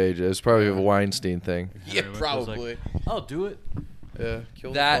 30 pages. It's probably a Weinstein thing. Yeah, Henry Winkler's probably. Like, I'll do it. Yeah,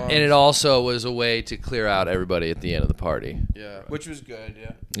 kill That the and Fonz. it also was a way to clear out everybody at the end of the party. Yeah, which was good.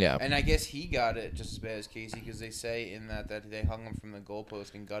 Yeah. Yeah. And I guess he got it just as bad as Casey, because they say in that they hung him from the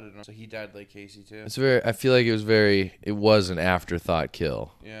goalpost and gutted him, so he died like Casey too. It's very. I feel like it was an afterthought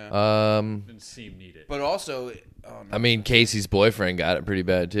kill. Yeah. Didn't seem needed. But also, I mean, Casey's boyfriend got it pretty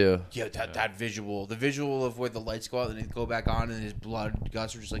bad too. yeah, that visual, the visual of where the lights go out and they go back on and his blood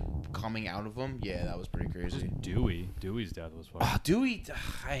guts are just like coming out of him. Yeah, that was pretty crazy. Dewey's death was fucking. Ah, Dewey,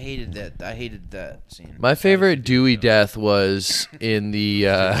 I hated that. I hated that scene. My favorite Dewey death was in the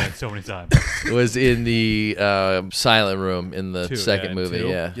so many times. silent room in the Two, second yeah, movie. two.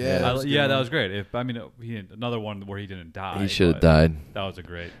 Yeah, Yeah. That was a good That one. was great. Another one where he didn't die. He should have but died. That was a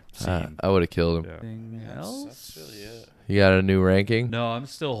great scene. I would have killed him. Yeah. Anything else? That's really it. You got a new ranking? No, I'm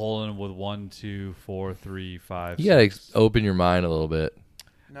still holding with 1, 2, 4, 3, 5. You gotta 6. open your mind a little bit.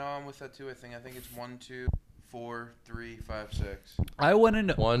 No, I'm with that too. I think it's 1, 2, 4, 3, 5, 6. I went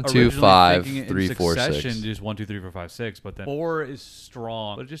into 1, 2, originally 5, thinking it in 3, 4, 6. succession, just 1, 2, 3, 4, 5, 6. But then 4 is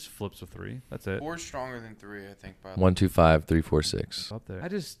strong, but it just flips with 3. That's it. 4 is stronger than 3, I think. By 1, 2, 5, 3, 4, 6. Up there. I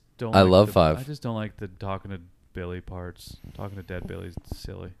just don't. I like love the, 5. I just don't like the talking to Billy parts. Talking to dead Billy's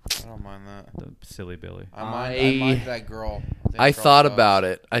silly. I don't mind that. The silly Billy. I mind that girl. I thought about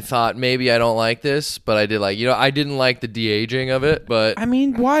it. I thought maybe I don't like this, but I did I didn't like the de-aging of it, but I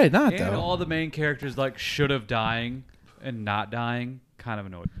mean, why not And all the main characters like should have dying and not dying kind of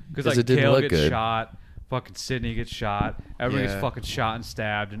annoyed because 'Cause like it didn't Kale look gets good. shot, fucking Sydney gets shot, everyone Yeah. gets fucking shot and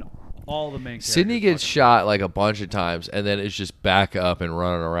stabbed, and all the main characters Sydney gets fucking- shot like a bunch of times, and then it's just back up and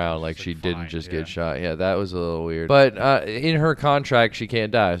running around like It's she like didn't fine, just yeah. get shot. Yeah, that was a little weird. But in her contract, she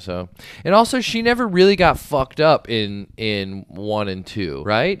can't die. So, and also she never really got fucked up in 1 and 2,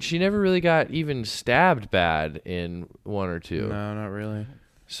 right? She never really got even stabbed bad in 1 or 2. No, not really.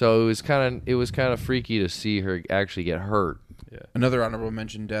 So it was kind of freaky to see her actually get hurt. Yeah. Another honorable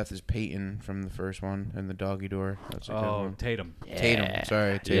mention death is Peyton from the first one and the doggy door. That's a good Oh, one. Tatum. Tatum.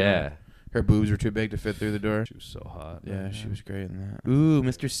 Sorry, Tatum. Yeah. Her boobs were too big to fit through the door. She was so hot. Yeah, she was great in that. Ooh,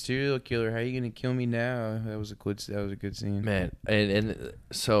 Mr. Serial Killer, how are you gonna kill me now? That was a good scene. Man, and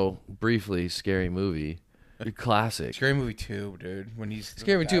so briefly, Scary Movie, classic. Scary Movie 2, dude. When he's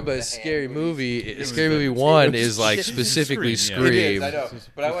Scary Movie 2, but the Scary hand when he's- Movie, Scary Movie 1 is like specifically Scream, yeah. It is, Scream. I know.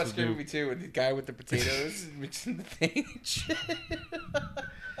 But I This watched is Scary new. Movie 2 with the guy with the potatoes mixing the thing and shit.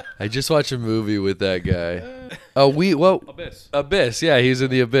 I just watched a movie with that guy. Abyss. Abyss. Yeah, he's in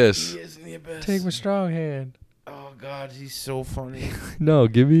the Abyss. He is in the abyss. Take my strong hand. Oh god, he's so funny. No,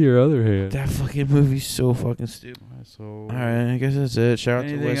 give me your other hand. That fucking movie's so fucking stupid. So, All right, I guess that's it. Shout out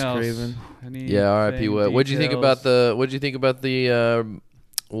to anything Wes else? Craven. Yeah, R.I.P. Anything, Wes. What'd you think about details? What'd you think about the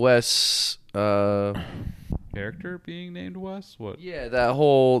Wes? Character being named Wes? What? Yeah, that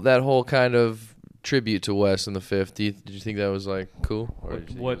whole kind of tribute to Wes in the fifth. Did you think that was like cool? Or did you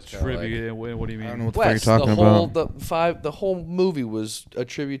think it What was kinda tribute? What do you I don't mean? know what the fuck Wes, you're talking about. the whole movie was a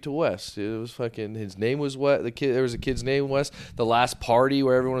tribute to Wes. It was fucking, his name was Wes. There was a kid's name Wes. The last party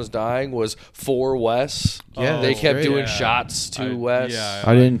where everyone was dying was for Wes. Yeah, they that's kept great. doing Yeah. shots to Wes. Yeah,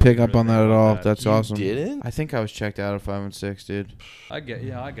 I didn't pick up agree on with that you at about all. that. That's You awesome. didn't? I think I was checked out of 5 and 6, dude. I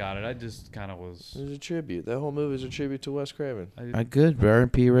got it. I just kind of was. It was a tribute. That whole movie is a tribute to Wes Craven. I good.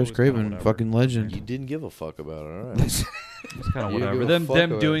 R.I.P. Wes was kinda Craven, whatever. fucking legend. You didn't give a fuck about it. All right. It's kind of You whatever. give a Them fuck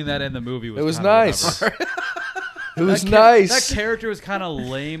them about doing that in the movie was. It was kinda nice. whatever. It was That nice. That character was kind of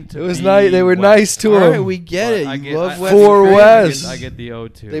lame to It was be nice. They were Wes. nice to All him. right, we get it. I You get- love I- Wes For Craven. Wes. I get the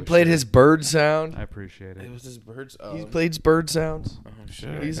O2. They played sure. his bird sound. I appreciate it. It was his birds. He plays bird sounds. Oh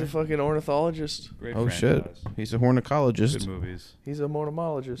shit. He's a fucking ornithologist. Great Oh shit. franchise. He's a Good hornicologist, movies. He's a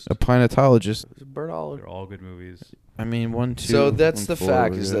monomologist. a planetologist. He's a birdologist. They're all good movies. I mean, 1, 2. So that's the 4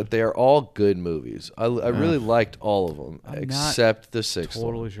 fact, was is good. that they are all good movies. I really liked all of them I'm not except the sixth one.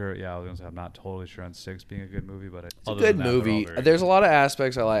 Totally sure. Yeah, I was gonna say I'm not totally sure on 6 being a good movie, but It's a good movie. There's a lot of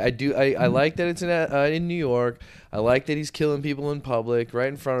aspects I like. I like that it's in New York. I like that he's killing people in public, right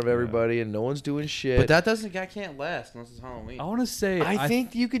in front of everybody, and no one's doing shit. But that can't last unless it's Halloween. I want to say. I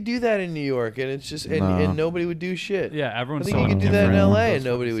think you could do that in New York, and it's just No. and nobody would do shit. Yeah, I everyone's. think so you could do that in different. L.A. Those and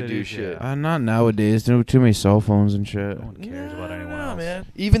nobody fucking would do cities, shit. yeah. Not nowadays. There are too many cell phones and shit. No one cares about anyone No, else. man.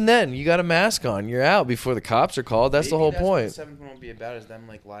 Even then, you got a mask on. You're out before the cops are called. That's the whole point. The seventh one won't be about is them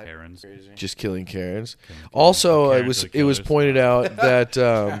like live Karens. crazy. Just killing Karens. Karens. Also, Karens are the it was killers. pointed out that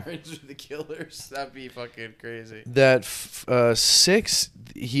Karens are the killers. That'd be fucking crazy. that 6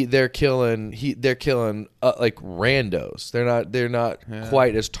 they're killing like randos. They're not Yeah.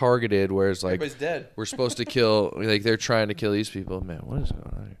 quite as targeted. Whereas like Everybody's dead. we're supposed to kill, like they're trying to kill these people. Man, what is going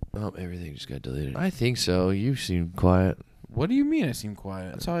on here? Oh, everything just got deleted. I think so. You seem quiet. What do you mean I seem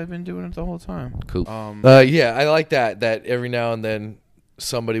quiet? That's how I've been doing it the whole time. Cool. Um, Yeah, I like that. That every now and then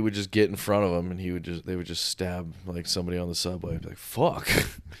somebody would just get in front of him, and they would just stab like somebody on the subway. Be like, fuck.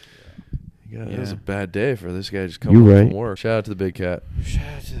 Yeah, it was Yeah. a bad day for this guy just coming home right. from work. Shout out to the big cat. shout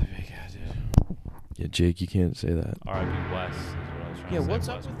out to the big guy, dude. Yeah, Jake, you can't say that. R.I.P. Wes. Is what I was trying Yeah, to say. what's Wes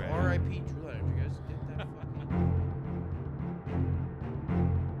up with Craven. R.I.P. Drew